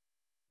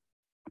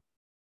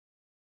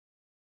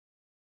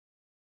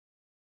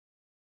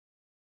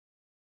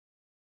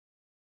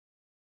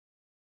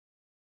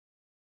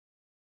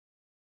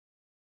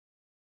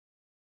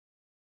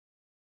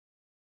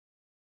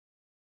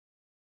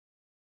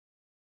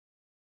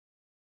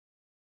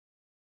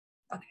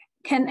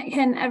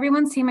 Can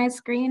everyone see my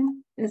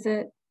screen? Is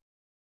it?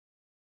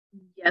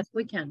 Yes,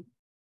 we can.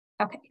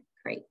 Okay,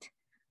 great.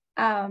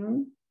 Let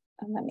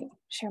me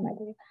share my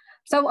video.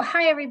 So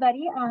hi,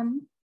 everybody.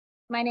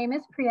 My name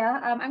is Priya.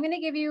 I'm going to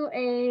give you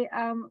a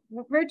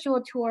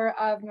virtual tour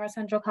of North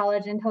Central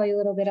College and tell you a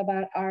little bit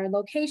about our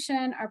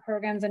location, our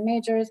programs and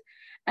majors,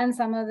 and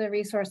some of the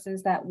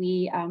resources that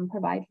we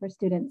provide for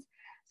students.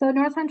 So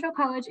North Central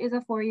College is a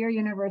 4-year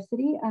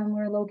university.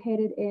 We're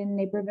located in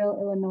Naperville,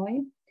 Illinois.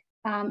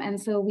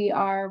 And so we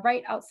are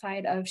right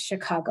outside of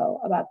Chicago,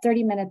 about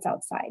 30 minutes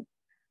outside.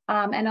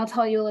 And I'll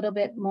tell you a little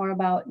bit more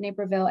about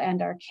Naperville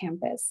and our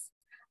campus.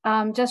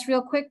 Just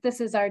real quick,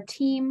 this is our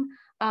team.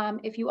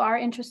 If you are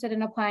interested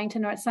in applying to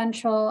North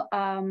Central,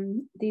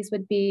 these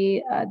would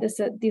be,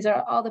 these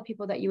are all the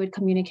people that you would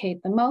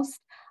communicate the most.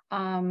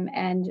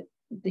 and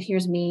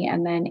here's me.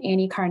 And then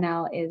Annie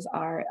Carnell is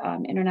our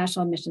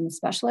international admissions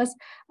specialist.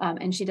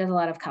 And she does a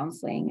lot of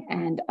counseling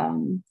and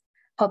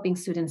helping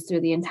students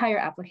through the entire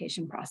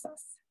application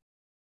process.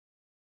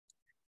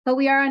 So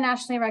we are a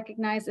nationally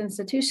recognized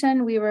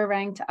institution. We were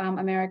ranked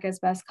America's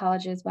Best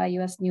Colleges by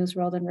US News,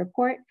 World and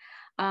Report.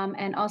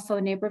 And also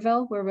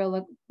Naperville,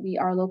 where we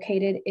are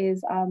located,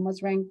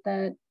 was ranked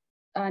the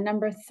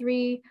number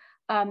 3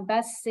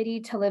 best city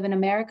to live in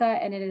America.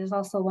 And it is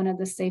also one of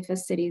the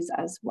safest cities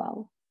as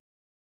well.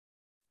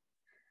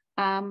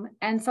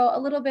 And so a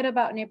little bit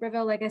about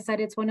Naperville. Like I said,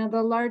 it's one of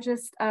the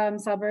largest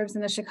suburbs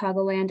in the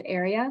Chicagoland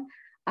area.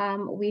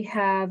 We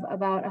have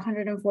about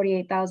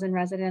 148,000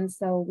 residents,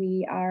 so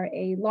we are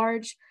a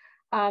large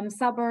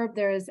suburb.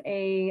 There's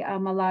a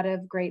lot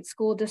of great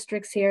school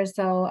districts here,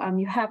 so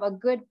you have a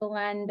good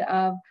blend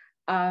of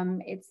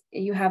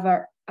you have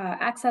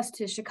access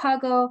to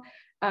Chicago.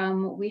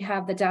 We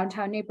have the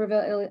downtown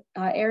Naperville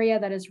area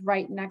that is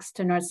right next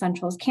to North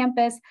Central's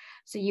campus.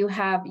 So you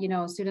have,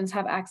 students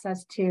have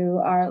access to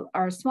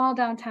our small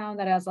downtown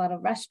that has a lot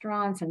of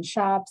restaurants and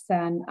shops.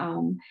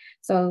 And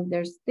so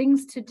there's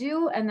things to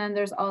do. And then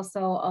there's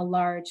also a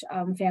large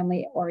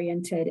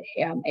family-oriented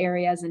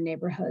areas and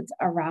neighborhoods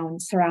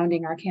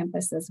surrounding our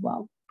campus as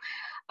well.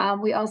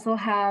 We also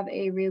have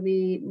a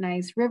really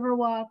nice river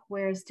walk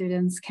where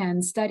students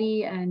can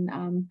study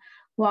and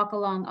walk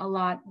along a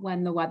lot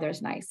when the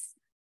weather's nice.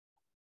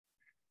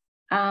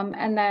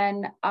 And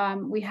then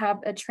we have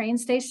a train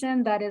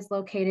station that is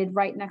located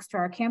right next to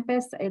our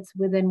campus. It's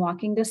within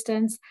walking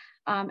distance.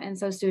 And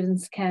so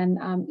students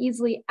can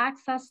easily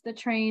access the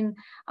train.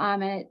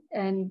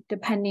 And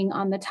depending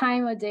on the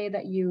time of day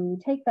that you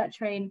take that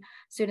train,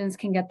 students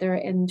can get there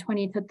in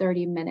 20 to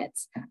 30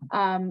 minutes.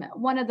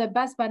 One of the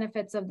best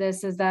benefits of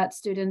this is that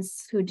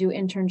students who do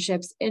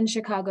internships in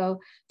Chicago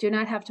do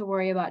not have to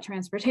worry about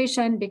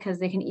transportation because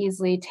they can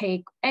easily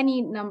take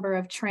any number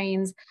of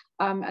trains,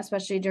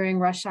 especially during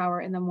rush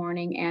hour in the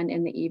morning and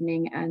in the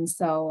evening. And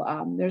so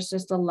there's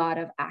just a lot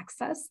of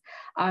access.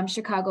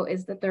 Chicago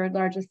is the 3rd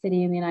largest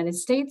city in the United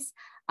States.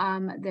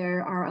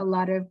 There are a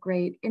lot of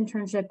great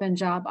internship and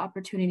job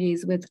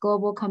opportunities with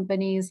global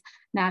companies,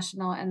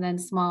 national, and then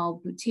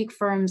small boutique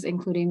firms,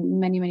 including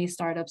many, many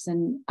startups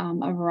in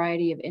a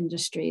variety of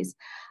industries.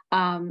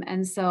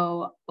 And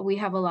so we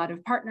have a lot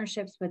of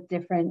partnerships with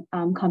different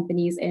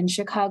companies in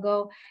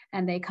Chicago,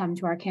 and they come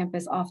to our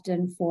campus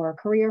often for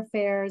career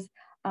fairs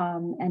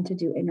and to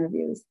do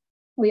interviews.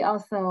 We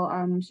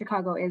also,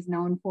 Chicago is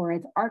known for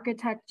its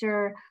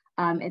architecture,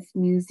 its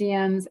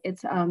museums,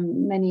 its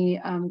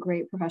many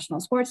great professional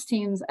sports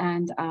teams,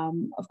 and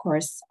of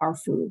course, our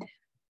food.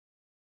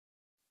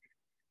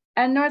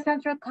 And North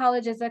Central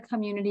College is a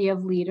community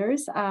of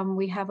leaders.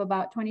 We have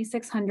about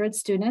 2,600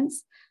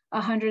 students,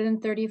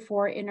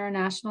 134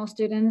 international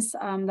students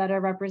that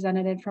are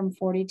represented from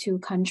 42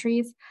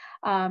 countries.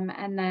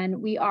 And then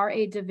we are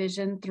a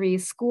Division III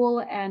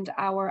school, and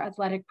our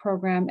athletic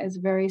program is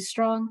very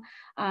strong.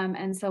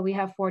 And so we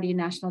have 40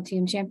 national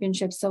team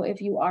championships. So if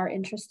you are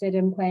interested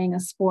in playing a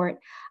sport,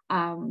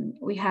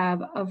 we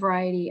have a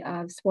variety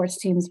of sports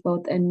teams,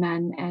 both in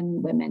men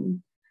and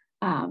women.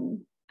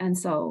 And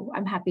so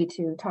I'm happy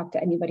to talk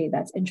to anybody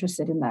that's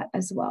interested in that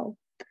as well.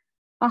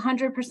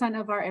 100%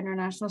 of our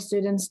international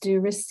students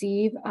do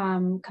receive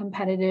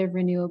competitive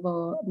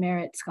renewable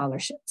merit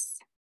scholarships.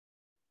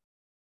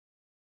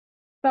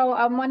 So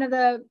one of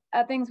the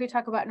things we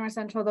talk about North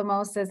Central the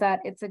most is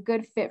that it's a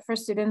good fit for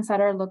students that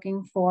are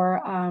looking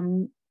for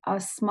a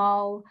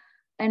small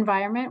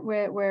environment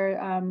where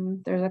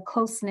there's a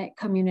close-knit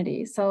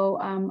community. So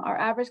our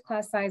average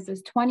class size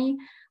is 20.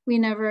 We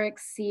never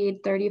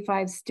exceed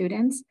 35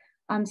 students.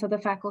 So the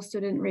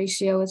faculty-student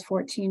ratio is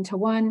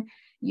 14:1.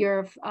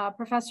 Your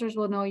professors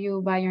will know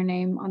you by your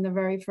name on the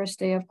very first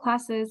day of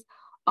classes.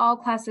 All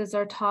classes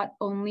are taught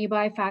only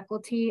by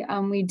faculty.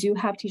 We do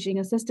have teaching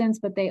assistants,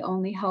 but they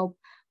only help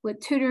with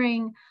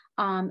tutoring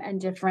and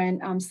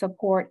different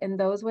support in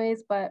those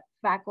ways. But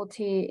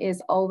faculty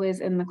is always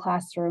in the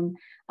classroom,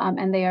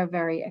 and they are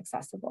very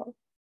accessible.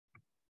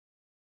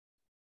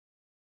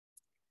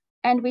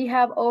 And we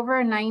have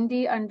over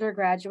 90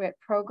 undergraduate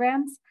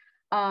programs.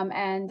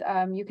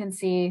 You can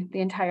see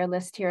the entire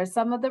list here.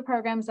 Some of the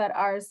programs that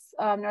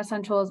North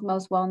Central is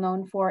most well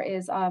known for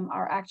is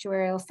our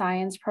actuarial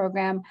science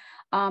program.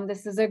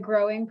 This is a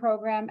growing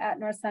program at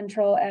North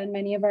Central, and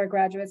many of our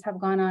graduates have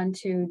gone on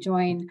to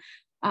join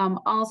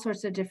all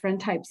sorts of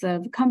different types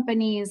of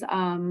companies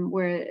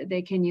where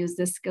they can use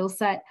this skill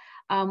set.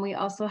 We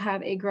also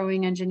have a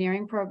growing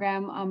engineering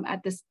program.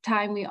 At this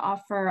time, we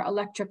offer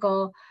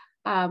electrical,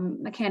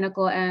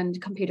 mechanical,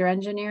 and computer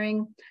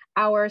engineering.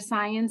 Our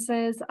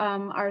sciences,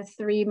 our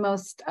 3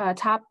 most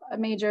top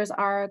majors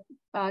are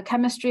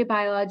chemistry,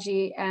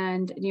 biology,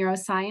 and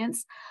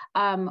neuroscience.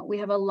 We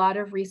have a lot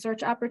of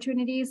research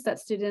opportunities that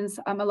students,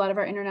 a lot of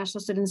our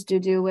international students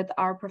do with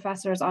our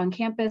professors on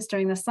campus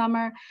during the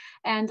summer.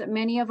 And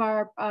many of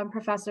our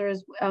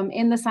professors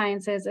in the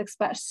sciences,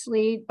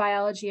 especially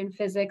biology and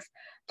physics,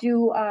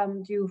 do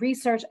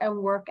research and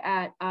work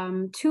at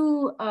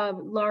two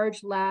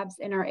large labs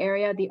in our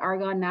area, the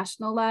Argonne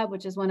National Lab,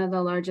 which is one of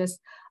the largest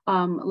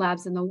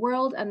labs in the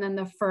world, and then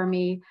the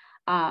Fermi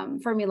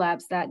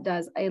Labs that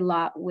does a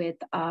lot with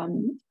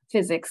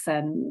physics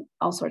and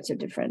all sorts of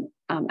different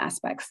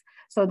aspects.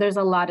 So there's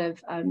a lot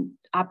of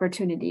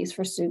opportunities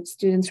for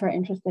students who are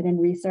interested in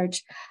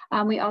research.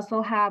 We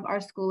also have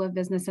our School of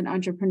Business and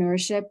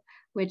Entrepreneurship,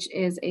 which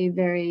is a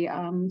very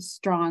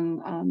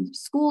strong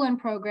school and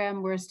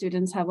program where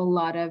students have a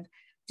lot of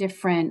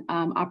different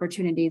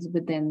opportunities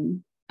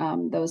within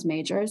those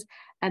majors.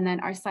 And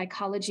then our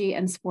psychology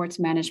and sports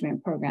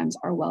management programs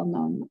are well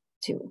known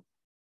too.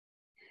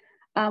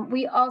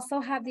 We also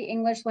have the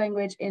English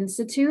Language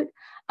Institute,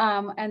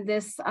 and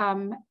this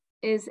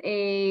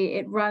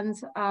it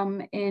runs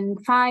in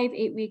 5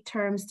 8-week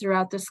terms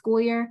throughout the school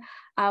year.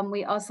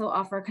 We also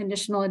offer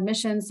conditional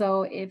admission.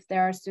 So if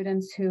there are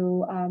students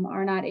who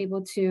are not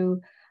able to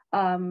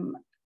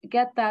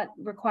get that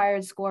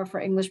required score for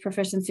English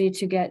proficiency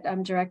to get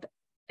direct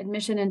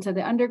admission into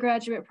the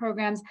undergraduate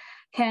programs,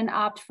 can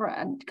opt for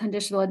a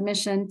conditional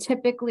admission.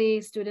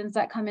 Typically, students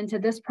that come into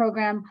this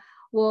program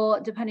will,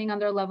 depending on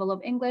their level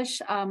of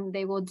English,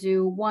 they will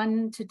do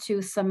 1 to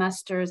 2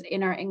 semesters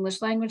in our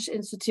English Language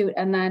Institute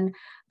and then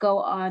go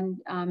on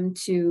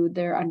to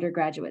their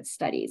undergraduate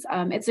studies.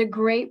 It's a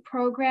great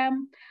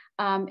program.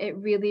 It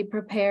really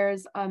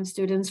prepares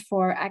students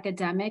for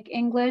academic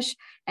English,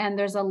 and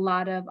there's a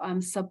lot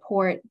of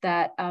support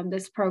that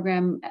this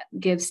program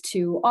gives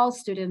to all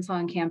students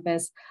on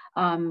campus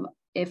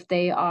if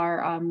they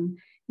are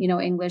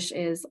English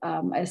is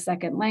a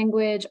second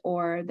language,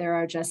 or there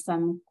are just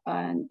some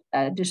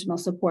additional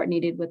support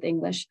needed with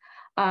English.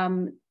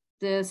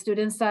 The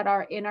students that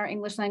are in our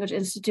English Language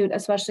Institute,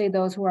 especially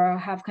those who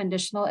have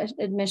conditional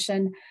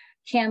admission,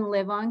 can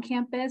live on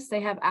campus.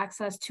 They have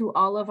access to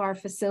all of our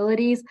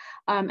facilities.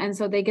 And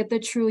so they get the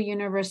true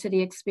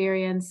university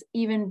experience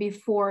even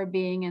before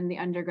being in the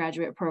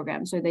undergraduate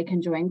program. So they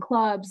can join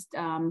clubs,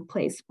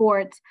 play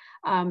sports,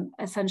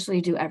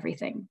 essentially do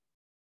everything.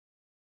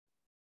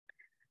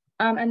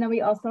 And then we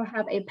also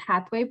have a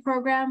pathway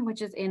program,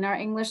 which is in our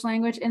English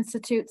Language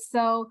Institute.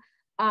 So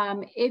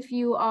if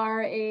you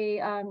are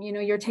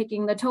you're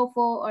taking the TOEFL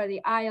or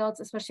the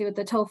IELTS, especially with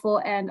the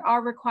TOEFL, and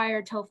our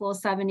required TOEFL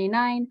is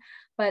 79,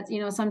 but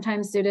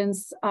sometimes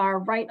students are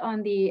right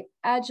on the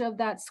edge of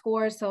that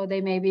score, so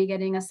they may be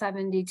getting a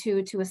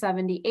 72 to a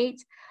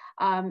 78.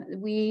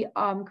 We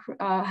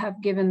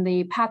have given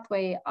the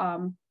pathway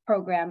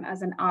program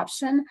as an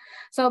option.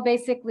 So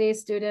basically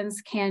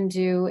students can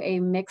do a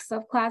mix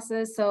of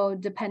classes. So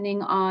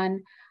depending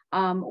on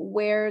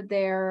where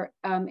their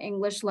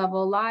English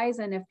level lies,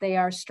 and if they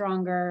are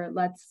stronger,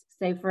 let's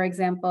say, for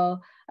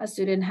example, a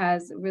student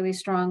has really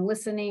strong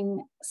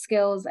listening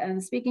skills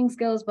and speaking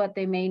skills, but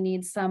they may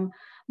need some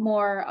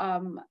more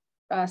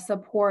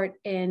support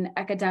in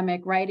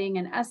academic writing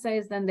and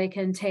essays, then they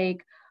can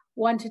take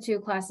 1 to 2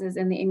 classes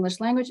in the English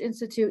Language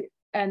Institute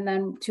and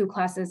then 2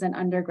 classes in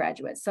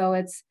undergraduate. So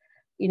it's,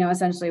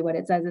 essentially what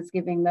it says, it's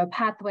giving the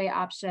pathway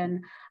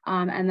option.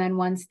 And then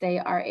once they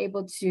are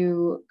able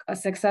to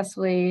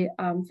successfully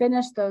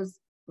finish those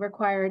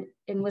required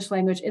English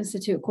Language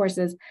Institute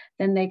courses,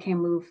 then they can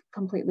move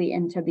completely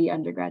into the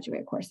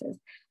undergraduate courses.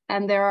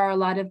 And there are a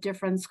lot of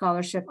different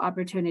scholarship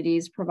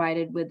opportunities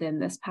provided within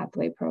this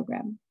pathway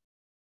program.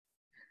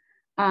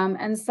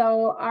 And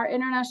so our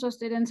international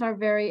students are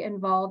very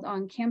involved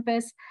on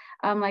campus.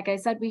 Like I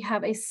said, we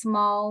have a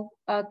small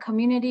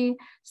community,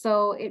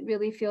 so it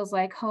really feels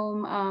like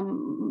home.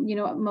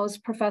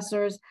 Most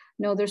professors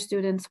know their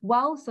students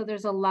well, so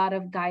there's a lot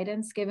of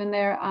guidance given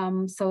there.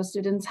 So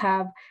students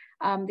have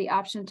the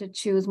option to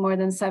choose more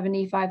than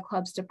 75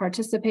 clubs to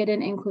participate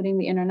in, including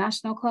the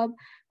International Club,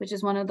 which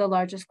is one of the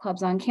largest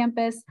clubs on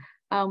campus.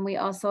 We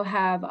also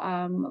have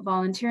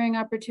volunteering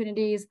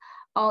opportunities.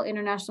 All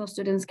international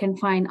students can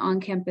find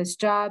on-campus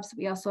jobs.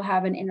 We also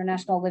have an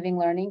international living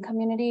learning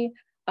community,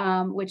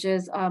 which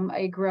is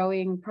a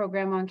growing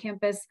program on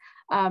campus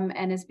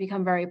and has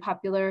become very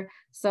popular.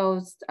 So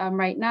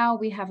right now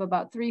we have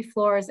about 3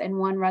 floors and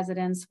 1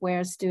 residence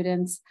where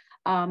students,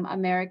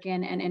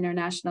 American and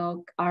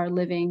international, are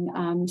living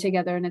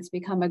together, and it's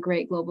become a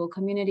great global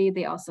community.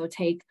 They also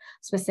take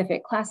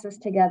specific classes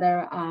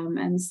together.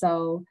 And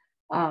so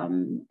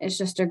it's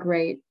just a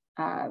great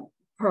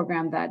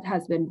program that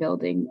has been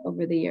building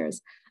over the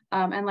years.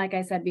 And like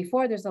I said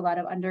before, there's a lot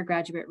of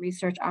undergraduate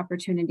research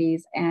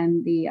opportunities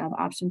and the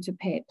option to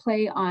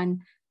play on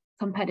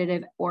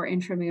competitive or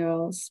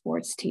intramural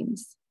sports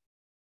teams.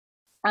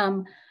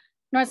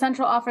 North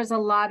Central offers a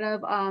lot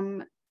of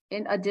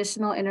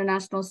additional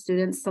international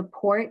student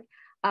support.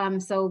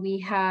 So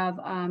we have,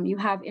 you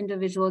have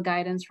individual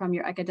guidance from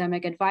your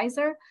academic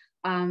advisor.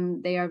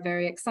 They are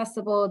very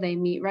accessible. They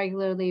meet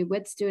regularly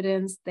with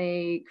students.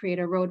 They create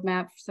a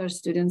roadmap so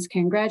students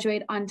can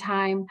graduate on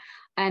time.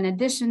 In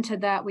addition to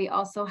that, we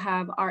also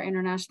have our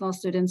International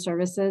Student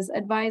Services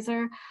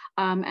Advisor.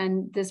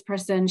 And this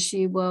person,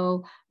 she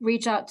will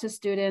reach out to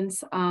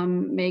students,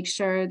 make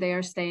sure they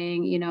are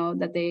staying,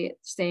 that they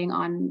staying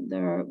on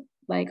their,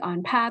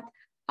 on path,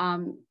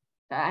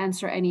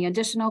 answer any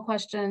additional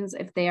questions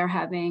if they are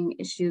having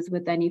issues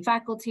with any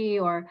faculty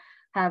or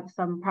have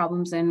some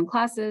problems in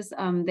classes.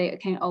 They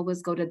can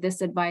always go to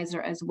this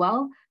advisor as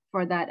well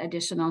for that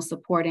additional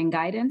support and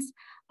guidance.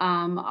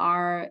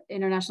 Our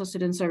International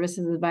Student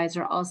Services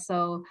Advisor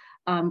also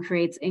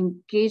creates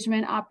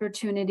engagement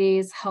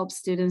opportunities, helps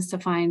students to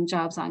find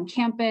jobs on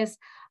campus,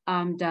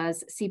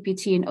 does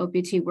CPT and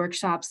OPT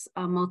workshops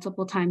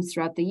multiple times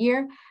throughout the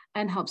year,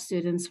 and helps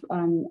students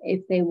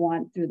if they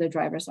want through the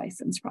driver's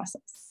license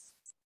process.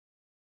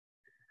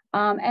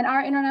 And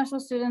our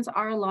international students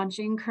are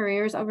launching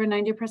careers. Over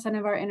 90%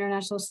 of our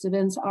international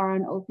students are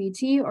on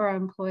OPT or are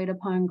employed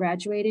upon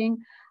graduating.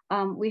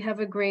 We have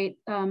a great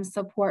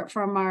support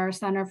from our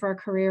Center for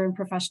Career and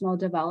Professional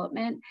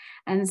Development.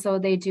 And so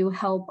they do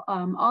help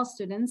all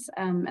students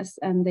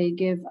and they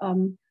give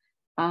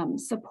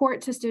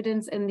support to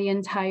students in the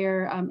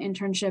entire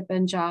internship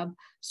and job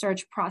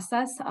search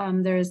process.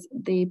 There's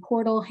the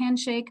portal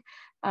Handshake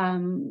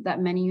that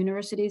many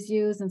universities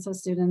use. And so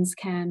students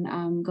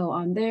can go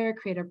on there,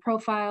 create a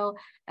profile,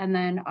 and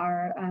then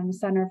our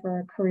Center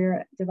for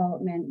Career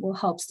Development will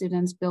help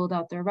students build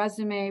out their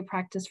resume,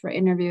 practice for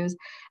interviews,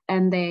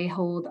 and they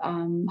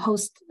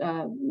host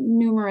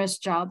numerous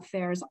job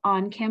fairs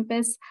on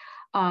campus.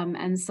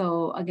 And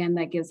so again,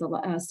 that gives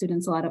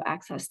students a lot of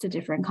access to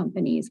different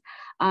companies.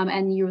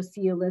 And you'll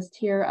see a list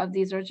here of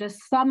these are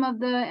just some of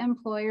the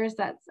employers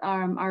that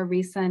our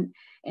recent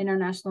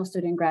international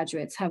student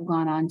graduates have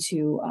gone on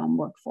to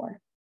work for.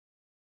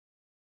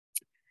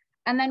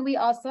 And then we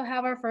also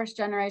have our first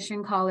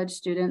generation college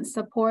student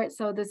support.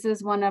 So this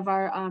is one of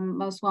our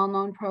most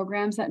well-known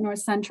programs at North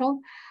Central.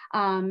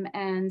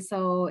 And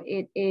so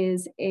it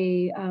is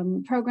a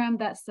program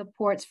that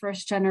supports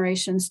first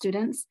generation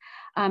students.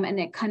 And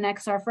it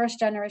connects our first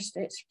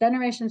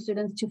generation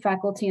students to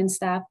faculty and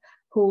staff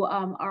who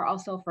are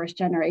also first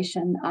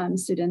generation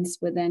students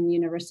within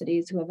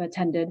universities who have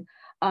attended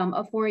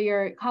a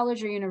four-year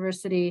college or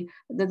university.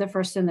 They're the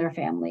first in their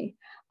family.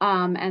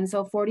 And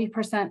so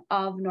 40%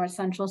 of North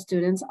Central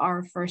students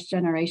are first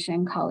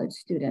generation college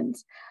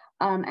students.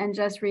 And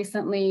just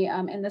recently,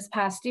 in this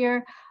past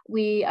year,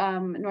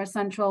 North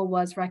Central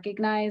was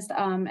recognized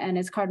and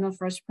its Cardinal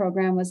First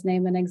program was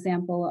named an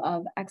example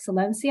of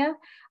excelencia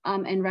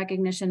in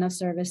recognition of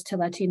service to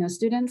Latino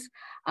students.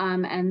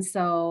 And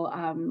so,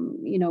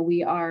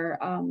 we are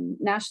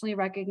nationally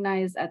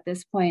recognized at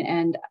this point.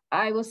 And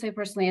I will say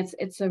personally,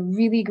 it's a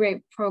really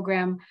great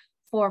program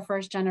for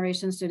first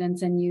generation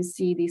students, and you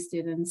see these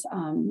students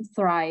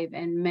thrive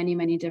in many,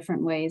 many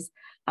different ways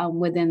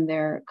within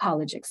their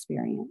college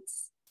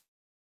experience.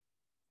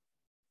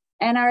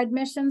 And our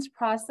admissions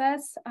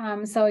process,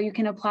 so you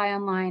can apply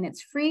online,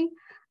 it's free.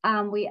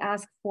 We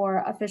ask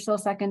for official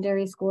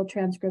secondary school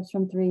transcripts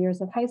from 3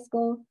 years of high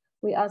school.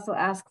 We also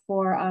ask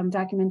for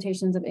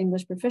documentations of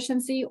English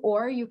proficiency,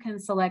 or you can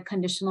select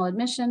conditional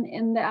admission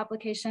in the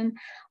application.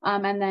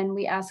 And then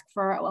we ask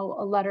for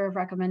a letter of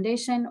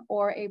recommendation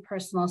or a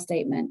personal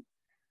statement.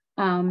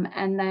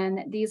 And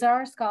then these are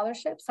our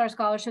scholarships. Our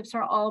scholarships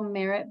are all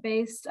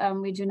merit-based.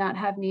 We do not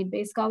have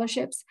need-based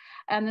scholarships.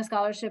 And the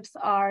scholarships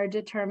are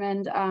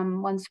determined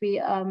once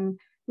we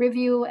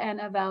review and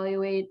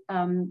evaluate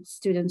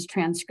students'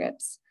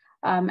 transcripts.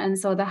 And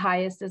so the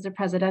highest is a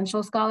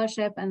presidential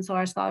scholarship. And so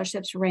our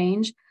scholarships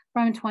range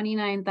from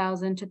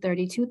 $29,000 to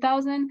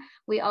 $32,000.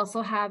 We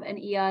also have an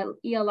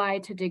ELI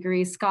to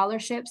degree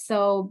scholarship.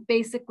 So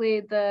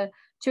basically the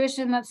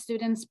tuition that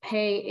students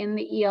pay in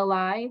the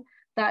ELI,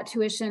 that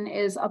tuition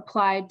is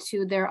applied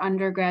to their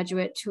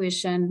undergraduate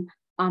tuition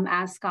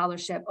as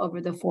scholarship over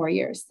the 4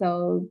 years.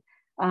 So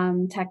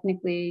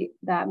technically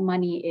that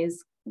money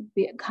is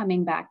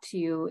coming back to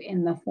you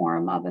in the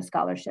form of a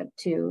scholarship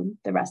to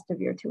the rest of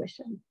your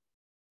tuition.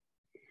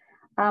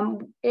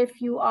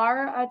 If you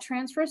are a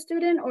transfer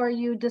student or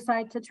you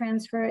decide to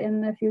transfer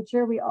in the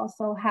future, we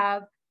also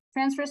have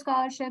transfer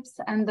scholarships,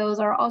 and those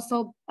are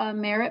also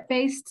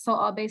merit-based, so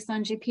all based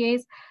on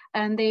GPAs,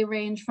 and they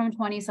range from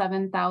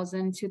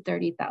 $27,000 to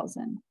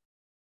 $30,000.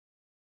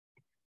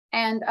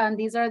 And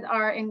these are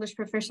our English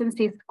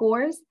proficiency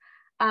scores.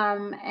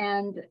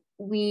 And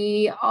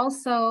we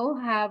also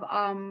have,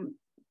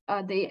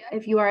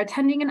 if you are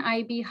attending an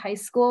IB high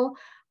school,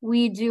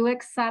 we do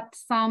accept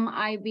some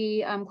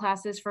IB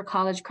classes for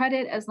college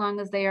credit as long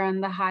as they are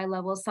in the high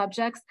level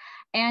subjects.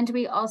 And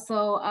we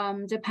also,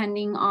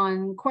 depending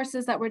on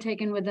courses that were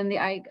taken within the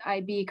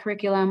IB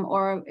curriculum,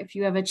 or if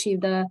you have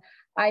achieved the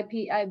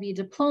IB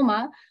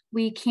diploma,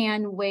 we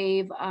can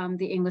waive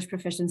the English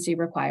proficiency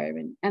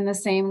requirement. And the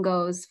same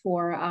goes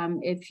for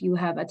if you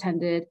have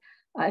attended,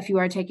 if you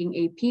are taking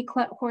AP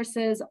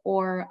courses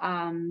or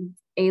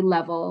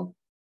A-level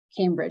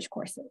Cambridge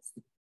courses.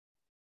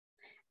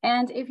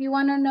 And if you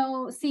want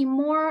to see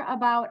more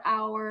about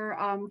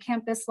our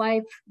campus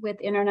life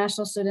with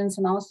international students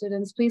and all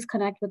students, please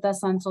connect with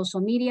us on social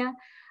media.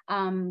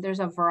 There's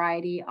a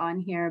variety on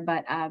here,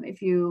 but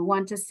if you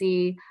want to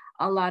see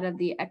a lot of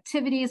the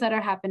activities that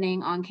are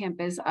happening on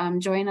campus,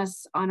 join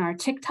us on our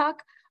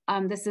TikTok.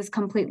 This is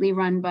completely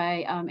run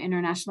by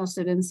international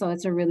students, so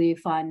it's a really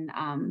fun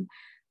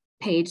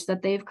page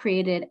that they've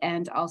created,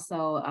 and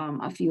also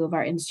a few of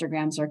our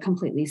Instagrams are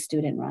completely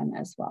student run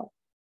as well.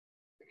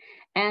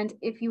 And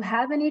if you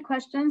have any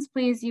questions,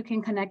 please, you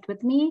can connect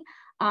with me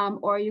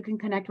or you can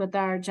connect with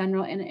our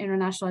general and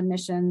international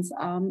admissions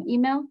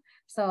email.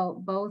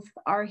 So both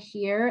are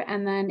here.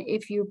 And then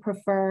if you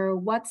prefer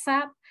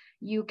WhatsApp,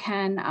 you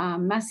can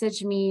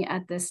message me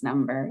at this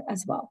number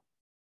as well.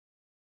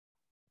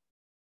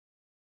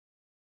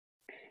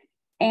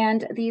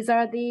 And these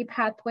are the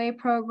pathway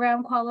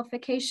program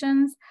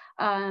qualifications.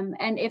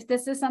 And if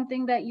this is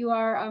something that you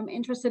are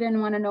interested in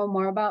and want to know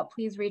more about,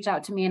 please reach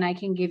out to me and I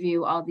can give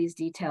you all these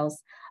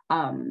details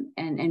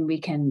and we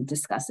can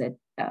discuss it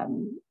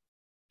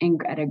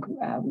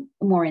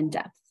more in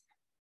depth.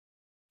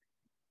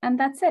 And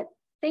that's it.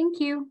 Thank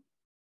you.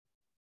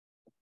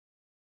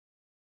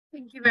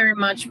 Thank you very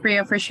much,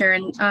 Priya, for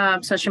sharing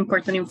such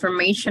important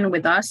information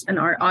with us and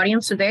our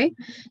audience today.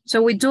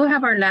 So we do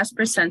have our last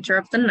presenter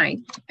of the night,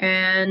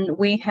 and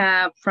we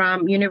have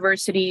from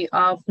University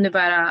of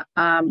Nevada,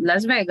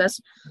 Las Vegas,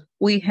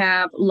 we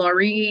have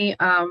Lori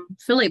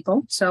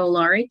Filippo. So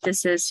Lori,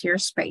 this is your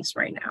space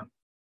right now.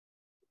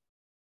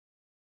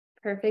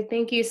 Perfect.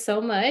 Thank you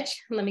so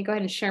much. Let me go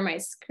ahead and share my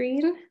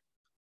screen.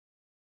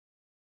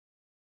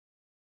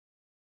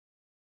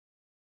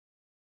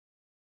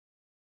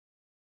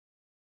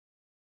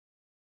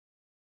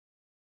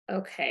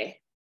 Okay.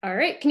 All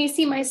right. Can you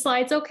see my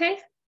slides okay?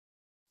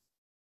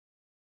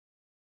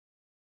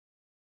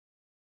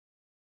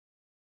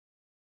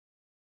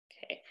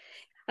 Okay.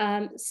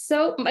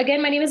 So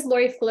again, my name is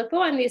Lori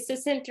Filippo. I'm the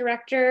Assistant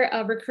Director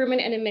of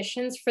Recruitment and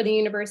Admissions for the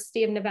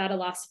University of Nevada,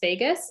 Las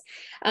Vegas.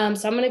 So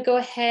I'm going to go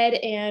ahead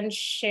and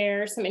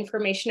share some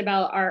information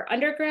about our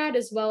undergrad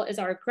as well as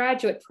our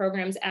graduate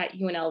programs at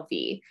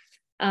UNLV.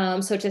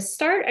 So to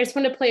start, I just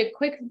want to play a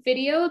quick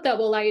video that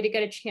will allow you to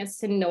get a chance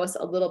to know us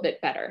a little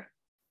bit better.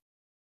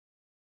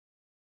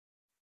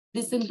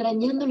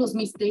 Desentrañando los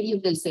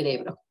misterios del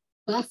cerebro,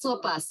 paso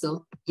a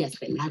paso y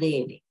hasta el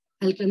ADN,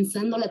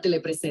 alcanzando la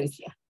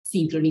telepresencia,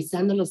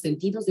 sincronizando los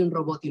sentidos de un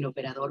robot y un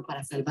operador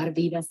para salvar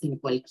vidas en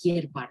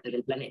cualquier parte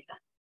del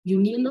planeta, y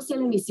uniéndose a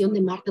la misión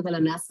de Marte de la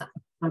NASA,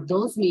 a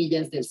 2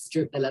 millas del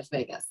Strip de Las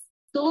Vegas.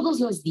 Todos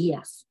los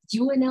días,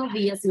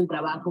 UNLV hace un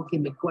trabajo que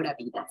mejora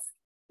vidas.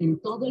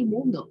 En todo el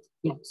mundo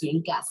y aquí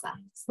en casa,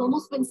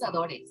 somos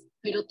pensadores,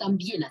 pero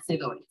también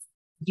hacedores.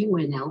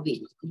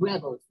 UNLV,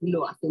 Rebels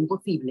lo hacen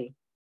posible.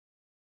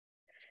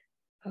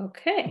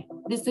 Okay.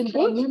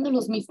 Desentrañando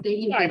los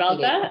misterios. Sorry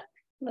about that.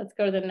 Let's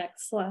go to the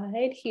next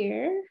slide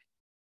here.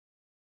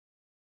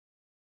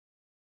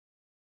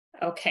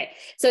 Okay,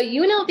 so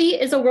UNLV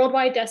is a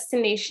worldwide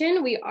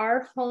destination. We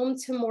are home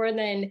to more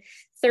than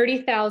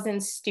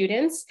 30,000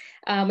 students.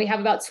 We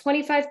have about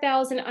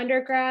 25,000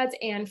 undergrads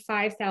and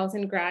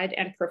 5,000 grad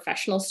and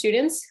professional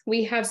students.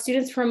 We have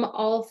students from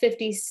all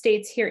 50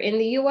 states here in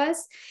the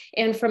US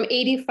and from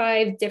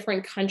 85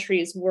 different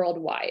countries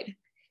worldwide.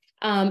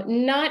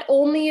 Not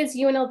only is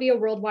UNLV a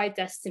worldwide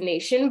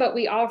destination, but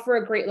we offer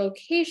a great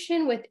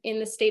location within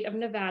the state of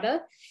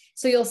Nevada.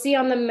 So you'll see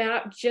on the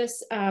map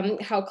just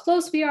how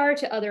close we are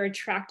to other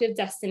attractive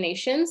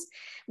destinations.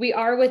 We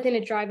are within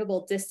a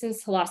drivable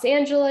distance to Los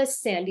Angeles,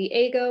 San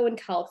Diego, and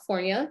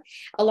California,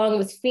 along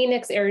with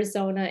Phoenix,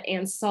 Arizona,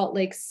 and Salt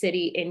Lake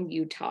City in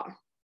Utah.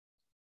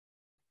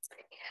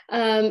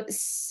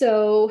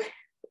 So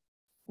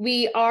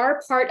we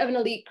are part of an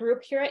elite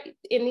group here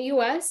in the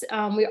US.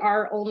 We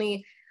are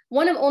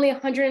one of only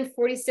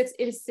 146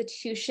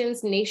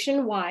 institutions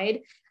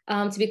nationwide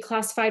to be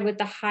classified with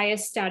the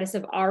highest status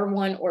of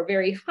R1 or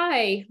very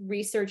high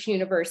research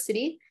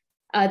university.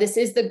 This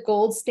is the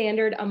gold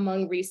standard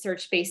among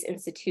research-based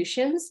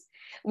institutions.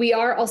 We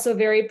are also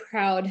very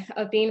proud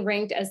of being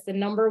ranked as the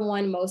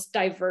 #1 most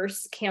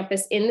diverse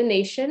campus in the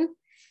nation,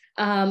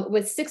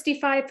 with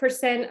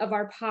 65% of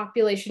our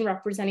population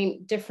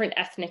representing different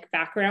ethnic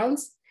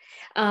backgrounds.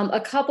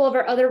 A couple of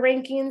our other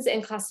rankings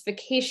and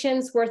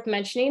classifications worth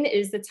mentioning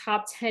is the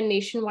top 10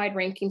 nationwide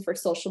ranking for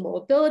social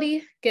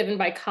mobility given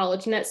by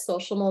CollegeNet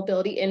Social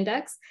Mobility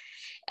Index.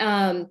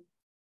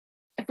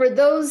 For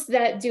those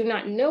that do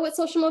not know what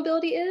social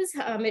mobility is,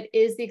 it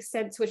is the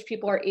extent to which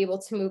people are able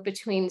to move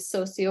between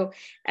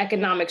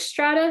socioeconomic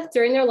strata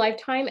during their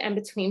lifetime and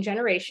between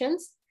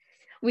generations.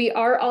 We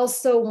are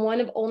also one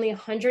of only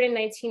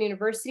 119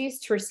 universities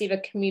to receive a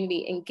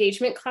community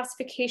engagement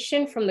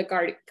classification from the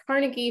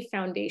Carnegie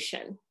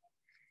Foundation.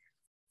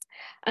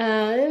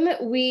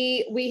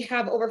 We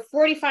have over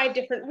 45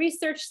 different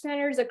research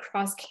centers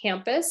across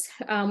campus.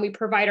 We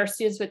provide our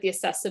students with the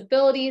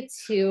accessibility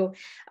to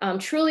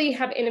truly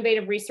have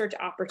innovative research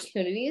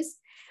opportunities.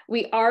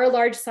 We are a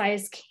large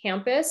size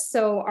campus,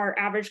 so our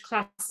average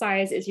class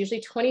size is usually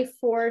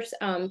 24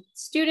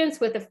 students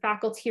with a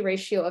faculty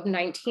ratio of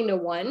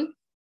 19:1.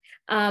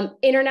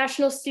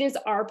 International students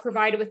are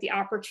provided with the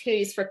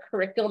opportunities for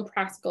curriculum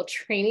practical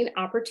training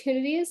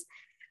opportunities.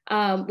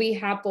 We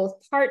have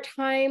both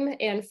part-time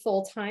and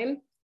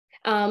full-time.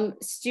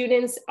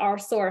 Students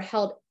also are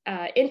held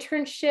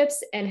internships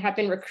and have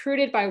been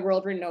recruited by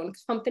world-renowned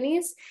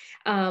companies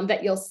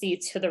that you'll see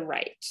to the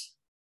right.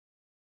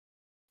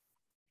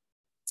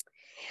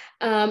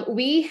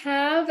 We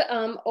have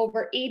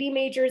over 80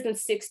 majors and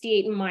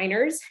 68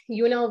 minors.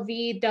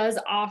 UNLV does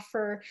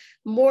offer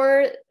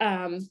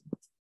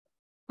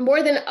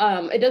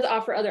it does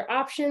offer other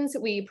options.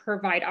 We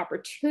provide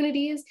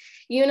opportunities.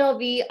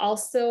 UNLV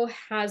also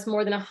has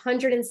more than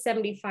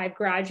 175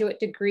 graduate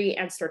degree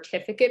and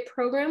certificate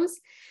programs.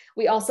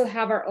 We also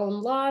have our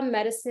own law,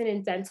 medicine,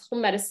 and dental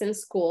medicine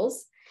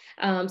schools.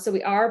 So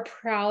we are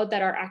proud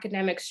that our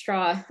academics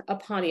draw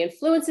upon the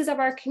influences of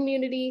our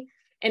community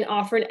and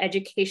offer an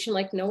education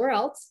like nowhere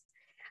else.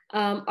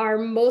 Our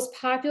most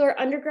popular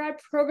undergrad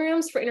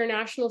programs for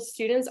international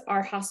students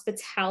are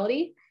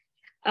hospitality.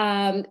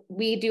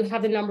 We do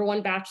have the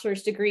 #1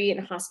 bachelor's degree in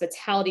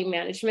hospitality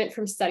management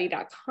from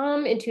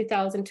study.com in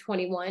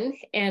 2021,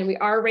 and we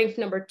are ranked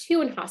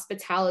 #2 in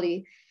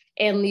hospitality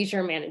and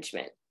leisure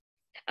management.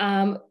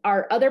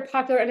 Our other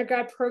popular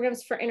undergrad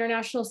programs for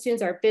international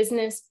students are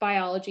business,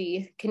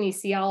 biology,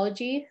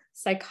 kinesiology,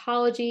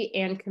 psychology,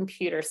 and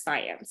computer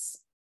science.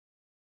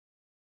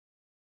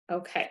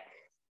 Okay.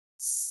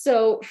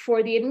 So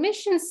for the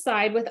admissions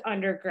side with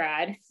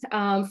undergrad,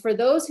 for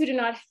those who do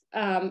not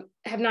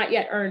have not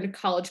yet earned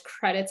college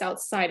credits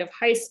outside of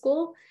high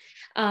school,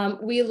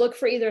 we look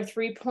for either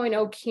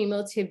 3.0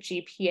 cumulative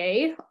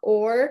GPA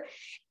or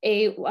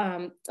a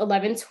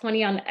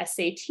 1120 on the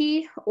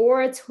SAT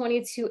or a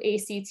 22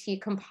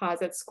 ACT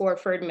composite score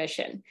for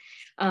admission.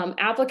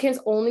 Applicants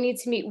only need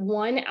to meet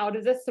 1 out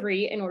of the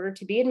 3 in order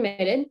to be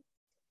admitted.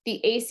 The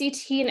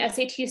ACT and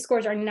SAT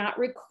scores are not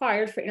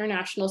required for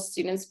international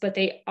students, but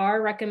they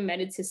are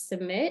recommended to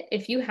submit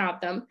if you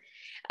have them,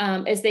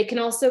 as they can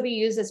also be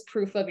used as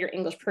proof of your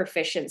English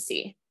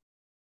proficiency.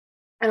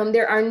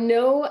 There are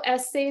no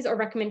essays or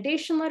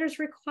recommendation letters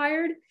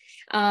required.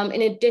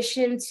 In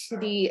addition to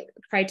the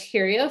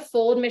criteria,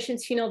 full admission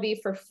to UNLV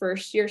for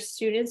first-year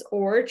students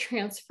or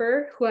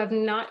transfer who have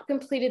not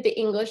completed the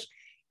English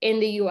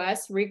in the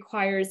US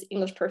requires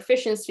English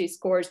proficiency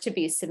scores to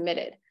be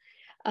submitted.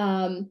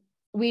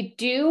 We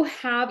do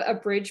have a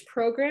bridge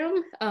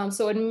program.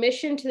 So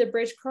admission to the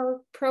bridge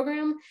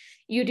program,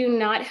 you do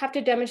not have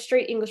to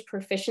demonstrate English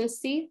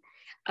proficiency.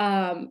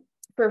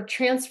 For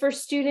transfer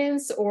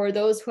students or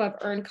those who have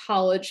earned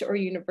college or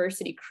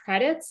university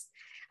credits,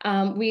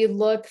 we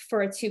look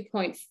for a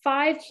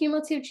 2.5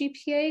 cumulative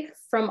GPA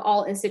from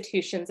all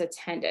institutions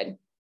attended.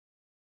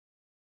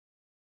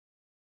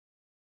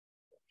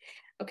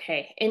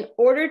 Okay, in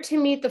order to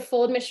meet the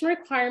full admission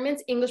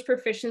requirements, English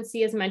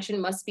proficiency, as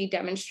mentioned, must be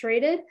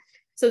demonstrated.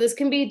 So this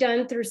can be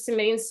done through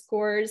submitting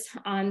scores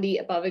on the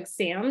above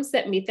exams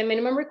that meet the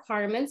minimum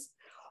requirements,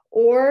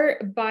 or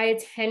by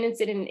attendance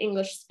in an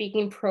English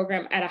speaking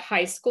program at a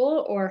high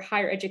school or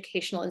higher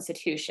educational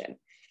institution.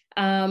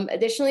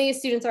 Additionally,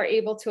 students are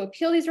able to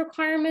appeal these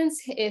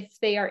requirements if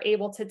they are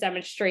able to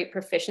demonstrate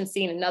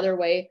proficiency in another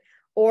way,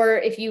 or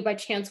if you by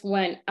chance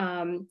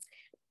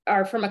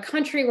are from a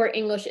country where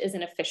English is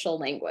an official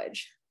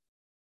language.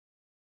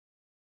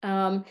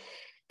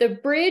 The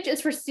bridge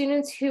is for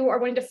students who are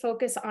going to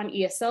focus on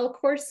ESL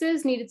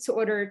courses needed in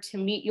order to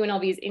meet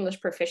UNLV's English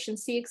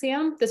proficiency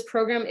exam. This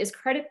program is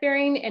credit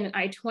bearing and an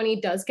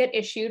I-20 does get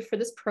issued for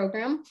this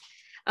program.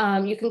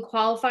 You can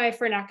qualify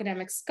for an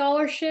academic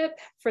scholarship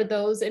for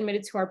those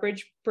admitted to our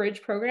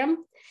bridge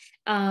program.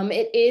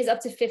 It is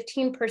up to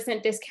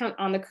 15% discount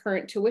on the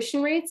current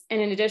tuition rates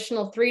and an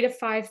additional $3,000 to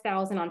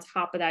 $5,000 on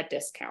top of that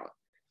discount.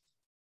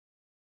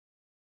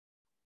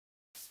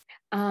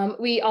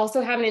 We also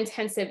have an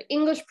intensive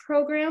English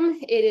program.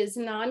 It is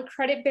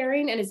non-credit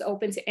bearing and is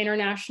open to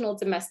international,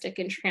 domestic,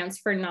 and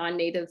transfer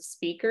non-native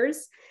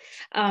speakers.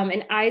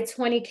 An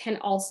I-20 can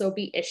also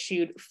be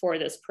issued for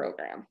this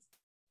program.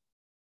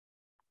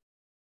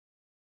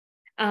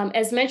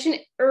 As mentioned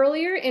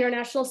earlier,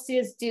 international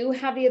students do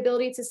have the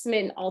ability to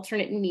submit an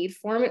alternate need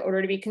form in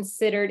order to be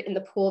considered in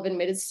the pool of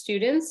admitted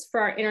students for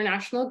our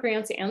international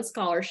grants and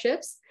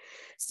scholarships.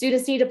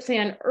 Students need to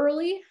plan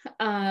early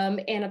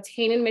and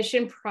obtain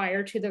admission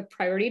prior to the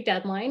priority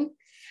deadline.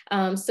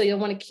 So you'll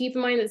want to keep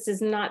in mind that this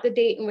is not the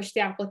date in which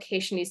the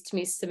application needs to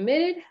be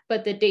submitted,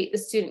 but the date the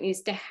student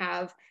needs to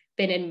have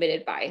been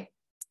admitted by.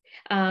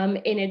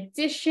 In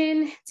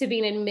addition to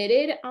being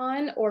admitted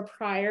on or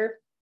prior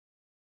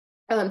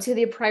to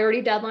the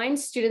priority deadline,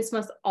 students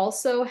must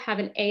also have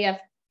an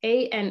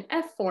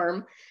ANF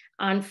form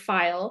on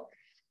file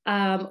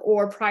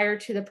or prior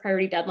to the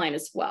priority deadline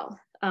as well.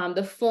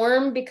 The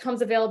form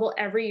becomes available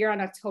every year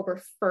on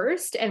October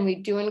 1st, and we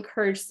do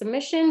encourage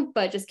submission,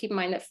 but just keep in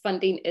mind that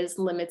funding is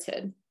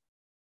limited.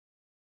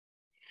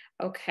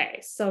 Okay,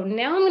 so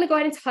now I'm going to go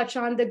ahead and touch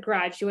on the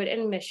graduate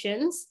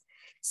admissions.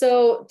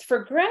 So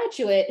for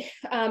graduate,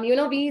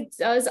 UNLV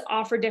does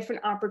offer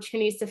different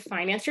opportunities to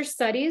finance your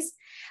studies.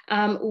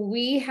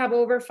 We have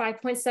over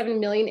 5.7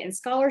 million in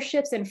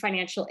scholarships and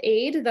financial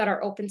aid that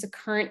are open to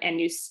current and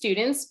new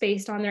students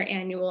based on their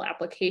annual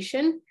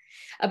application.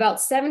 About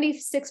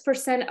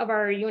 76% of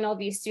our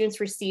UNLV students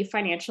receive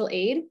financial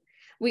aid.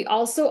 We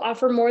also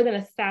offer more than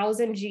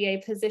 1,000 GA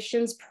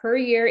positions per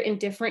year in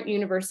different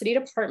university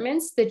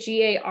departments. The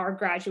GA are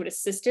graduate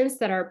assistants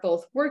that are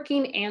both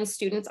working and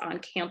students on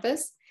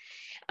campus.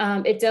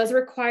 It does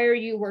require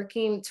you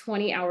working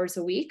 20 hours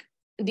a week.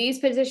 These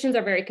positions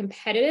are very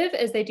competitive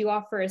as they do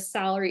offer a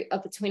salary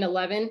of between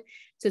 $11,000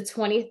 to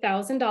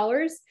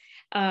 $20,000.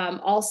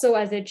 Also,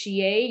 as a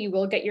GA, you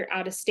will get your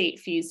out-of-state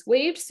fees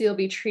waived, so you'll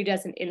be treated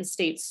as an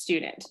in-state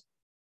student.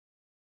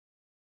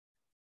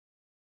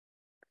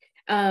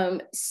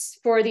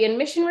 For the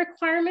admission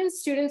requirements,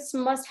 students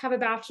must have a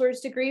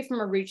bachelor's degree from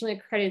a regionally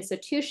accredited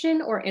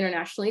institution or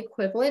internationally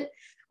equivalent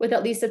with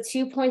at least a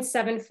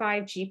 2.75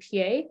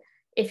 GPA.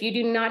 If you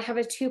do not have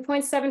a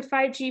 2.75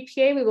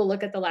 GPA, we will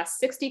look at the last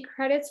 60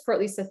 credits for at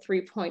least a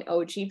 3.0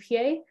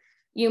 GPA.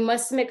 You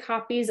must submit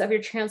copies of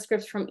your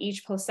transcripts from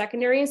each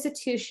post-secondary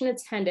institution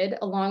attended,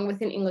 along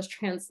with an English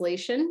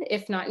translation,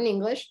 if not in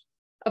English.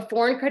 A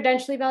foreign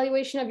credential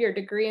evaluation of your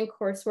degree and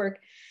coursework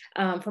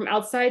from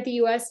outside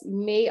the US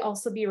may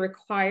also be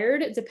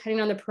required, depending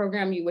on the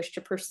program you wish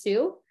to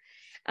pursue.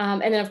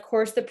 And then, of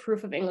course, the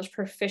proof of English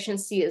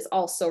proficiency is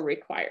also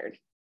required.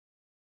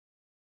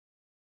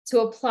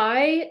 To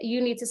apply,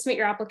 you need to submit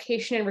your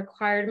application and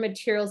required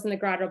materials in the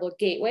Graduate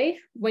Gateway.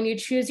 When you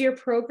choose your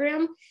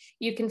program,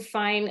 you can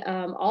find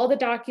all the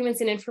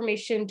documents and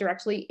information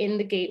directly in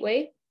the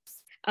Gateway.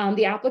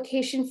 The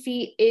application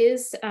fee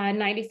is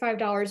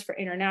 $95 for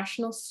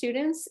international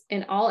students,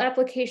 and all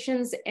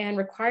applications and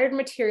required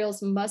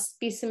materials must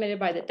be submitted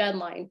by the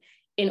deadline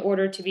in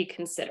order to be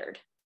considered.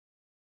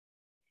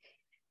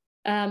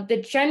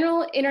 The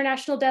general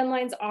international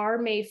deadlines are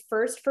May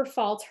 1st for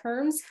fall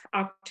terms,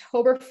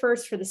 October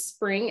 1st for the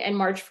spring, and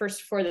March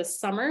 1st for the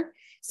summer.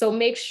 So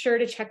make sure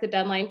to check the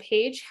deadline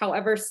page.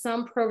 However,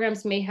 some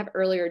programs may have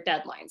earlier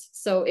deadlines.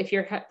 So if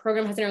your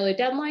program has an early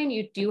deadline,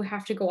 you do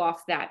have to go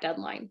off that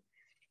deadline.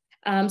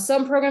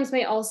 Some programs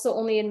may also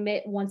only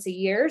admit once a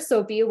year.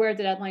 So be aware of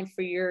the deadline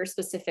for your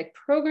specific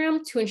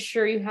program to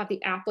ensure you have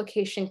the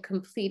application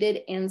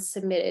completed and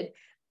submitted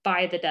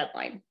by the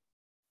deadline.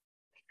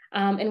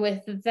 And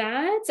with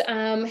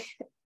that,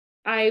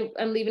 I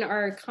am leaving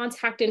our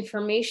contact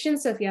information.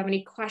 So if you have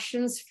any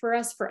questions for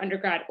us for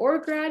undergrad or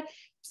grad,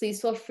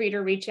 please feel free to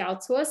reach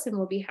out to us and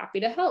we'll be happy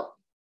to help.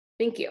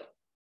 Thank you.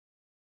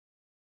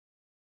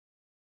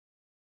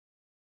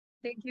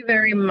 Thank you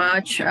very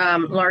much,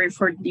 Laurie,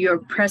 for your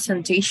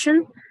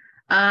presentation.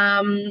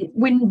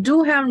 We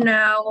do have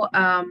now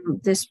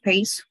this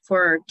space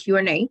for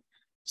Q&A.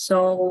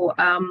 So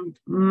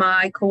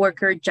my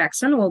coworker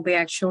Jackson will be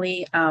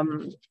actually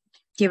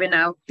giving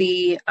out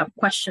the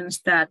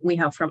questions that we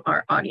have from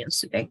our audience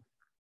today.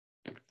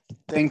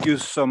 Thank you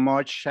so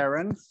much,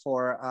 Sharon,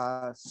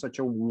 for such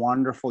a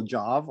wonderful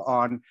job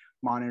on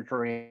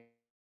monitoring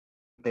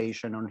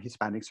on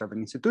Hispanic Serving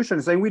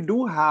Institutions. And we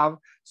do have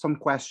some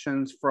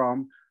questions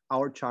from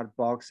our chat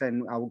box,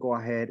 and I will go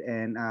ahead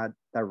and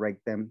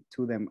direct them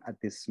to them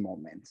at this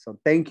moment. So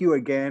thank you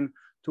again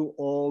to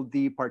all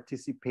the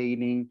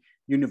participating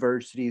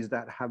universities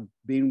that have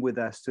been with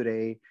us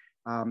today,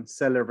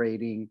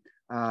 celebrating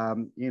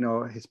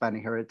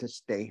Hispanic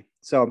Heritage Day.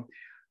 So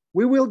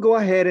we will go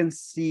ahead and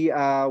see,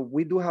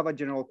 we do have a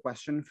general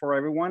question for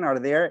everyone. Are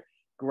there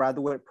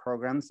graduate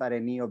programs at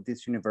any of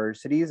these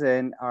universities,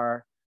 and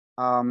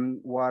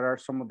what are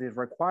some of the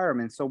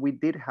requirements? So we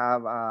did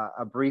have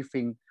a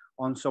briefing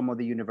on some of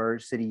the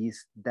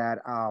universities that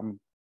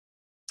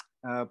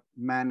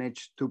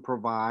managed to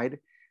provide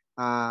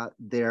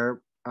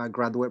their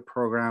graduate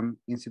program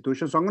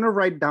institutions. So I'm gonna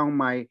write down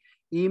my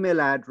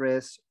email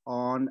address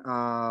on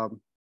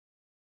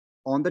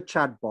the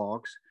chat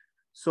box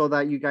so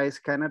that you guys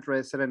can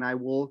address it, and I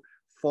will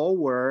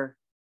forward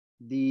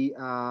the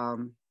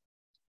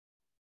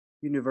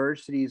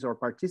universities or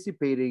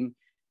participating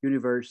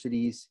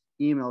universities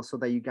email so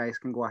that you guys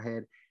can go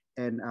ahead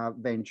and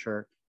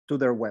venture to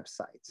their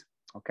websites,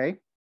 okay?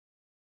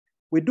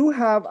 We do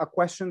have a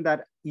question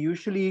that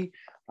usually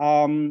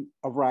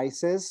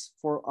arises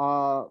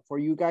for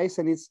you guys,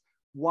 and it's,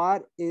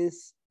 what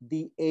is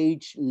the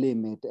age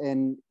limit?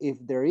 And if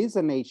there is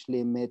an age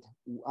limit,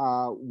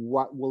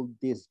 what will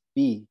this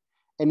be?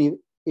 And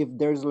if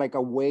there's like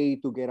a way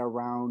to get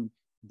around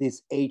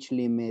this age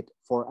limit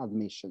for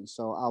admission.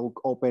 So I'll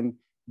open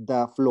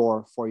the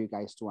floor for you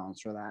guys to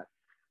answer that.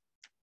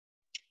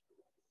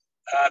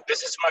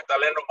 This is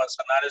Magdaleno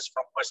Manzanares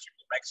from Western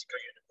New Mexico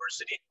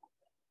University.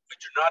 We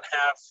do not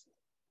have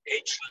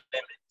age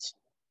limit.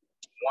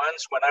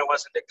 Once when I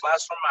was in the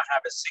classroom, I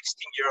have a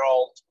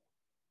 16-year-old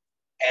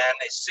and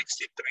a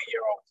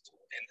 63-year-old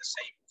in the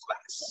same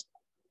class.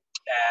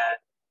 And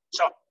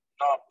so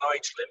no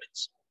age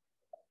limits,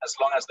 as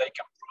long as they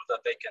can prove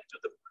that they can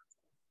do the work.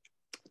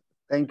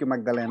 Thank you,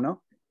 Magdaleno.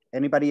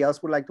 Anybody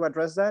else would like to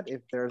address that?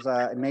 If there's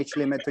an age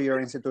limit to your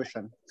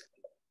institution?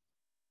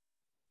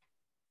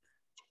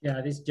 Yeah,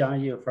 this is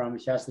John Yu from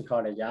Shasta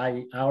College.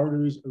 I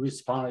already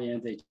responded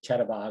in the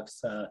chat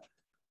box.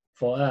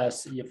 For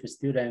us, if a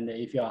student,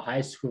 if you're a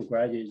high school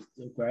graduate,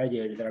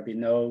 there'll be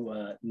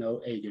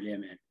no age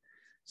limit.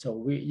 So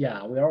we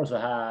also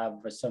have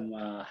some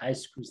high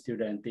school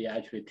students, they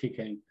actually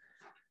taking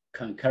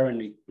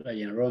concurrently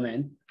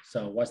enrollment.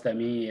 So what that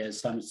means is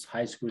some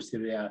high school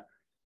students,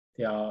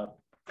 they are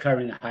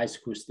current high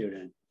school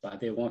student, but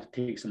they want to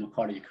take some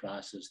college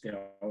classes. They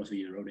are also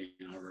enrolled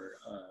in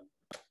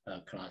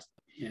our class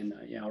in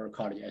our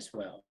college as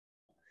well.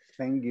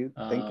 Thank you,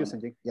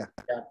 Sanjay. Yeah.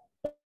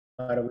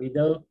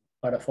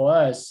 But for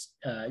us,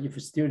 if a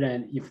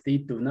student, if they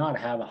do not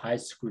have a high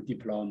school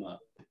diploma,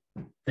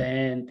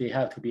 then they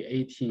have to be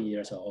 18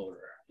 years or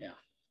older. Yeah.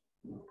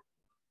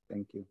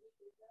 Thank you.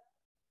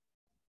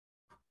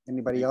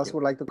 Anybody else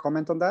would like to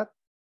comment on that?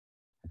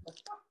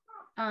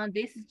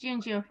 This is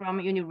Jingjing from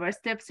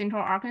University of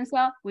Central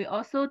Arkansas. We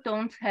also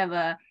don't have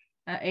a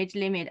age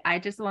limit. I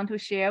just want to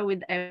share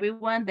with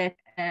everyone that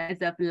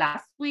as of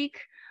last week,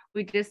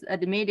 we just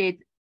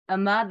admitted a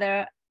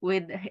mother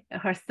with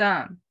her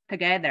son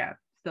together.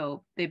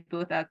 So they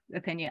both are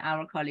attending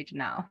our college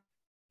now.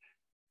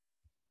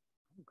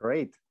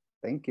 Great,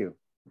 thank you.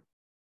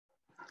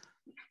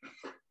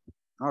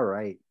 All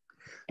right.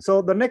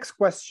 So the next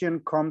question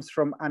comes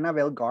from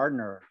Annabelle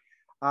Gardner.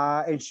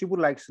 And she would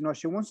like to know,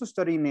 she wants to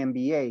study an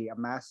MBA, a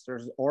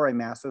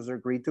master's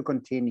degree to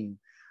continue.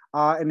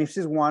 And if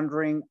she's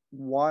wondering,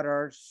 what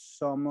are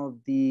some of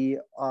the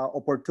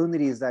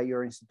opportunities that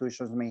your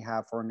institutions may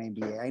have for an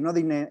MBA? I know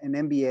that an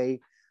MBA,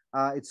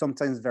 it's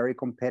sometimes very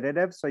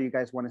competitive. So you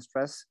guys want to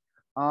stress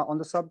on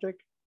the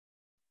subject?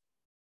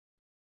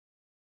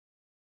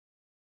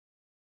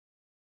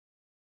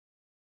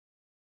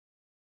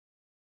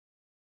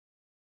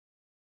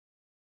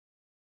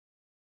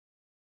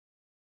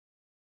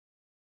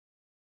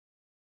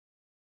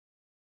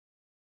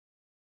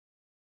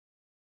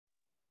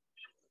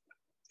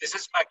 This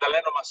is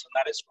Magdaleno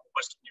Manzanares from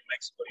Western New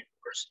Mexico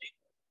University.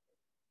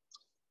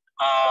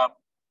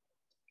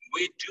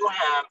 We do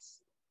have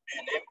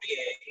an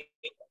MBA,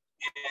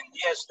 and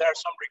yes, there are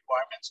some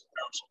requirements in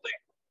terms of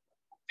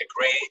the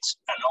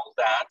grades and all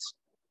that,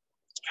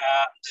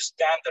 the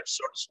standards,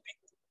 so to speak.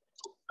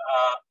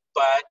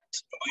 But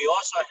we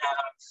also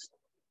have,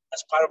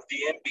 as part of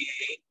the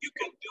MBA, you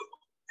can do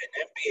an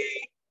MBA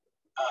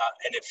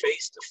in a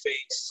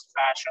face-to-face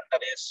fashion,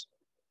 that is,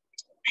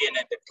 being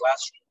in the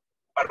classroom.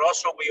 But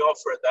also we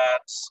offer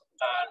that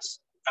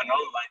as an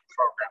online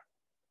program.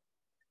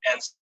 And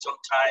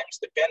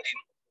sometimes, depending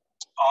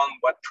on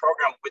what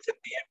program within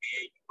the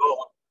MBA you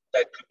go,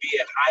 that could be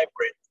a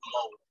hybrid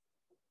mode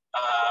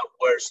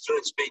where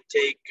students may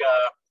take,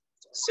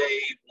 say,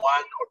 1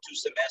 or 2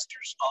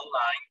 semesters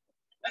online,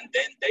 and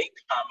then they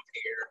come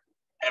here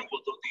and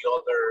will do the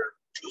other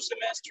 2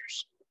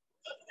 semesters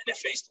in a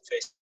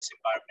face-to-face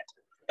environment.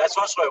 That's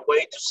also a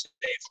way to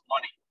save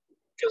money,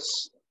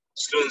 because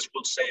students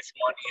will save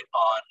money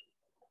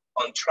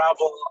on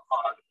travel,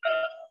 on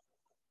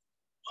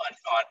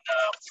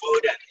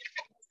food and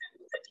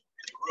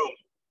room.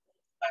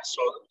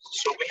 So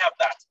we have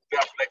that. We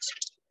have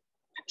flexibility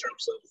in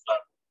terms of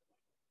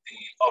the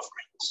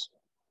offerings.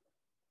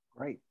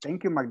 Great,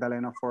 thank you,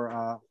 Magdalena,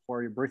 for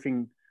your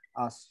briefing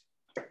us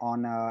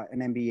on an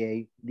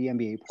MBA, the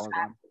MBA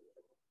program.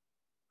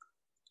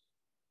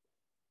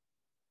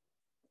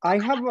 I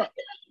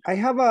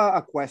have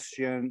a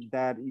question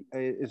that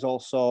is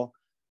also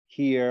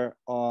here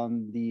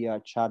on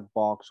the chat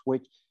box,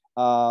 which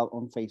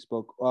on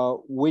Facebook,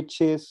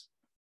 which is,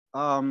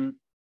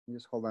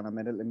 just hold on a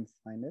minute, let me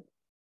find it.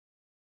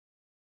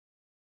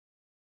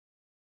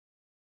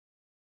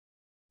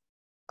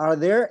 Are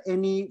there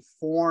any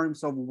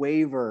forms of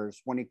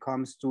waivers when it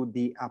comes to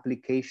the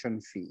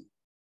application fee?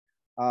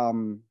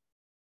 Do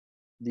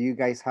you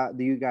guys have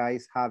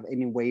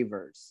any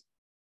waivers?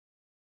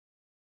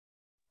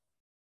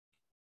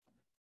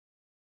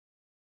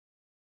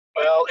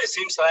 Well, it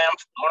seems I am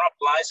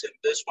monopolized in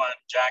this one,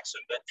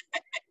 Jackson, but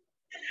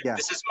yeah.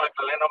 This is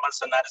Magdaleno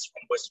Manzanares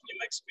from Western New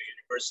Mexico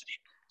University.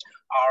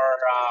 Our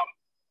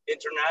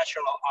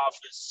international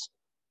office,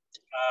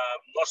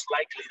 most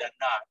likely than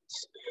not,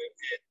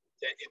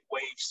 it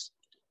waives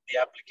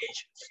the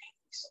application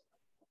fees.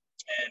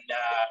 And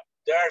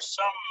there are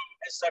some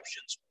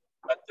exceptions,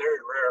 but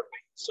very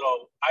rarely.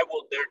 So I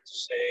will dare to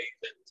say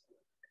that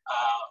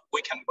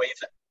we can waive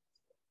it.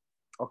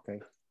 Okay,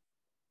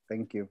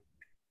 thank you.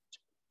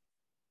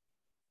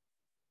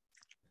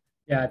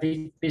 Yeah,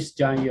 this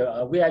John,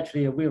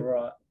 we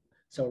were,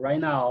 so right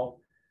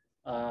now,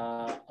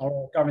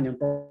 our governing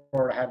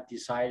board have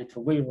decided to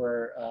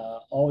waiver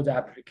all the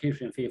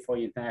application fee for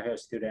international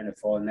students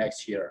for the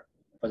next year,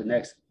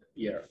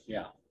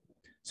 yeah.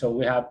 So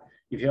we have,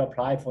 if you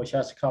apply for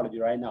Shasta College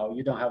right now,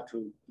 you don't have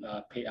to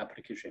pay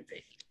application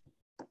fee.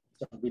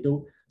 So we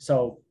do,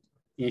 so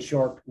in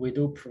short, we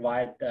do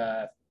provide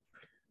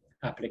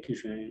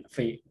application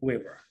fee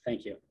waiver.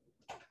 Thank you.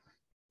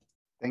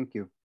 Thank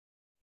you.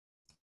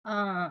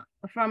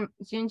 From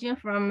Jinjin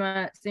from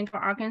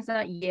Central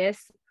Arkansas,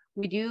 yes,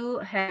 we do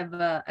have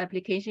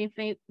application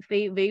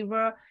fee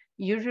waiver.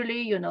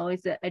 Usually, you know,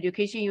 it's the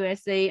Education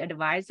USA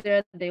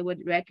advisor. They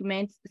would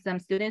recommend some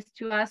students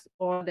to us,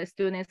 or the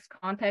students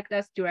contact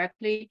us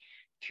directly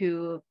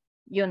to,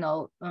 you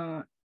know,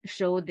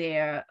 show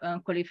their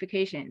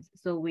qualifications.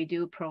 So we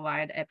do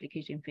provide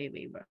application fee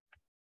waiver.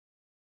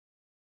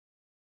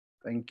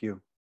 Thank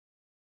you.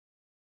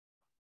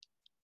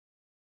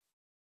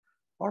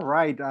 All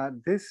right,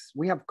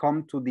 we have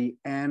come to the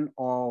end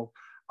of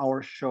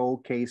our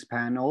showcase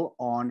panel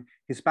on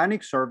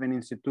Hispanic Serving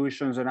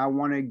Institutions, and I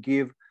want to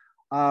give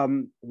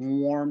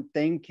warm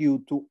thank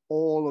you to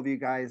all of you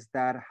guys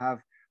that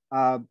have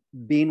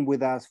been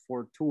with us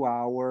for 2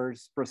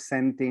 hours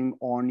presenting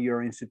on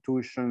your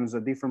institutions,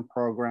 the different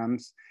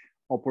programs,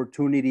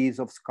 opportunities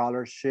of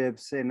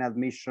scholarships and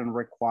admission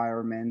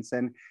requirements,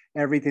 and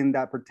everything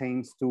that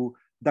pertains to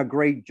the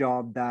great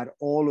job that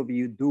all of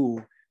you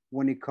do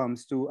when it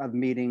comes to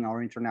admitting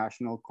our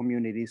international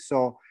community.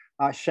 So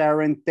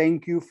Sharon,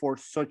 thank you for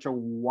such a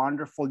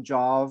wonderful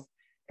job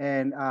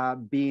and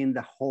being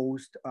the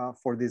host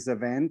for this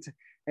event,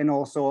 and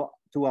also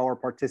to our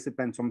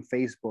participants on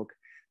Facebook.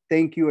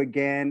 Thank you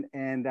again,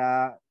 and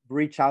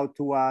reach out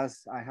to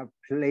us. I have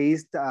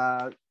placed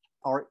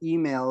our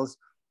emails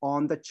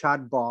on the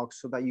chat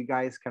box so that you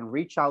guys can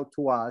reach out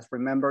to us.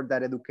 Remember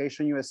that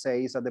Education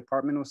USA is a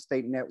Department of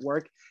State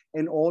network,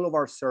 and all of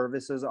our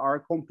services are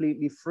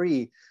completely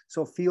free.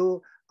 So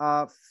feel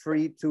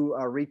free to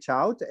reach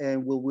out,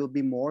 and we will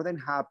be more than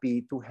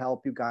happy to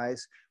help you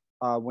guys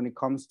when it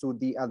comes to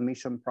the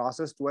admission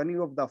process to any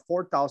of the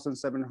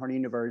 4,700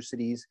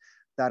 universities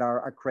that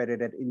are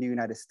accredited in the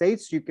United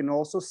States. You can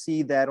also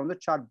see that on the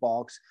chat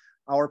box,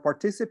 our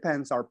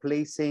participants are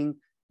placing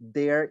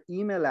their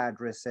email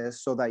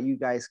addresses so that you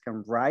guys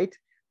can write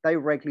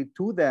directly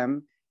to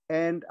them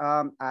and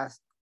ask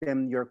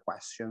them your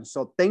questions.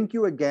 So thank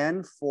you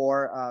again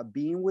for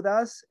being with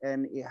us,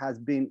 and it has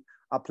been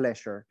a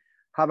pleasure.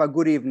 Have a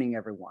good evening,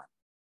 everyone.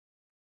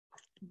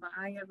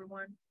 Bye,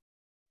 everyone.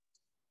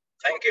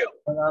 Thank you.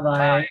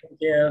 Bye-bye.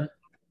 Thank you.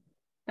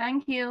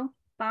 Thank you.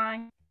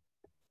 Bye.